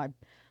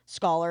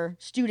scholar,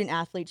 student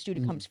athlete,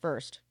 student comes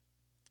first.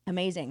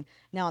 Amazing.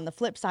 Now on the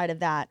flip side of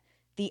that,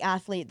 the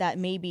athlete that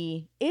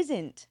maybe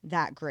isn't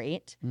that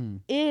great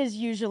is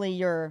usually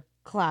your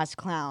class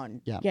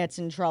clown, gets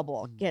in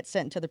trouble, gets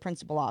sent to the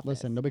principal office.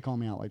 Listen, nobody call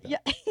me out like that.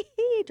 Yeah.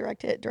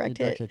 Direct hit.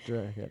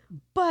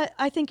 But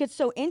I think it's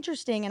so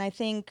interesting. And I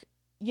think,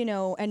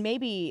 and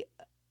maybe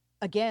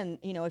again,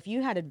 if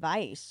you had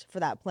advice for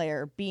that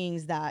player,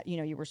 being that,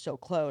 you were so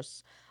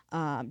close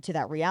to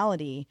that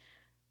reality,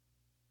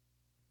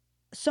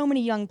 so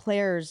many young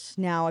players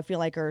now I feel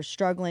like are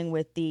struggling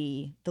with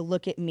the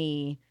look at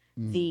me,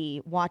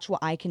 the watch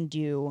what I can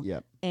do.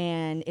 Yep.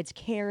 And it's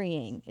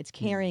carrying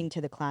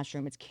to the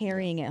classroom. It's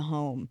carrying it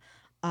home.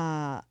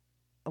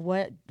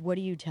 What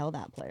do you tell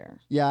that player?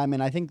 Yeah, I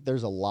mean, I think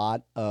there's a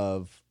lot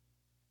of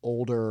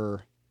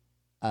older.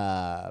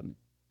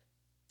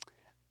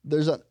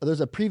 There's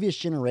a previous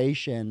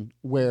generation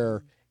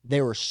where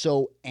they were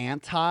so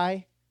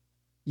anti,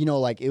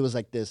 like it was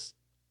like this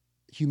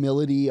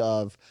humility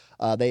of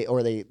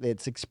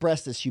it's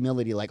expressed this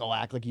humility, like, oh,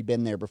 act like you've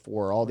been there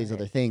before, all these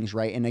other things,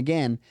 right? And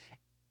again,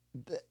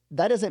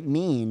 that doesn't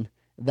mean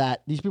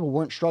that these people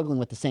weren't struggling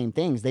with the same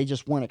things. They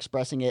just weren't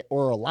expressing it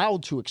or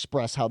allowed to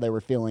express how they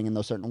were feeling in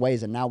those certain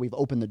ways. And now we've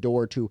opened the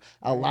door to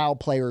allow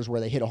players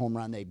where they hit a home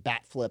run, they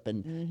bat flip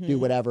and do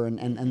whatever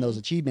and those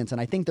achievements. And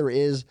I think there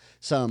is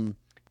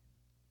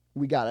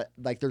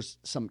there's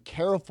some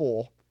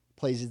careful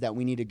places that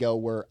we need to go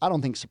where I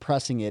don't think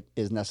suppressing it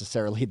is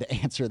necessarily the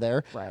answer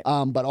there. Right.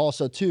 But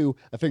also too,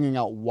 figuring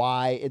out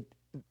why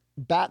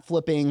bat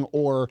flipping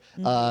or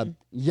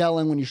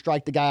yelling when you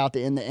strike the guy out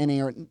in the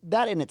inning, or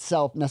that in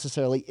itself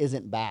necessarily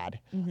isn't bad.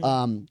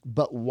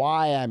 But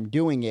why I'm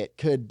doing it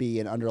could be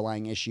an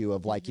underlying issue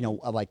of like,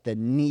 of like the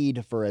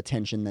need for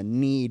attention, the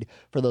need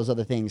for those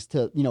other things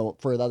to,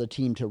 for the other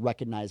team to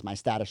recognize my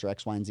status or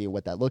X, Y, and Z,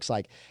 what that looks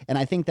like. And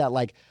I think that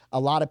like a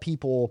lot of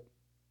people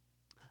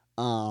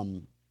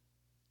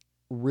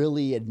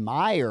really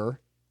admire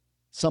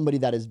somebody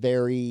that is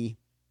very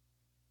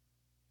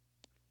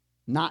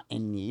not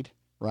in need,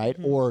 right?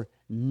 Or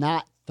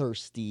not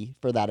thirsty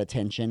for that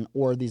attention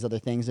or these other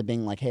things of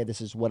being like, hey, this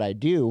is what I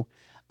do.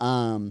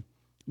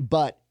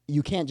 But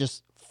you can't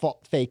just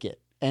fake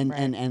it.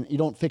 And you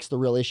don't fix the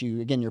real issue.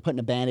 Again, you're putting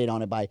a Band-Aid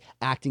on it by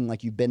acting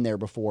like you've been there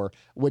before,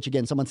 which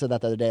again, someone said that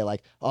the other day,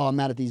 like, oh, I'm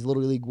mad at these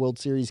Little League World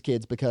Series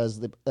kids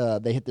because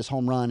they hit this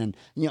home run and,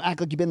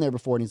 act like you've been there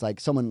before. And he's like,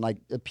 someone like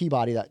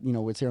Peabody that,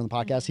 was here on the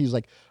podcast. He was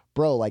like,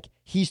 bro, like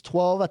he's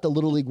 12 at the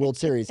Little League World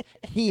Series.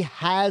 He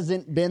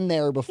hasn't been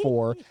there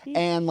before.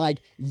 And like,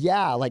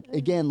 yeah, like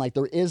again, like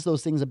there is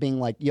those things of being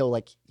like,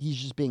 like he's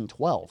just being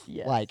 12.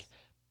 Yes. Like,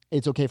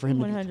 it's okay for him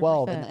to be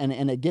 12 100%.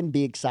 and again,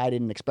 be excited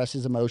and express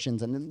his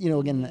emotions. And,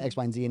 again, X,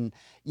 Y, and Z. And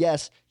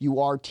yes, you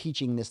are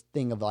teaching this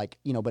thing of like,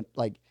 but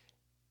like,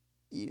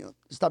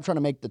 stop trying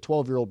to make the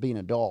 12-year-old be an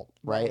adult,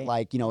 right?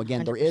 Like,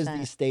 again, there is 100%.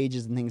 these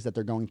stages and things that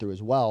they're going through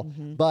as well.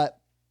 But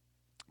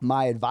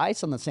my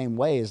advice on the same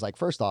way is like,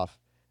 first off,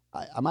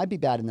 I might be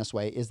bad in this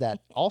way, is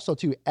that also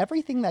too,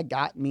 everything that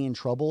got me in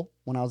trouble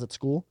when I was at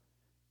school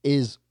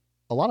is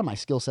a lot of my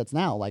skill sets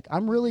now. Like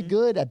I'm really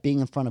good at being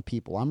in front of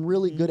people. I'm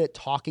really good at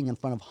talking in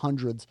front of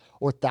hundreds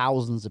or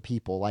thousands of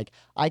people. Like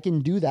I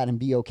can do that and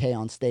be okay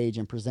on stage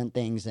and present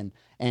things and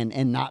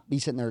not be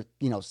sitting there,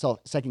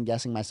 second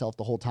guessing myself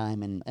the whole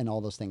time and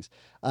all those things.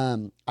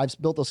 I've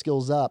built those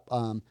skills up.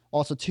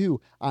 Also too,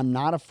 I'm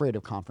not afraid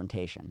of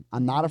confrontation.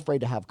 I'm not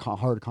afraid to have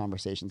hard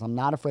conversations. I'm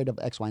not afraid of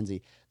X, Y, and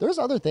Z. There's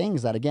other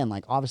things that again,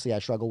 like obviously I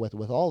struggle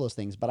with all those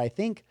things, but I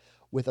think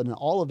within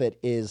all of it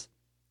is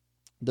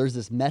there's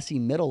this messy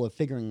middle of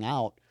figuring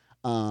out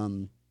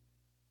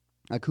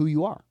like who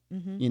you are,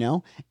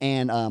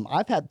 and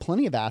I've had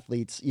plenty of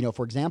athletes,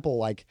 for example,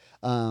 like,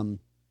 a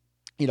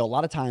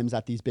lot of times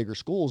at these bigger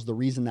schools, the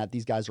reason that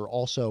these guys are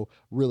also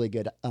really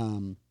good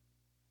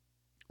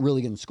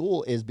in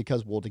school is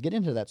because, well, to get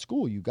into that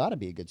school, you got to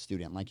be a good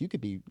student. Like you could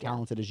be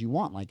talented as you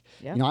want. Like,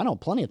 I know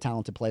plenty of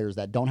talented players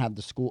that don't have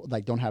the school,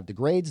 like don't have the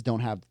grades,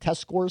 don't have the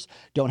test scores,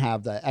 don't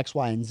have the X,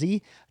 Y, and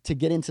Z to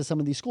get into some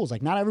of these schools.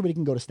 Like not everybody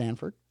can go to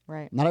Stanford,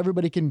 Right. Not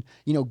everybody can,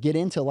 get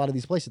into a lot of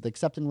these places. The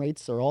acceptance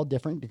rates are all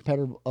different compared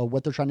to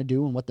what they're trying to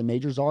do and what the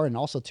majors are. And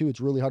also, too, it's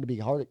really hard to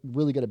be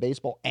really good at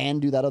baseball and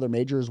do that other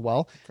major as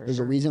well. There's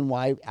a reason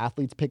why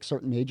athletes pick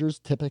certain majors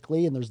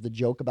typically, and there's the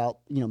joke about,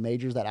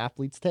 majors that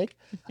athletes take.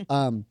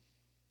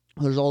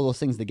 There's all those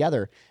things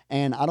together.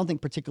 And I don't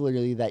think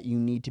particularly that you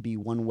need to be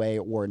one way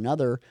or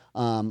another.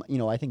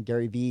 I think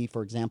Gary Vee,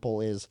 for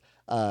example, is,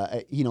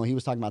 he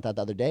was talking about that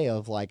the other day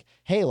of like,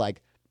 hey,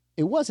 like,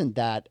 it wasn't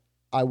that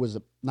I was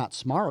not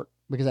smart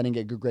because I didn't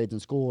get good grades in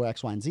school or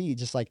X, Y, and Z.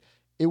 Just like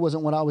it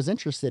wasn't what I was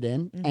interested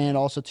in. And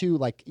also too,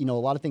 like, a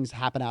lot of things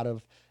happen out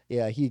of,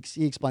 he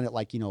explained it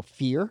like,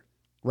 fear,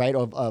 right?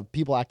 Of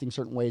people acting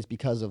certain ways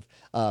because of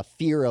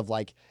fear of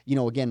like,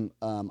 again,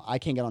 I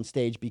can't get on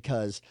stage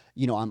because,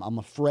 I'm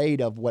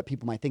afraid of what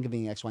people might think of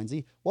being X, Y, and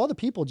Z. Well, other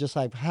people just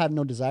like have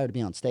no desire to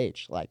be on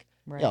stage. Like,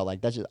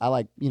 like that's just, I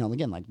like,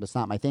 again, like that's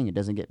not my thing. It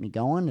doesn't get me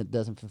going. It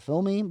doesn't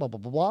fulfill me, blah, blah,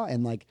 blah, blah.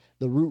 And like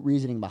the root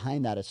reasoning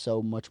behind that is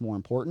so much more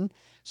important.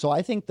 So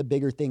I think the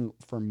bigger thing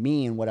for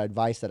me and what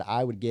advice that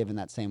I would give in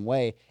that same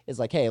way is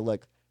like, hey,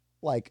 look,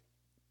 like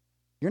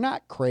you're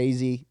not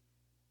crazy.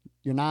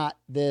 You're not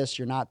this,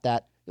 you're not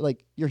that.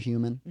 Like you're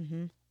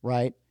human,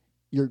 right?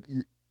 You're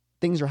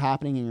things are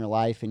happening in your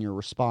life and you're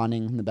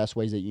responding in the best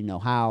ways that you know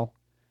how.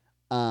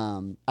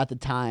 At the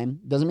time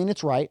doesn't mean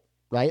it's right?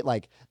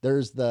 Like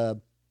I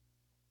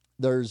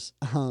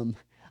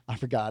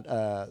forgot.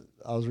 I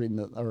was reading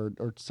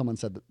or someone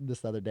said this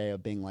the other day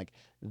of being like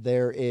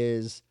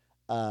there's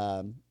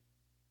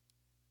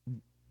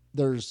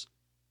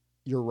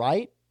you're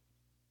right.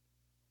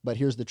 But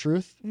here's the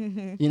truth,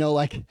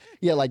 like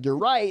you're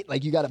right.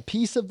 Like you got a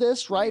piece of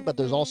this, right? But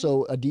there's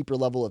also a deeper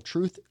level of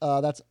truth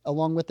that's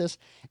along with this.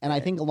 And I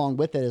think along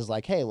with it is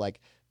like, hey, like,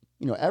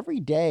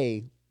 every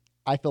day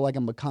I feel like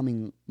I'm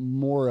becoming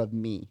more of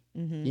me.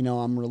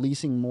 I'm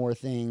releasing more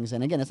things.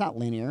 And again, it's not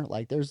linear.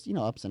 Like there's,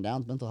 ups and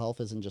downs. Mental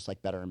health isn't just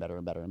like better and better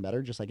and better and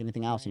better, just like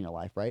anything else in your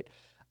life, right?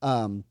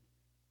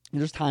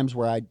 There's times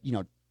where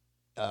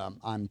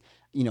I'm,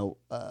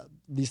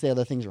 these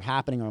other things are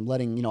happening or I'm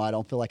letting, I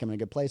don't feel like I'm in a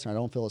good place or I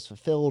don't feel as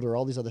fulfilled or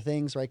all these other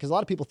things, right? Because a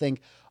lot of people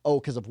think,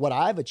 because of what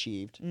I've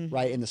achieved,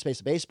 right, in the space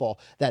of baseball,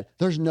 that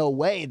there's no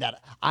way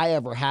that I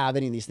ever have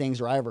any of these things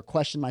or I ever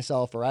question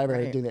myself or I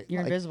ever do that.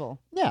 You're like, invisible.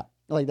 Yeah.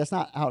 Like that's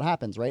not how it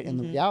happens, right? And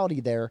the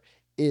reality there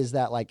is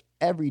that like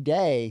every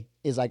day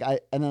is like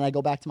and then I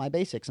go back to my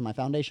basics and my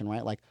foundation,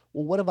 right? Like,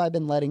 well, what have I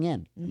been letting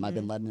in? Have I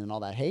been letting in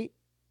all that hate?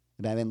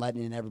 Have I been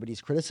letting in everybody's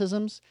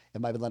criticisms?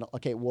 Have I been letting,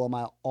 am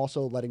I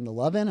also letting the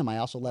love in? Am I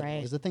also letting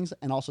all the things?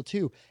 And also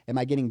too, am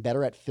I getting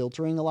better at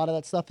filtering a lot of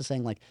that stuff? Is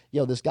saying like,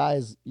 this guy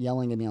is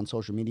yelling at me on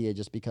social media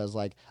just because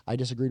like I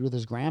disagreed with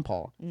his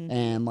grandpa.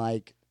 And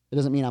like, it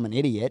doesn't mean I'm an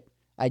idiot.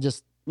 I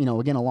just,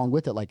 again, along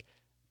with it, like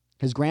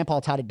his grandpa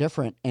taught it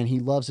different and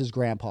he loves his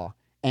grandpa.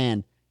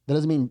 And that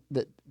doesn't mean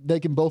that they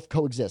can both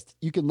coexist.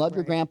 You can love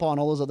your grandpa and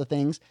all those other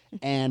things.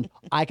 And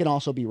I can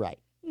also be right.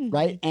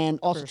 Right. And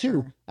also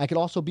too, I could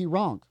also be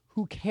wrong.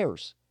 Who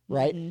cares,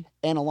 right?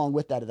 And along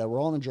with that we're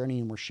all on a journey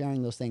and we're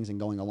sharing those things and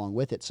going along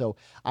with it. So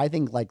I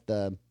think like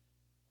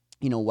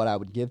what I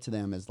would give to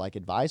them is like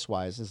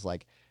advice-wise is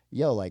like, it's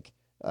going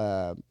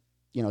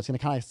to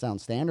kind of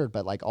sound standard,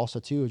 but like also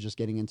too, just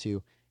getting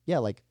into,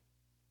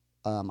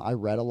 I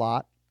read a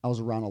lot. I was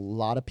around a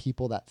lot of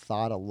people that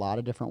thought a lot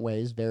of different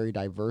ways, very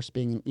diverse,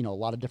 being, a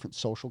lot of different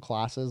social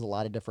classes, a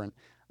lot of different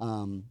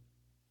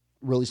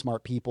really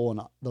smart people and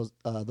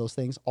those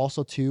things.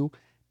 Also too,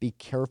 be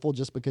careful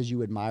just because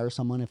you admire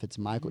someone, if it's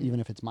Michael,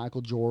 even if it's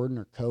Michael Jordan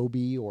or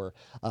Kobe or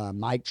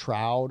Mike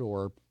Trout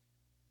or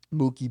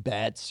Mookie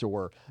Betts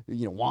or,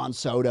 Juan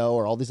Soto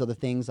or all these other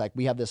things. Like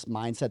we have this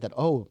mindset that,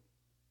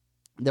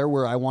 they're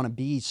where I want to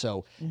be.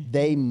 So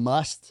they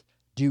must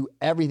do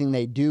everything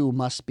they do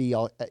must be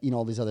all,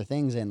 all these other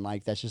things. And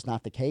like, that's just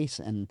not the case.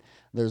 And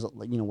there's,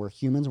 we're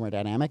humans and we're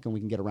dynamic and we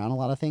can get around a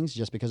lot of things.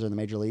 Just because they're in the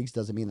major leagues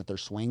doesn't mean that their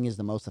swing is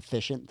the most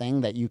efficient thing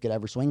that you could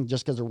ever swing.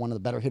 Just because they're one of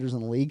the better hitters in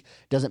the league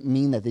doesn't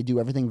mean that they do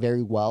everything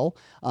very well.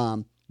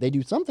 They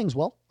do some things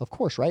well, of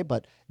course, right?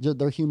 But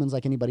they're humans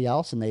like anybody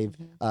else, and they've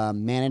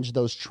managed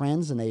those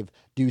trends, and they've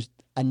do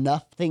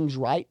enough things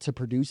right to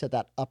produce at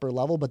that upper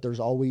level. But there's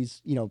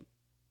always,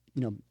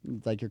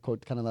 like your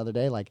quote kind of the other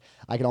day, like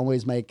I can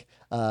always make,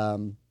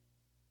 good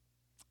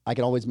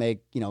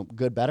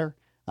better.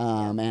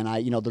 And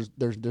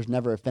there's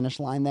never a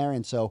finish line there.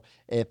 And so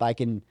if I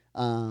can,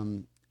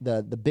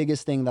 the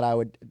biggest thing that I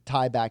would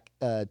tie back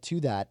to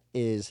that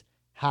is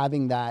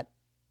having that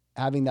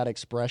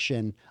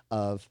expression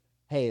of,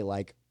 hey,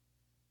 like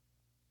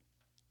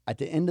at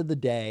the end of the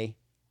day,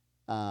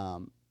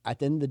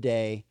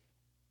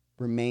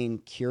 remain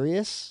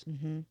curious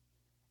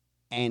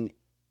and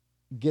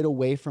get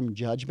away from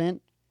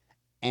judgment.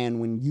 And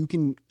when you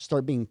can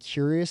start being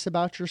curious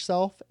about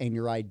yourself and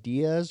your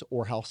ideas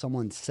or how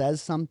someone says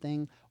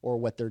something or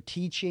what they're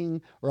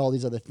teaching or all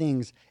these other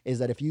things, is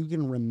that if you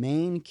can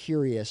remain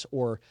curious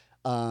or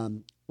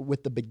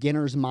with the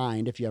beginner's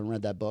mind, if you haven't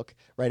read that book,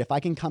 right? If I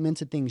can come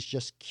into things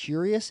just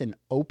curious and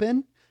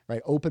open,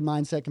 right? Open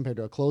mindset compared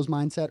to a closed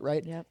mindset,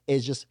 right? Yep.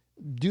 Is just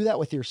do that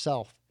with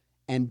yourself.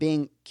 and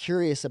being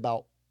curious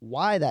about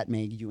why that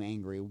made you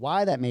angry,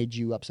 why that made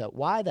you upset,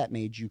 why that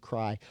made you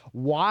cry,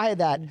 why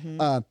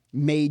that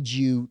made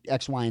you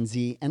X, Y, and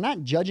Z, and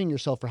not judging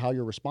yourself for how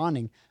you're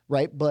responding,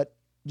 right? But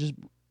just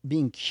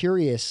being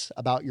curious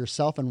about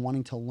yourself and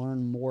wanting to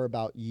learn more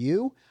about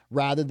you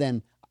rather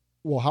than,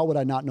 well, how would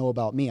I not know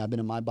about me? I've been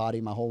in my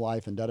body my whole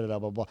life and da-da-da,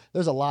 blah, blah.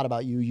 There's a lot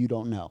about you you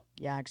don't know.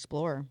 Yeah,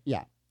 explore.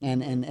 Yeah.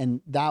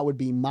 And that would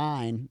be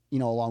mine,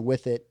 along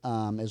with it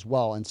as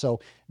well. And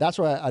so that's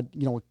where I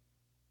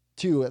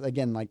too,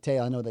 again, like Tay,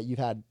 I know that you've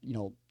had,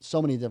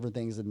 so many different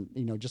things and,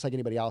 just like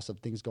anybody else of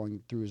things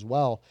going through as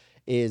well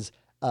is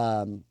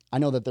I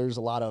know that there's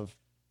a lot of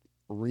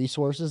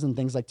resources and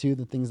things like the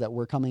things that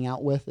we're coming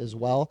out with as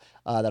well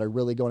that are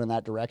really going in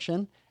that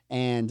direction.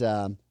 And,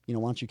 why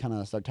don't you kind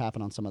of start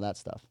tapping on some of that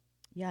stuff?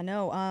 Yeah,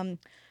 no.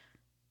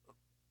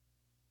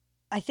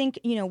 I think,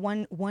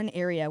 one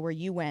area where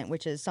you went,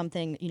 which is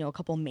something, a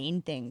couple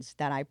main things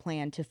that I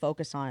plan to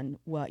focus on,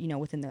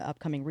 within the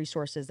upcoming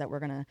resources that we're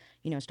going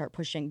to, start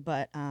pushing.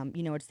 But,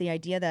 it's the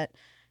idea that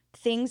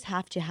things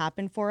have to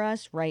happen for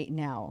us right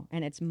now,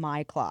 and it's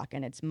my clock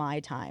and it's my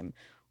time.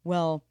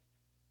 Well,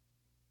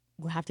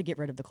 we'll have to get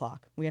rid of the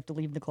clock. We have to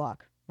leave the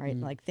clock, right?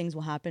 Mm-hmm. Like things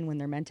will happen when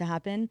they're meant to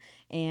happen,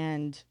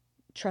 and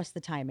trust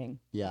the timing.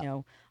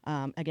 Yeah.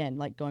 Again,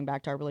 like going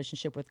back to our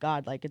relationship with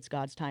God, like it's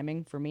God's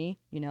timing for me,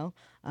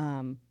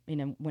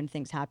 when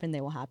things happen,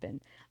 they will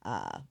happen.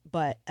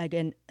 But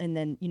again, and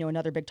then,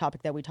 another big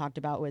topic that we talked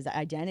about was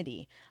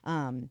identity.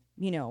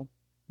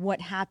 What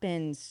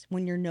happens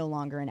when you're no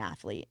longer an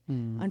athlete?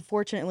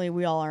 Unfortunately,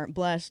 we all aren't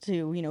blessed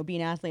to, be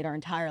an athlete our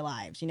entire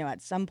lives.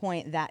 At some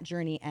point that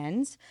journey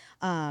ends.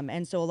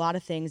 And so a lot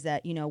of things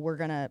that, we're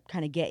going to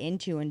kind of get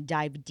into and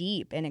dive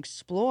deep and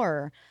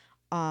explore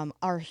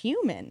are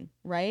human,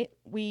 right?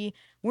 We're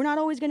not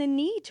always going to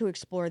need to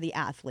explore the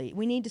athlete.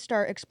 We need to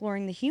start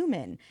exploring the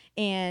human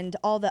and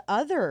all the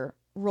other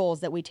roles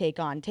that we take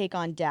on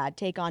dad,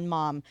 take on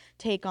mom,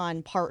 take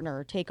on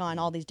partner, take on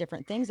all these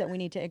different things that we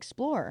need to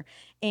explore.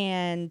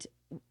 And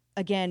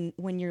again,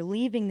 when you're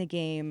leaving the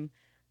game,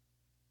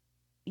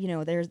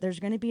 there's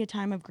going to be a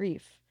time of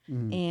grief.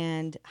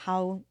 And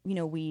how,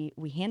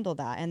 we handle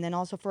that. And then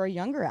also for our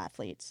younger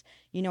athletes,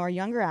 our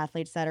younger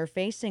athletes that are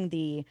facing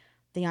the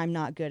I'm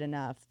not good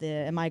enough, the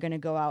am I going to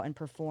go out and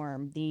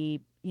perform, the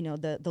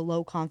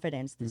low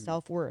confidence, the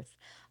self-worth,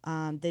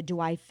 the do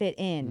I fit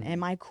in,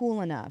 am I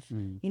cool enough,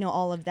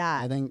 all of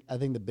that. I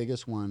think the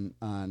biggest one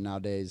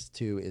nowadays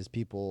too is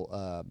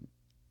people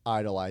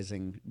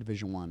idolizing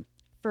Division I.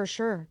 For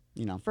sure.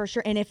 For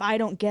sure. And if I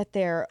don't get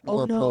there,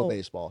 or pro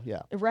baseball,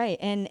 yeah. Right.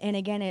 And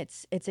again,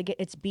 it's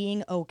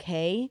being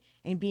okay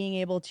and being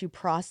able to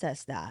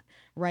process that,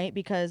 right?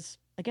 Because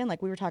again,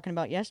 like we were talking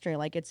about yesterday,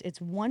 like it's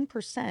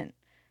 1%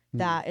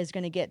 that is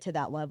going to get to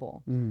that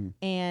level.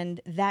 And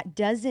that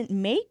doesn't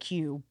make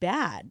you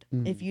bad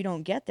if you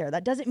don't get there.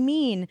 That doesn't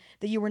mean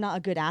that you were not a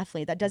good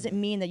athlete. That doesn't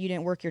mean that you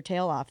didn't work your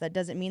tail off. That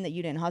doesn't mean that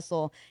you didn't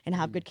hustle and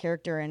have good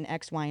character and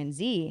X, Y, and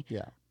Z.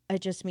 Yeah. It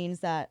just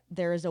means that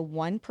there is a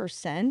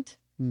 1%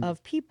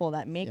 of people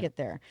that make it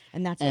there.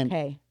 And that's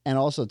okay. And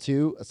also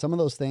too, some of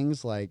those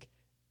things like,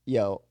 I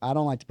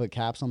don't like to put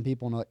caps on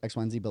people in X,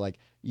 Y, and Z, but like,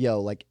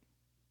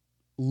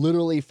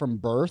 literally from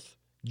birth,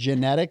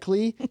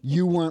 genetically,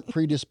 you weren't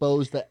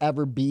predisposed to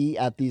ever be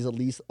at these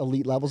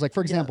elite levels. Like,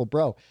 for example,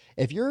 bro,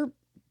 if you're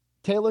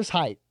Taylor's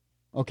height,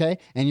 okay,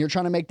 and you're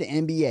trying to make the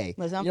NBA.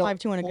 Listen, I'm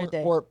 5'2" on a good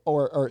day.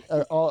 Or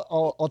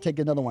I'll take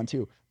another one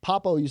too.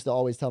 Papo used to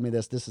always tell me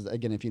this. This is,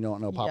 again, if you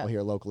don't know Papo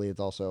here locally, it's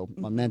also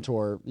my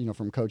mentor,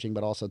 from coaching,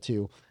 but also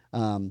too,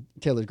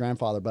 Taylor's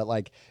grandfather. But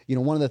like,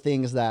 one of the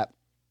things that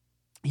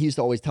he used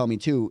to always tell me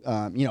too,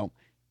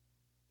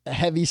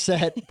 heavy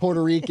set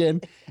Puerto Rican,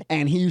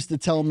 and he used to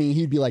tell me,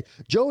 he'd be like,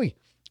 Joey,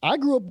 I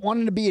grew up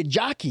wanting to be a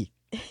jockey.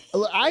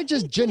 I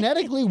just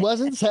genetically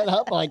wasn't set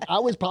up. Like I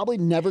was probably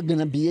never going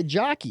to be a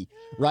jockey.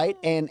 Right.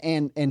 And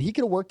he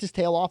could have worked his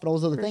tail off and all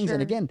those other things. Sure.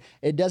 And again,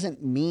 it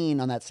doesn't mean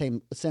on that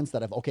same sense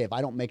that if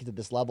I don't make it to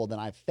this level, then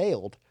I've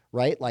failed.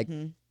 Right. Like,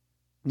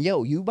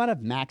 you might have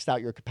maxed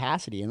out your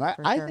capacity. And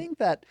I think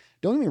that,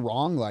 don't get me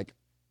wrong. Like,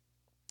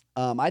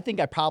 I think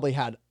I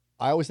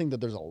always think that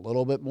there's a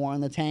little bit more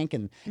in the tank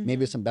and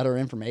maybe some better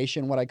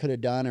information, what I could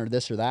have done or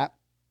this or that.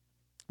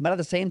 But at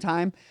the same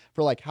time,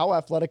 for like how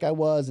athletic I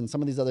was and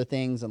some of these other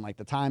things and like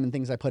the time and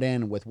things I put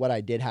in with what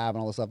I did have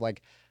and all this stuff,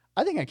 like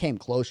I think I came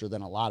closer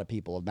than a lot of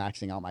people of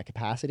maxing out my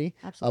capacity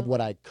of what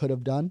I could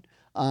have done.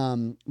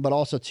 But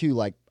also too,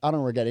 like I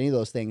don't regret any of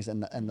those things.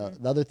 And the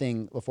other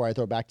thing before I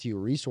throw it back to you,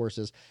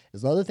 resources,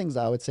 is the other things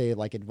I would say,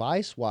 like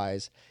advice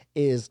wise,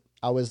 is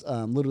I was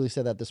literally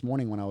said that this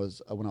morning when I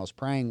was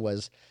praying,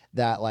 was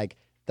that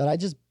I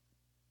just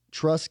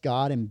trust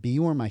God and be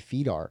where my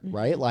feet are,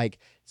 right? Like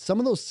some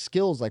of those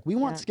skills, like we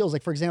want skills,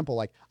 like for example,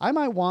 like I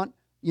might want,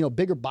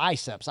 bigger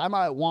biceps. I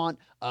might want,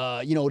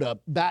 to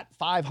bat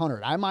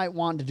 500. I might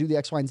want to do the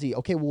X, Y, and Z.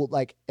 Okay, well,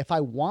 like if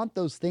I want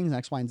those things,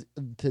 X, Y, and Z,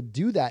 to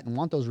do that and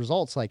want those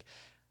results, like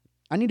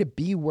I need to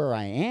be where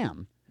I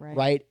am,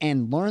 right?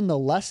 And learn the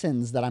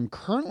lessons that I'm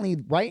currently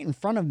right in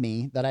front of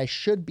me that I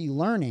should be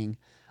learning.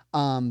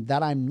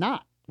 that I'm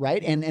not.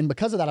 Right. And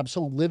because of that, I'm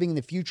so living in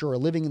the future or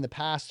living in the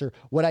past or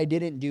what I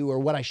didn't do or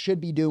what I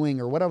should be doing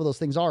or whatever those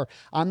things are.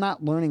 I'm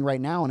not learning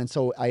right now. And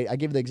so I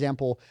gave the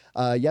example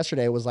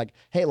yesterday. It was like,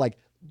 hey, like,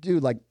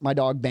 dude, like my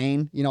dog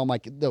Bane, you know, I'm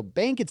like, the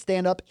Bane could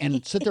stand up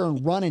and sit there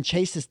and run and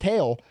chase his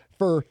tail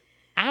for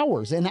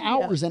hours and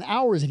hours and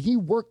hours. And he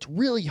worked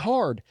really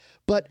hard,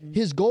 but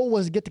his goal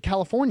was to get to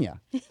California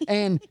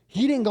and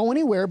he didn't go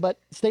anywhere but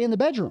stay in the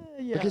bedroom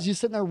because he's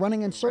sitting there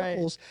running in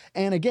circles.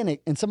 Right. And again,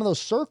 and some of those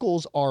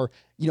circles are,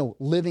 you know,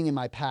 living in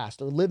my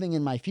past or living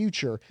in my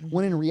future.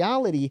 When in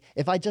reality,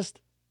 if I just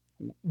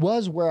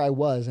was where I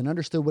was and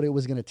understood what it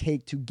was going to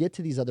take to get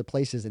to these other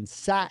places and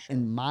sat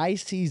in my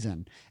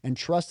season and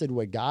trusted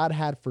what God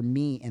had for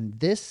me in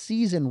this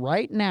season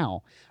right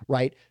now,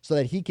 right? So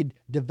that he could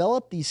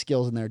develop these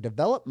skills in there,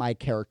 develop my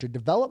character,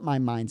 develop my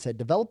mindset,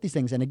 develop these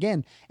things. And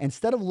again,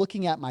 instead of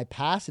looking at my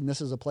past, and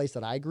this is a place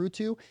that I grew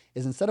to,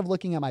 is instead of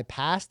looking at my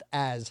past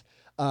as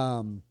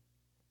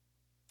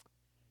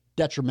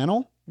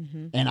detrimental,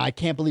 and I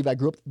can't believe I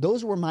grew up.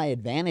 Those were my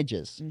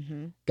advantages.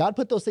 God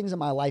put those things in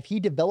my life.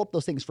 He developed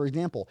those things. For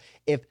example,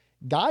 if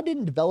God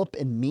didn't develop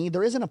in me,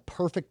 there isn't a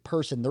perfect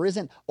person. There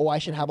isn't, oh, I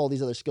should have all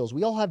these other skills.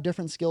 We all have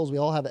different skills. We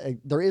all have,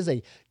 there is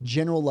a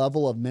general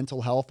level of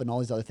mental health and all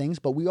these other things,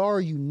 but we are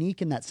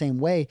unique in that same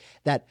way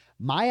that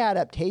my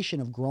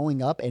adaptation of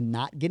growing up and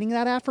not getting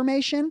that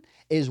affirmation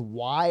is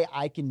why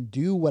I can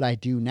do what I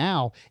do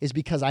now, is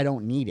because I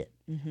don't need it,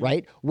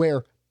 right?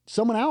 Where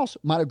someone else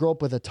might have grown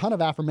up with a ton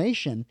of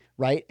affirmation,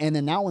 right? And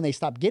then now when they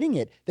stop getting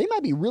it, they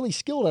might be really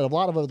skilled at a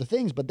lot of other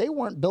things, but they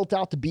weren't built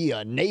out to be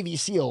a Navy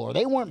SEAL, or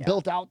they weren't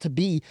built out to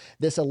be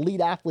this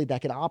elite athlete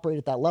that can operate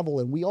at that level.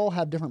 And we all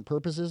have different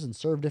purposes and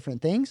serve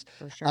different things.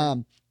 For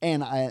sure.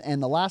 And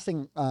the last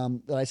thing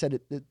that I said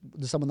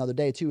to someone the other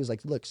day too is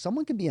like, look,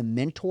 someone can be a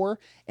mentor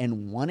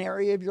in one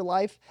area of your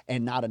life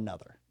and not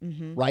another,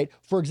 right?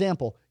 For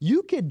example,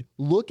 you could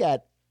look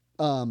at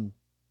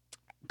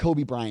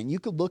Kobe Bryant, you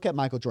could look at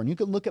Michael Jordan, you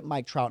could look at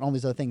Mike Trout and all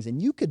these other things,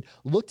 and you could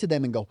look to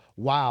them and go,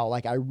 wow,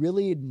 like I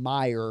really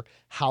admire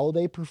how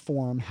they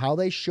perform, how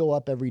they show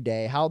up every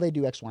day, how they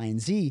do X, Y, and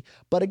Z.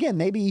 But again,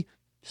 maybe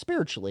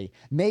spiritually,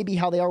 maybe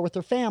how they are with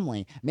their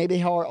family, maybe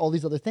how are all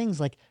these other things,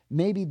 like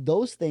maybe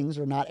those things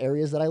are not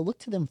areas that I look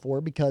to them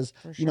for because,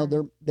 you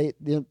know, they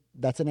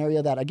that's an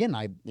area that, again,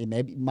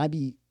 it might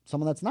be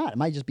someone that's not. It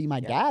might just be my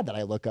dad that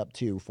I look up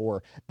to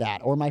for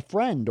that, or my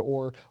friend,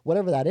 or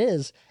whatever that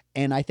is.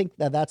 And I think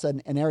that that's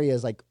an area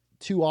is like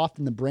too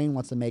often the brain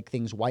wants to make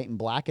things white and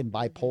black and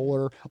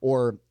bipolar,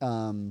 or,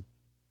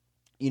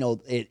 you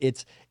know,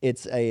 it's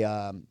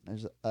a,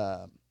 there's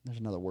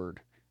another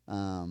word,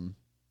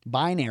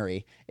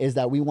 binary, is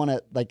that we want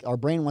to, like, our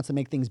brain wants to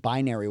make things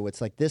binary. It's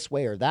like this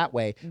way or that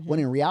way. When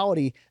in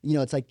reality, you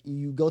know, it's like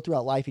you go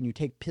throughout life and you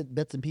take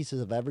bits and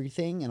pieces of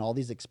everything and all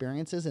these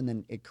experiences, and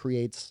then it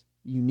creates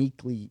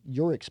uniquely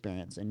your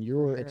experience and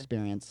your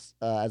experience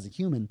as a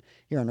human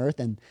here on earth.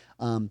 And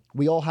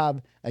we all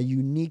have a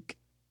unique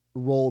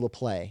role to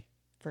play,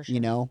 you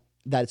know,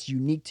 that's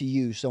unique to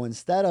you. So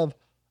instead of,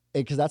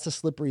 because that's a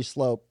slippery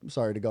slope,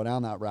 sorry to go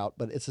down that route,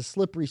 but it's a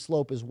slippery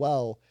slope as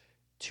well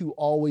to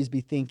always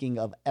be thinking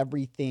of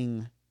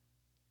everything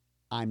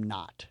I'm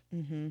not,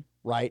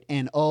 right?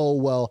 And, oh,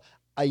 well,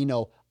 you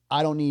know,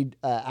 I don't need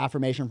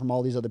affirmation from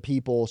all these other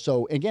people.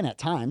 So again, at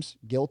times,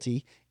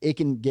 guilty, it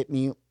can get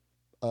me,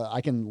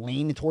 I can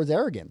lean towards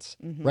arrogance,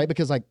 right?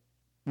 Because like,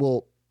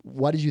 well,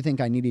 why did you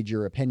think I needed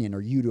your opinion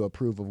or you to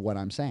approve of what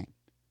I'm saying,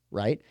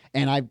 right?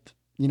 And I've,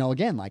 you know,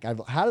 again, like I've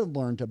had to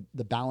learn to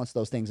balance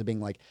those things of being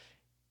like,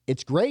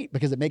 it's great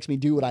because it makes me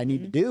do what I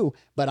need to do.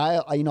 But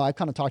I you know, I've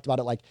kind of talked about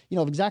it like, you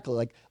know, exactly,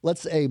 like,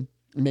 let's say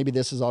maybe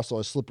this is also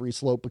a slippery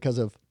slope because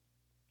of,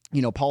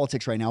 you know,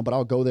 politics right now, but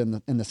I'll go there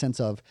in the sense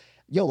of,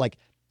 yo, like,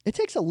 it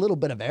takes a little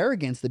bit of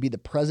arrogance to be the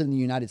president of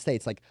the United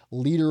States, like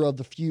leader of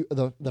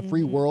the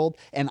free world.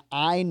 And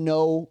I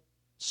know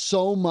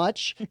so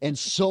much and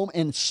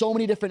in so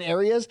many different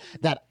areas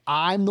that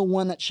I'm the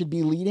one that should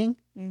be leading,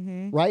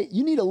 right?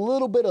 You need a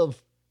little bit of,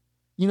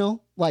 you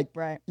know, like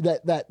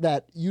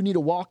that you need to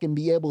walk and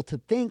be able to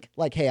think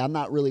like, hey, I'm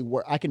not really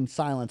I can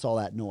silence all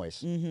that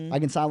noise. I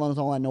can silence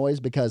all that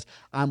noise because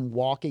I'm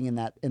walking in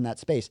that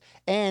space.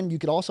 And you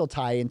could also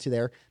tie into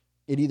there,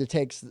 it either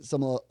takes a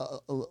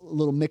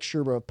little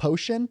mixture of a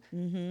potion,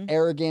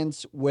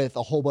 arrogance with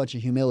a whole bunch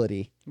of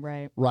humility,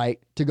 right?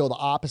 To go the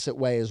opposite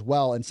way as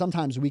well. And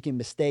sometimes we can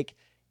mistake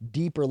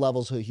deeper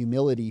levels of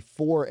humility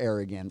for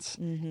arrogance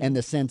in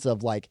the sense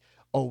of like,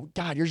 oh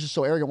God, you're just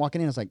so arrogant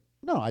walking in. It's like,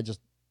 no,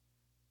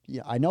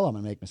 I know I'm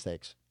gonna make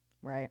mistakes.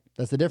 Right.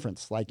 That's the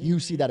difference. Like you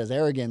see that as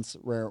arrogance,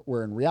 where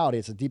in reality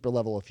it's a deeper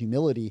level of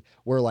humility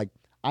where like,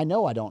 I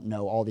know I don't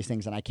know all these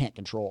things and I can't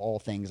control all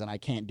things and I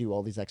can't do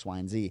all these X, Y,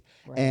 and Z.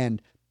 Right.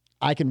 And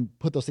I can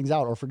put those things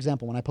out. Or for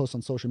example, when I post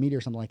on social media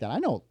or something like that, I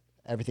know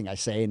everything I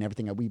say and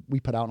everything that we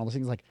put out and all those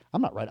things. Like,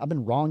 I'm not right. I've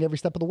been wrong every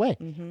step of the way.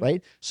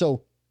 Right.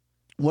 So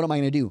what am I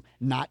going to do?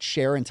 Not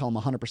share until I'm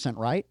 100%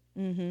 right?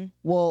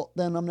 Well,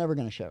 then I'm never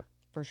going to share.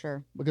 For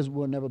sure. Because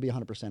we'll never be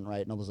 100%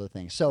 right and all those other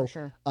things. So,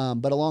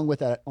 but along with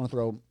that, I want to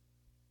throw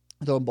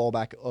throw the ball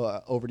back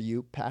over to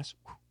you. Pass.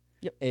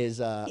 Yep. Is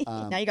Now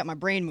you got my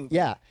brain moving.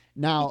 yeah.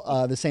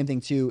 Now the same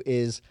thing too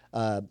is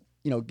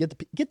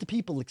get the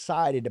people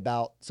excited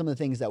about some of the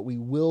things that we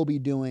will be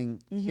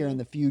doing here in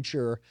the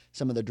future,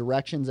 some of the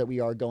directions that we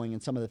are going,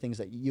 and some of the things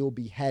that you'll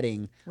be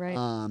heading. Right.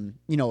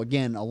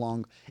 Again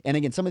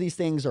some of these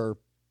things are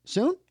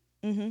soon.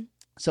 Mm-hmm.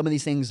 Some of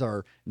these things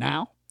are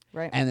now.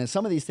 Right. And then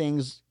some of these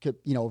things could,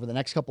 over the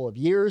next couple of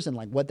years and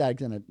like what that's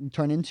going to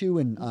turn into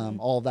and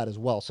all of that as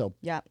well. So,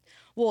 Yeah.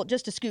 Well,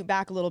 just to scoot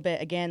back a little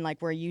bit again,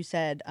 like where you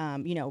said,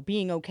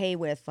 being okay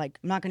with like,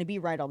 I'm not going to be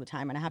right all the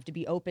time and I have to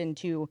be open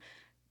to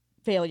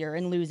failure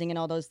and losing and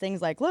all those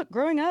things. Like, look,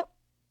 growing up,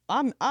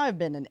 I've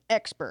been an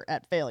expert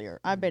at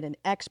failure. I've been an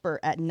expert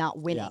at not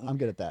winning. yeah, I'm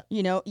good at that.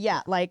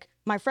 Like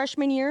my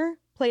freshman year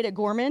played at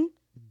Gorman.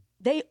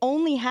 They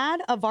only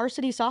had a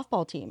varsity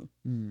softball team.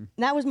 And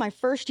that was my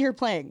first year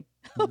playing.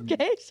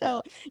 Okay,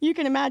 so you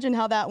can imagine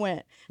how that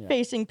went.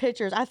 Facing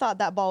pitchers, I thought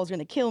that ball was going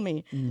to kill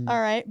me.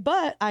 All right,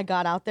 but I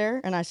got out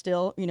there and I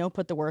still,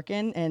 put the work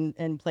in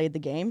and played the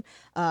game.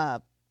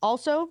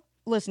 Also,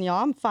 listen,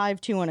 y'all, I'm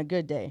 5'2" on a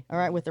good day. All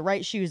right, with the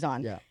right shoes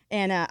on. Yeah.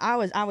 And I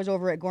was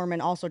over at Gorman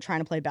also trying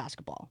to play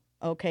basketball.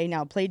 Okay,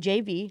 now played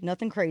JV,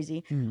 nothing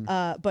crazy.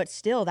 But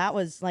still, that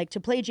was like to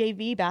play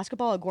JV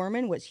basketball at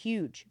Gorman was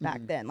huge back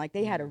then. Like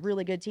they had a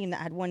really good team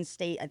that had won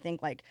state, I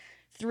think like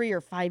 3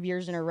 or 5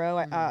 years in a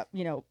row.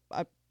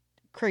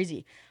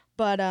 Crazy.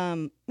 But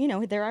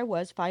there I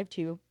was,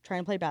 5'2", trying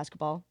to play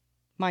basketball.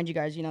 Mind you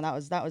guys,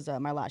 that was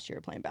my last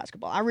year playing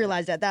basketball. I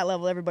realized at that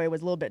level everybody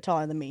was a little bit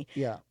taller than me.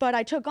 Yeah. But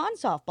I took on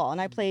softball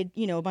and I played,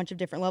 a bunch of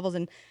different levels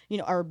and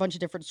or a bunch of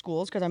different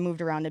schools because I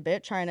moved around a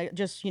bit, trying to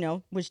just,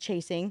 was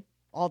chasing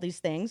all these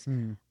things.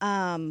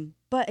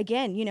 But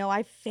again,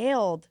 I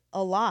failed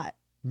a lot.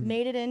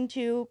 Made it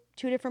into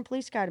 2 different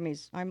police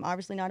academies. I'm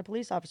obviously not a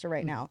police officer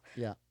right now.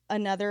 Yeah.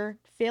 Another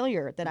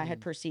failure that I had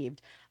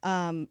perceived.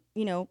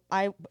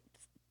 I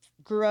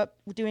grew up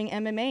doing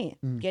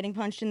MMA, getting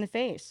punched in the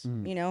face,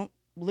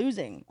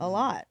 losing a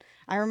lot.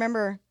 I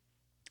remember,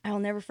 I'll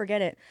never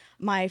forget it.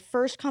 My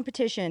first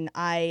competition,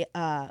 I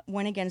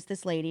went against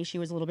this lady. She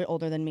was a little bit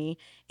older than me,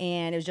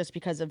 and it was just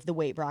because of the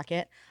weight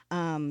bracket.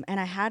 And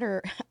I had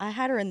her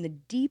in the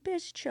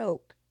deepest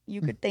choke you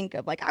could think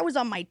of. Like I was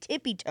on my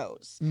tippy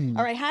toes,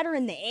 or I had her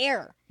in the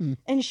air,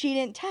 and she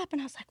didn't tap.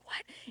 And I was like,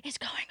 "What is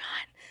going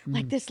on?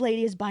 Like this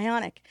lady is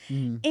bionic."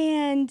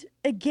 And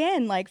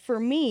again, like for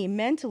me,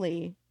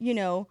 mentally,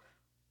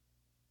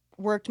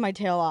 worked my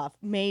tail off,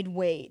 made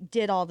weight,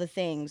 did all the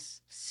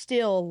things,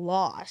 still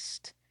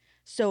lost.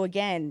 So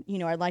again,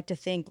 I'd like to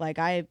think like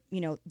the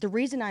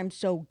reason I'm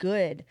so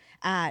good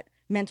at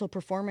mental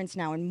performance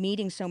now and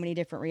meeting so many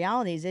different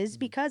realities is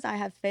because I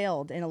have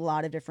failed in a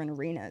lot of different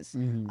arenas.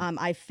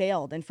 I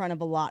failed in front of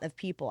a lot of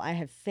people. I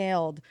have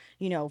failed,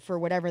 for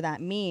whatever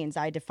that means.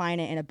 I define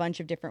it in a bunch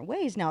of different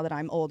ways now that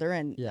I'm older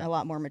and a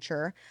lot more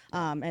mature,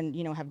 and,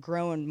 have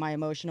grown my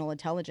emotional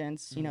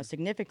intelligence,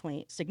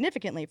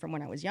 significantly from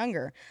when I was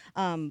younger.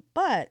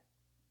 But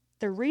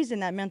the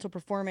reason that mental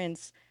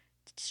performance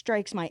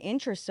strikes my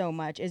interest so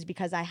much is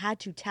because I had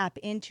to tap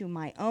into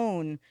my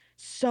own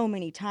so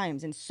many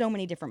times in so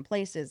many different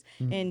places,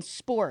 in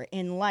sport,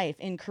 in life,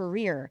 in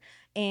career.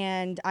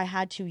 And I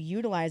had to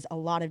utilize a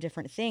lot of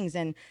different things.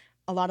 And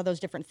a lot of those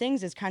different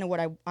things is kind of what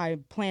I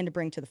plan to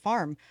bring to the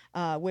farm,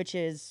 which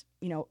is,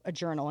 a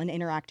journal, an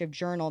interactive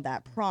journal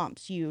that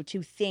prompts you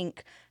to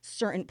think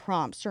certain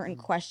prompts, certain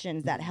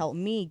questions that help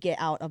me get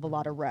out of a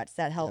lot of ruts,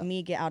 that help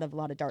me get out of a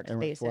lot of dark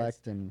spaces.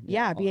 Reflect and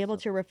be able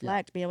to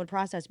reflect, be able to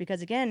process.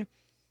 Because again,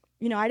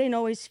 I didn't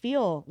always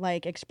feel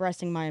like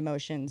expressing my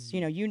emotions.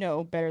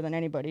 Better than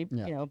anybody,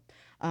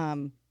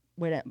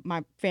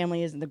 my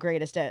family isn't the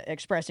greatest at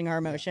expressing our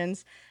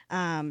emotions.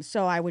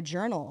 So I would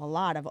journal a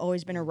lot. I've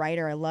always been a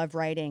writer. I love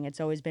writing. It's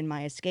always been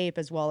my escape,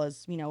 as well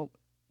as,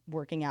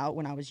 working out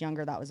when I was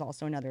younger. That was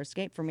also another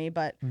escape for me.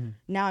 But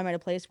now I'm at a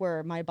place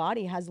where my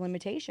body has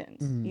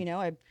limitations.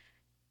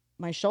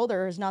 My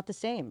shoulder is not the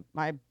same.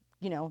 My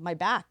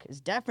back is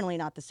definitely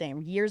not the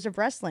same. Years of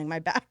wrestling, my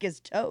back is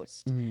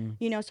toast.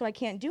 So I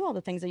can't do all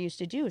the things I used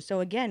to do. So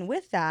again,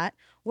 with that,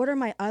 what are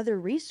my other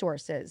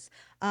resources?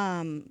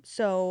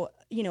 So,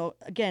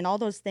 again, all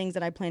those things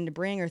that I plan to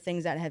bring are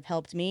things that have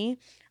helped me,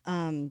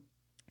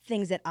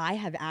 things that I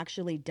have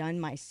actually done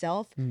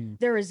myself.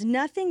 There is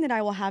nothing that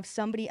I will have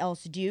somebody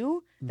else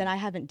do that I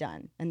haven't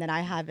done and that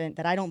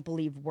I don't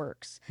believe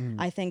works.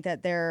 I think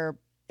that there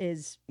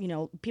is,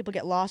 people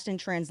get lost in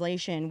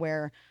translation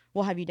where,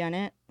 well, have you done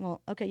it?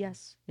 Well, okay,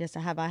 yes, I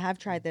have. I have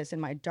tried this in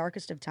my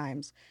darkest of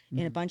times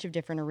in a bunch of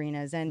different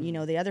arenas. And,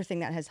 the other thing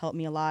that has helped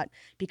me a lot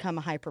become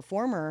a high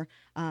performer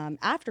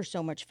after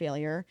so much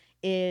failure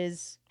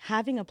is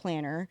having a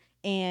planner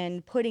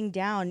and putting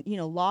down,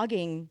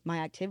 logging my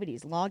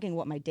activities, logging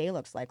what my day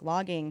looks like,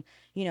 logging,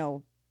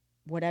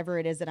 whatever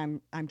it is that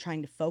I'm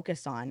trying to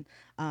focus on.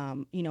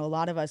 A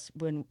lot of us,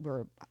 when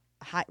we're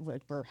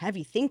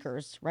heavy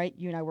thinkers, right?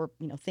 You and I were,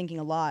 thinking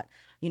a lot.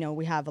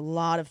 We have a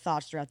lot of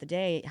thoughts throughout the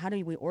day. How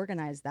do we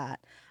organize that?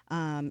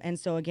 And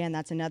so again,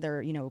 that's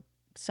another,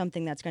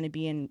 something that's going to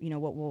be in,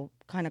 what we'll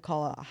kind of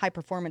call a high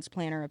performance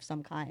planner of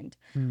some kind.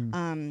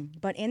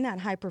 But in that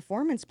high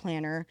performance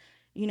planner,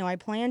 I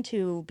plan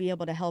to be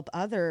able to help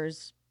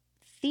others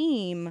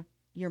theme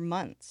your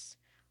months.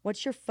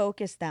 What's your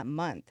focus that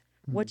month?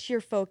 What's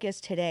your focus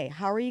today?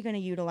 How are you going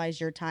to utilize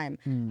your time?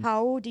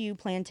 How do you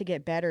plan to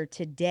get better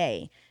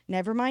today?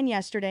 Never mind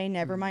yesterday,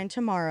 never mind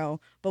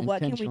tomorrow, but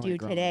what can we do Intentionally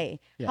growing. today?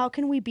 Yeah. How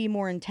can we be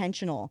more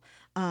intentional?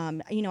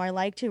 I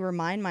like to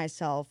remind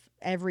myself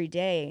every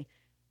day,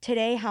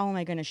 today, how am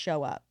I going to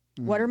show up?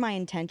 What are my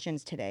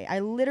intentions today? I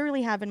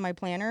literally have in my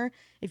planner,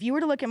 if you were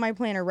to look at my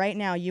planner right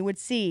now, you would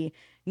see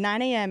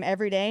 9 a.m.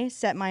 every day,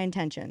 set my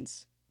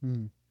intentions.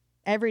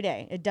 Every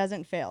day. It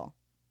doesn't fail.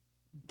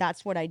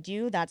 That's what I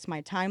do. That's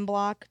my time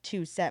block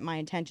to set my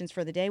intentions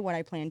for the day, what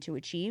I plan to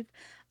achieve.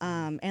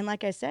 And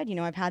like I said,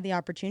 I've had the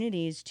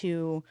opportunities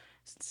to,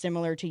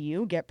 similar to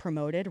you, get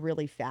promoted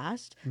really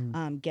fast,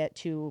 get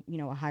to,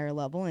 a higher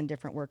level in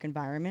different work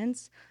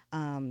environments,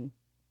 and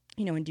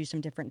do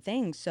some different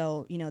things.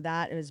 So,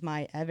 that is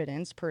my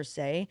evidence per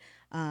se,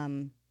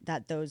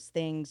 that those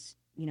things,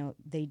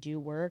 they do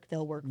work.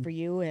 They'll work for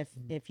you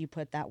if you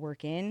put that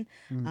work in.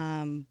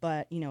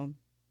 But,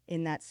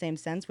 in that same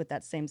sense, with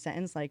that same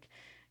sentence, like,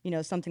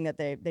 something that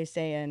they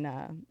say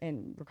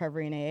in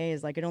recovery and AA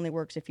is like, it only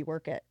works if you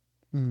work it,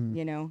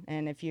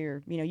 and if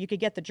you're, you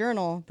could get the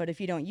journal, but if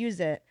you don't use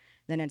it,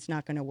 then it's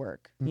not going to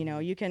work.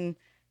 You can,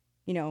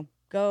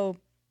 go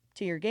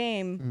to your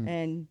game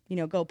and,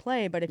 go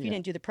play, but if you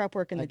didn't do the prep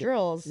work and the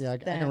drills, I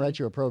can write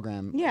you a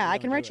program. Yeah, I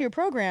can write you a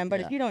program, but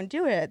if you don't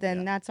do it,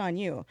 then that's on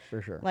you.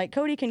 For sure. Like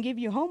Cody can give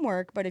you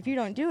homework, but if you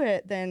don't do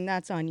it, then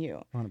that's on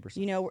you.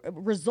 100%.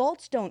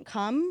 Results don't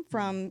come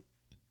from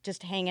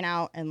just hanging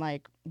out and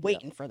like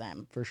waiting for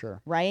them. For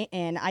sure. Right.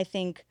 And I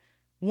think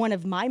one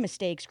of my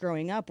mistakes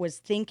growing up was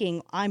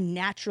thinking I'm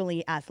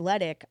naturally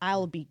athletic,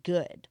 I'll be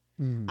good.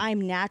 I'm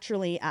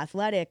naturally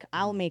athletic,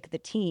 I'll make the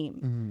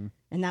team.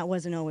 And that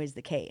wasn't always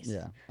the case.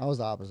 Yeah. I was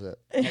the opposite.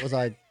 I was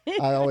like,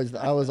 I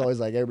was always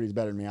like, everybody's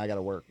better than me. I got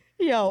to work.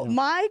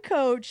 My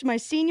coach, my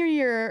senior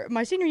year,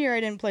 I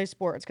didn't play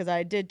sports because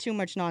I did too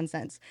much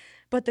nonsense.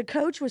 But the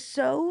coach was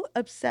so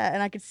upset,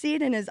 and I could see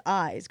it in his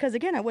eyes because,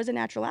 again, I was a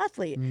natural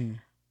athlete.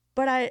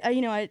 But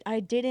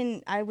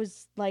I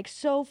was like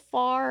so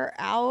far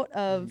out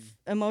of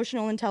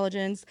emotional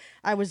intelligence.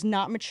 I was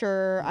not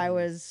mature. I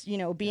was,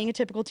 being a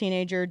typical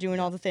teenager, doing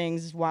all the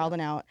things, wilding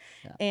out.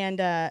 And,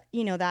 that,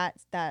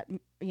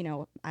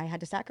 I had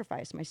to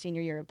sacrifice my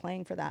senior year of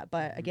playing for that.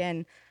 But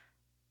again,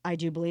 I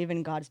do believe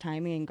in God's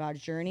timing and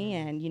God's journey.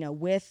 And,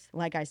 with,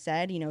 like I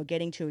said,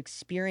 getting to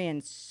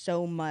experience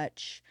so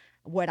much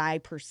what I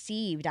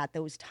perceived at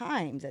those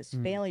times as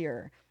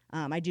failure,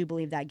 I do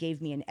believe that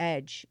gave me an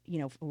edge,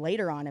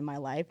 later on in my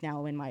life,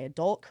 now in my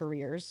adult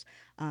careers,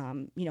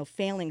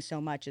 failing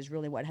so much is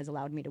really what has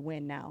allowed me to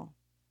win now.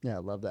 Yeah, I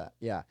love that.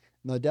 Yeah,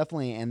 no,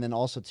 definitely. And then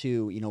also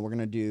too, we're going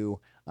to do,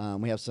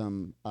 we have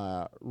some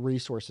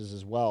resources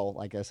as well.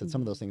 Like I said,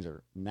 some of those things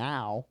are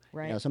now,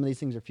 right. Some of these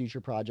things are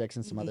future projects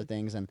and some other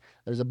things. And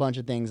there's a bunch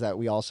of things that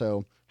we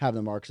also have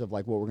the marks of,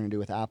 like what we're going to do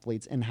with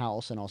athletes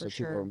in-house, and also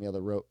too, what we'll be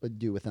able to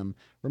do with them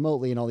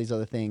remotely and all these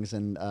other things.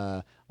 And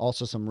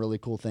also some really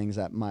cool things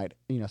that might,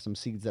 some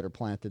seeds that are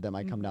planted that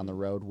might come down the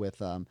road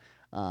with,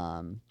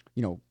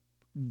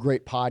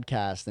 great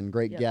podcast and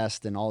great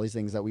guests and all these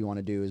things that we want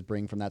to do is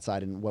bring from that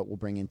side, and what we'll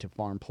bring into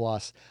Farm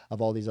Plus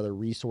of all these other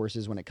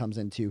resources when it comes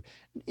into,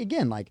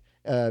 again, like,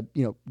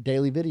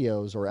 daily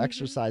videos or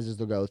exercises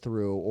to go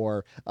through,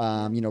 or,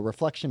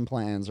 reflection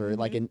plans, or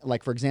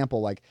like for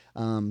example, like,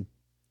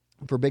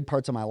 for big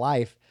parts of my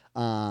life,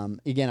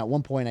 again, at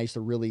one point I used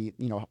to really,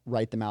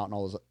 write them out and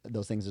all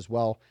those things as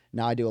well.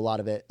 Now I do a lot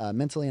of it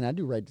mentally, and I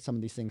do write some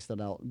of these things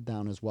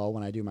down as well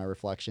when I do my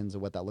reflections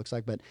of what that looks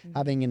like. But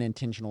having an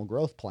intentional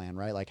growth plan,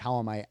 right? Like, how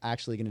am I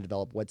actually going to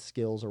develop what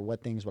skills or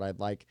what things would I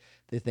like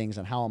the things,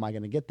 and how am I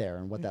going to get there,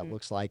 and what that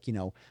looks like?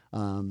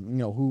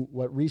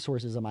 What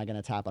resources am I going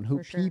to tap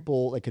on?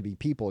 People? It could be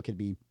people. It could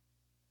be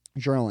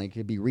journaling, it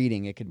could be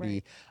reading, it could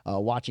be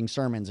watching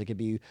sermons, it could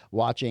be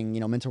watching,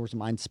 mentors of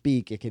mine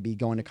speak, it could be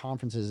going to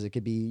conferences, it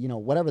could be,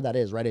 whatever that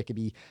is, right? It could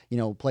be,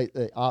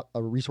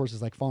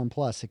 resources like Farm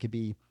Plus, it could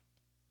be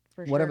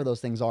whatever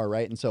those things are,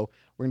 right? And so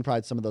we're going to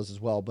provide some of those as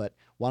well. But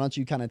why don't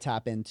you kind of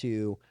tap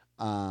into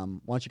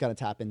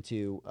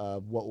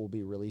what we'll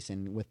be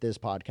releasing with this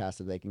podcast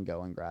that they can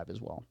go and grab as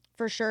well?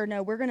 For sure.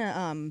 No, we're going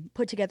to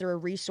put together a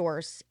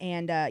resource,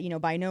 and,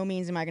 by no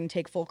means am I going to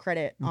take full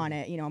credit on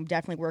it. I'm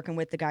definitely working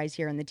with the guys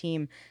here on the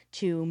team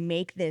to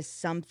make this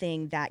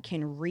something that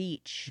can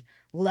reach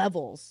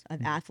levels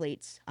of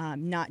athletes,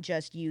 not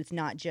just youth,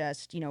 not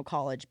just,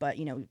 college, but,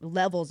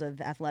 levels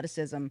of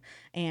athleticism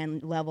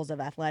and levels of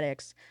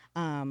athletics,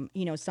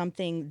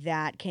 something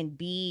that can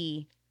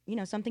be,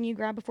 something you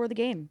grab before the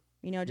game,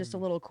 just a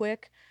little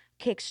quick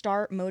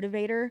kickstart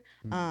motivator,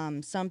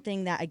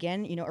 something that,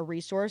 again, a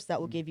resource that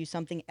will give you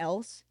something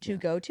else to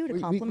go to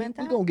complement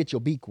that. We gonna get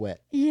your beak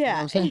wet. Yeah. You know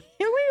what I'm saying?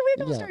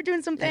 we gonna start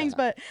doing some things,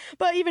 but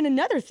even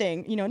another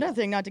thing,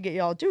 not to get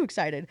you all too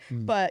excited,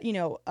 but,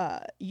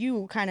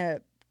 you kind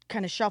of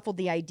kind of shuffled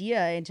the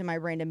idea into my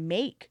brain to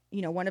make,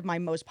 one of my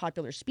most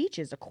popular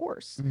speeches a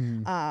course,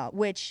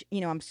 which,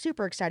 I'm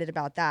super excited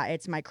about that.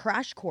 It's my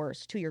crash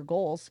course to your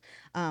goals,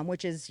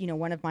 which is,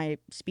 one of my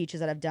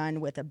speeches that I've done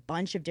with a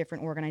bunch of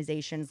different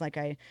organizations. Like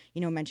I,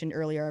 mentioned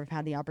earlier, I've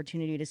had the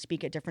opportunity to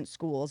speak at different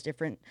schools,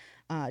 different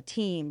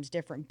teams,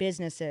 different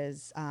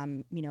businesses,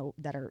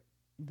 that are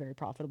very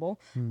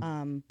profitable.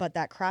 But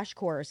that crash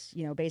course,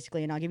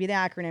 basically, and I'll give you the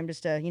acronym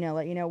just to,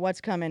 let you know what's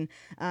coming.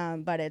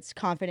 But it's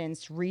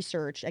confidence,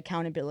 research,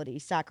 accountability,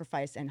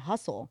 sacrifice, and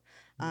hustle.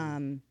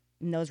 And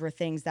those were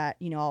things that,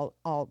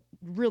 I'll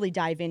really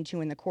dive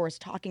into in the course,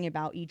 talking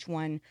about each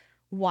one,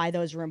 why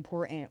those are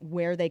important,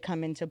 where they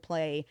come into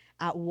play,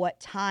 at what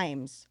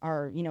times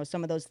are,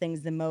 some of those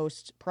things the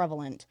most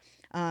prevalent,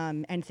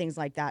 and things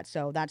like that.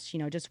 So that's,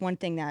 just one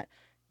thing that,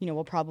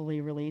 we'll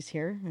probably release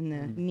here in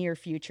the near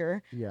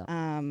future. Yeah.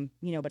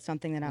 But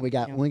something that We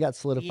got when we got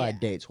solidified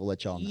dates, we'll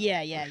let y'all know.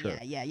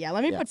 Yeah.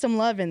 Let me put some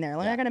love in there.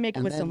 I gotta make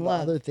it with some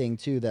love. The other thing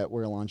too that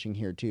we're launching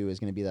here too is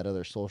going to be that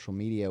other social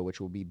media,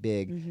 which will be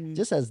big,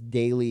 just as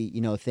daily,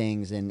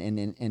 things,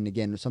 and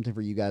again, something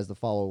for you guys to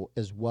follow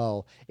as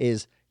well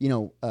is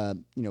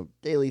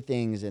daily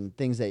things and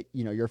things that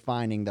you're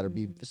finding that are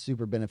be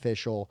super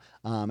beneficial,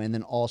 and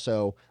then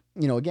also.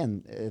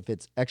 Again, if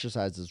it's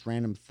exercises,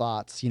 random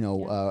thoughts,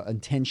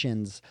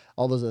 intentions,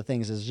 all those other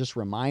things is just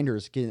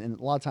reminders. And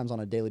a lot of times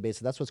on a daily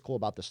basis, that's what's cool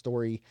about the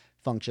story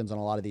functions on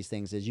a lot of these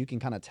things is you can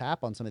kind of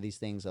tap on some of these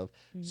things of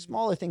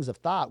smaller things of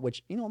thought,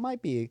 which,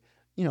 might be,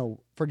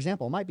 for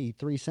example, it might be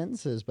 3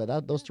 sentences,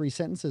 but those 3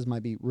 sentences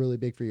might be really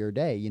big for your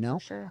day, For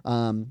sure.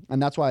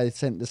 And that's why I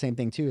said the same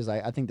thing too, is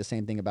I think the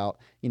same thing about,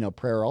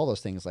 prayer, all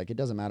those things. Like, it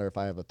doesn't matter if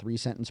I have a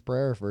 3-sentence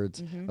prayer or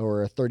it's,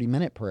 or a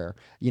 30-minute prayer,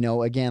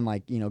 again,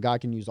 like,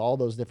 God can use all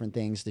those different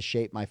things to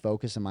shape my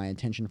focus and my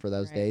intention for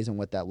those days and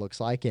what that looks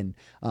like. And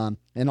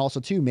also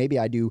too, maybe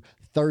I do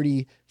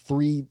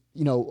 33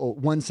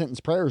 1-sentence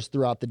prayers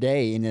throughout the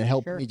day, and it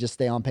helped me just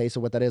stay on pace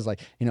of what that is.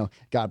 Like,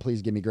 God,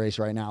 please give me grace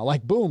right now.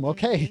 Like, boom,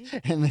 okay.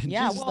 And then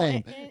Jesus'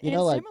 name, and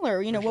it's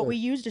similar, what we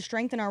use to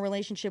strengthen our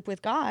relationship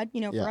with God,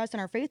 for us in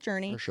our faith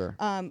journey, for sure.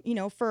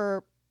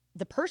 For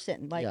the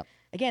person, like,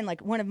 again,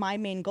 like one of my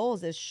main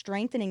goals is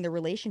strengthening the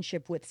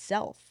relationship with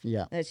self.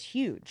 Yeah. That's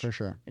huge. For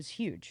sure. It's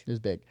huge. It's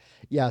big.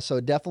 Yeah. So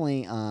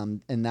definitely,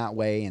 in that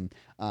way. And,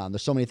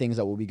 there's so many things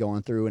that we'll be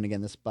going through. And again,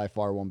 this by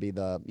far won't be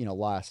the,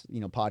 last,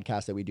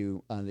 podcast that we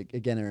do,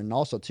 again. And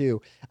also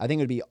too, I think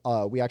it would be,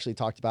 we actually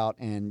talked about,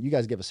 and you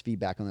guys give us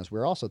feedback on this.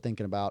 We're also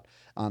thinking about,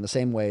 the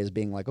same way as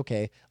being like,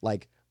 okay,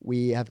 like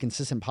we have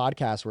consistent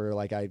podcasts where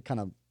like I kind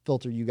of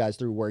filter you guys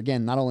through, where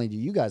again, not only do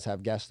you guys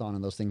have guests on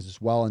and those things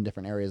as well in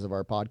different areas of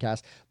our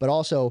podcast, but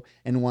also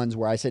in ones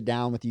where I sit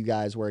down with you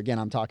guys where again,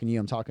 I'm talking to you,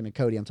 I'm talking to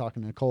Cody, I'm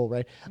talking to Nicole,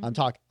 right? I'm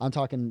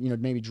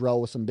talking, maybe Drell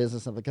with some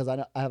business stuff, because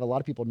I have a lot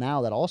of people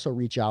now that also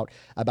reach out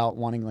about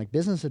wanting like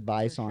business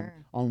advice on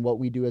what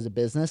we do as a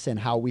business and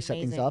how we set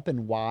things up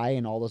and why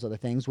and all those other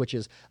things, which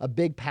is a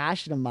big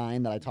passion of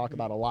mine that I talk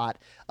about a lot.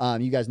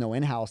 You guys know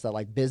in-house that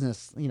like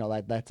business,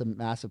 that's a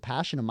massive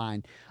passion of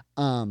mine.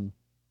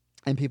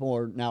 And people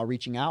are now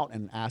reaching out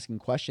and asking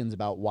questions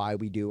about why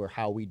we do or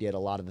how we did a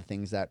lot of the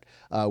things that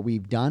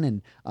we've done.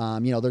 And,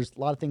 there's a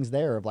lot of things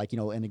there of like,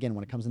 and again,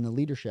 when it comes into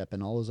leadership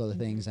and all those other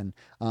things. And,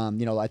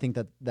 I think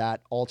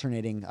that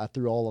alternating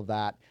through all of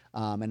that,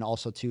 and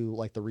also to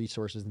like the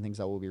resources and things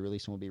that we'll be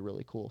releasing will be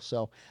really cool.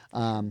 So,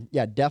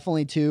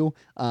 definitely too.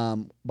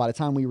 By the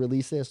time we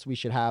release this, we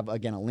should have,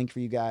 again, a link for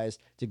you guys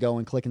to go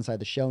and click inside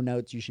the show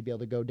notes. You should be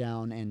able to go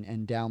down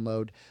and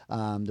download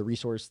the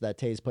resource that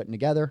Tay's putting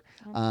together.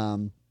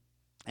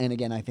 And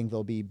again, I think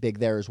they'll be big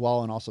there as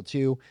well. And also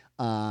too,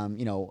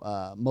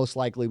 most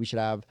likely we should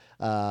have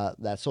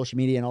that social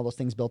media and all those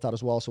things built out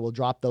as well. So we'll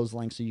drop those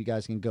links so you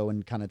guys can go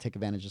and kind of take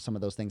advantage of some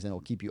of those things, and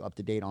it'll keep you up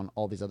to date on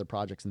all these other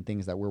projects and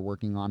things that we're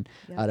working on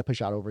to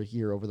push out over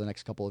the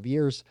next couple of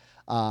years,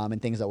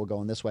 and things that will go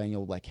in this way. And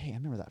you'll be like, hey, I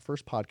remember that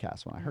first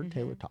podcast when I heard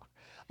Taylor talk.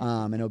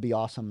 And it'll be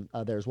awesome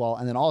there as well.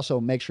 And then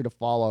also make sure to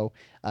follow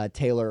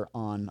Taylor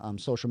on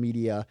social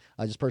media,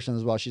 just personally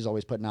as well. She's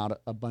always putting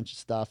out a bunch of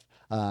stuff,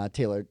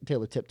 Taylor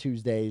Tip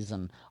Tuesdays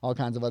and all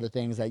kinds of other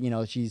things that,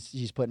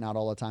 she's putting out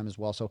all the time as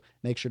well. So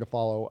make sure to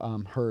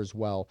follow her as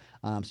well,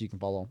 so you can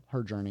follow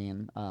her journey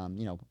and,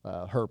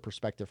 her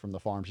perspective from the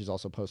farm. She's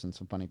also posting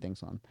some funny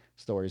things on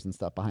stories and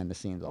stuff behind the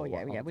scenes.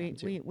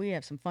 We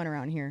have some fun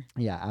around here.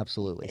 Yeah,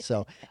 absolutely.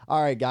 So,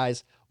 all right,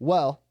 guys.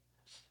 Well,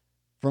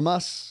 from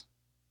us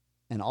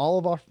and all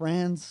of our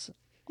friends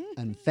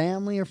and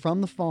family are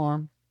from the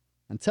farm.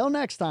 Until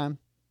next time,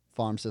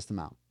 Farm System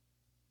out.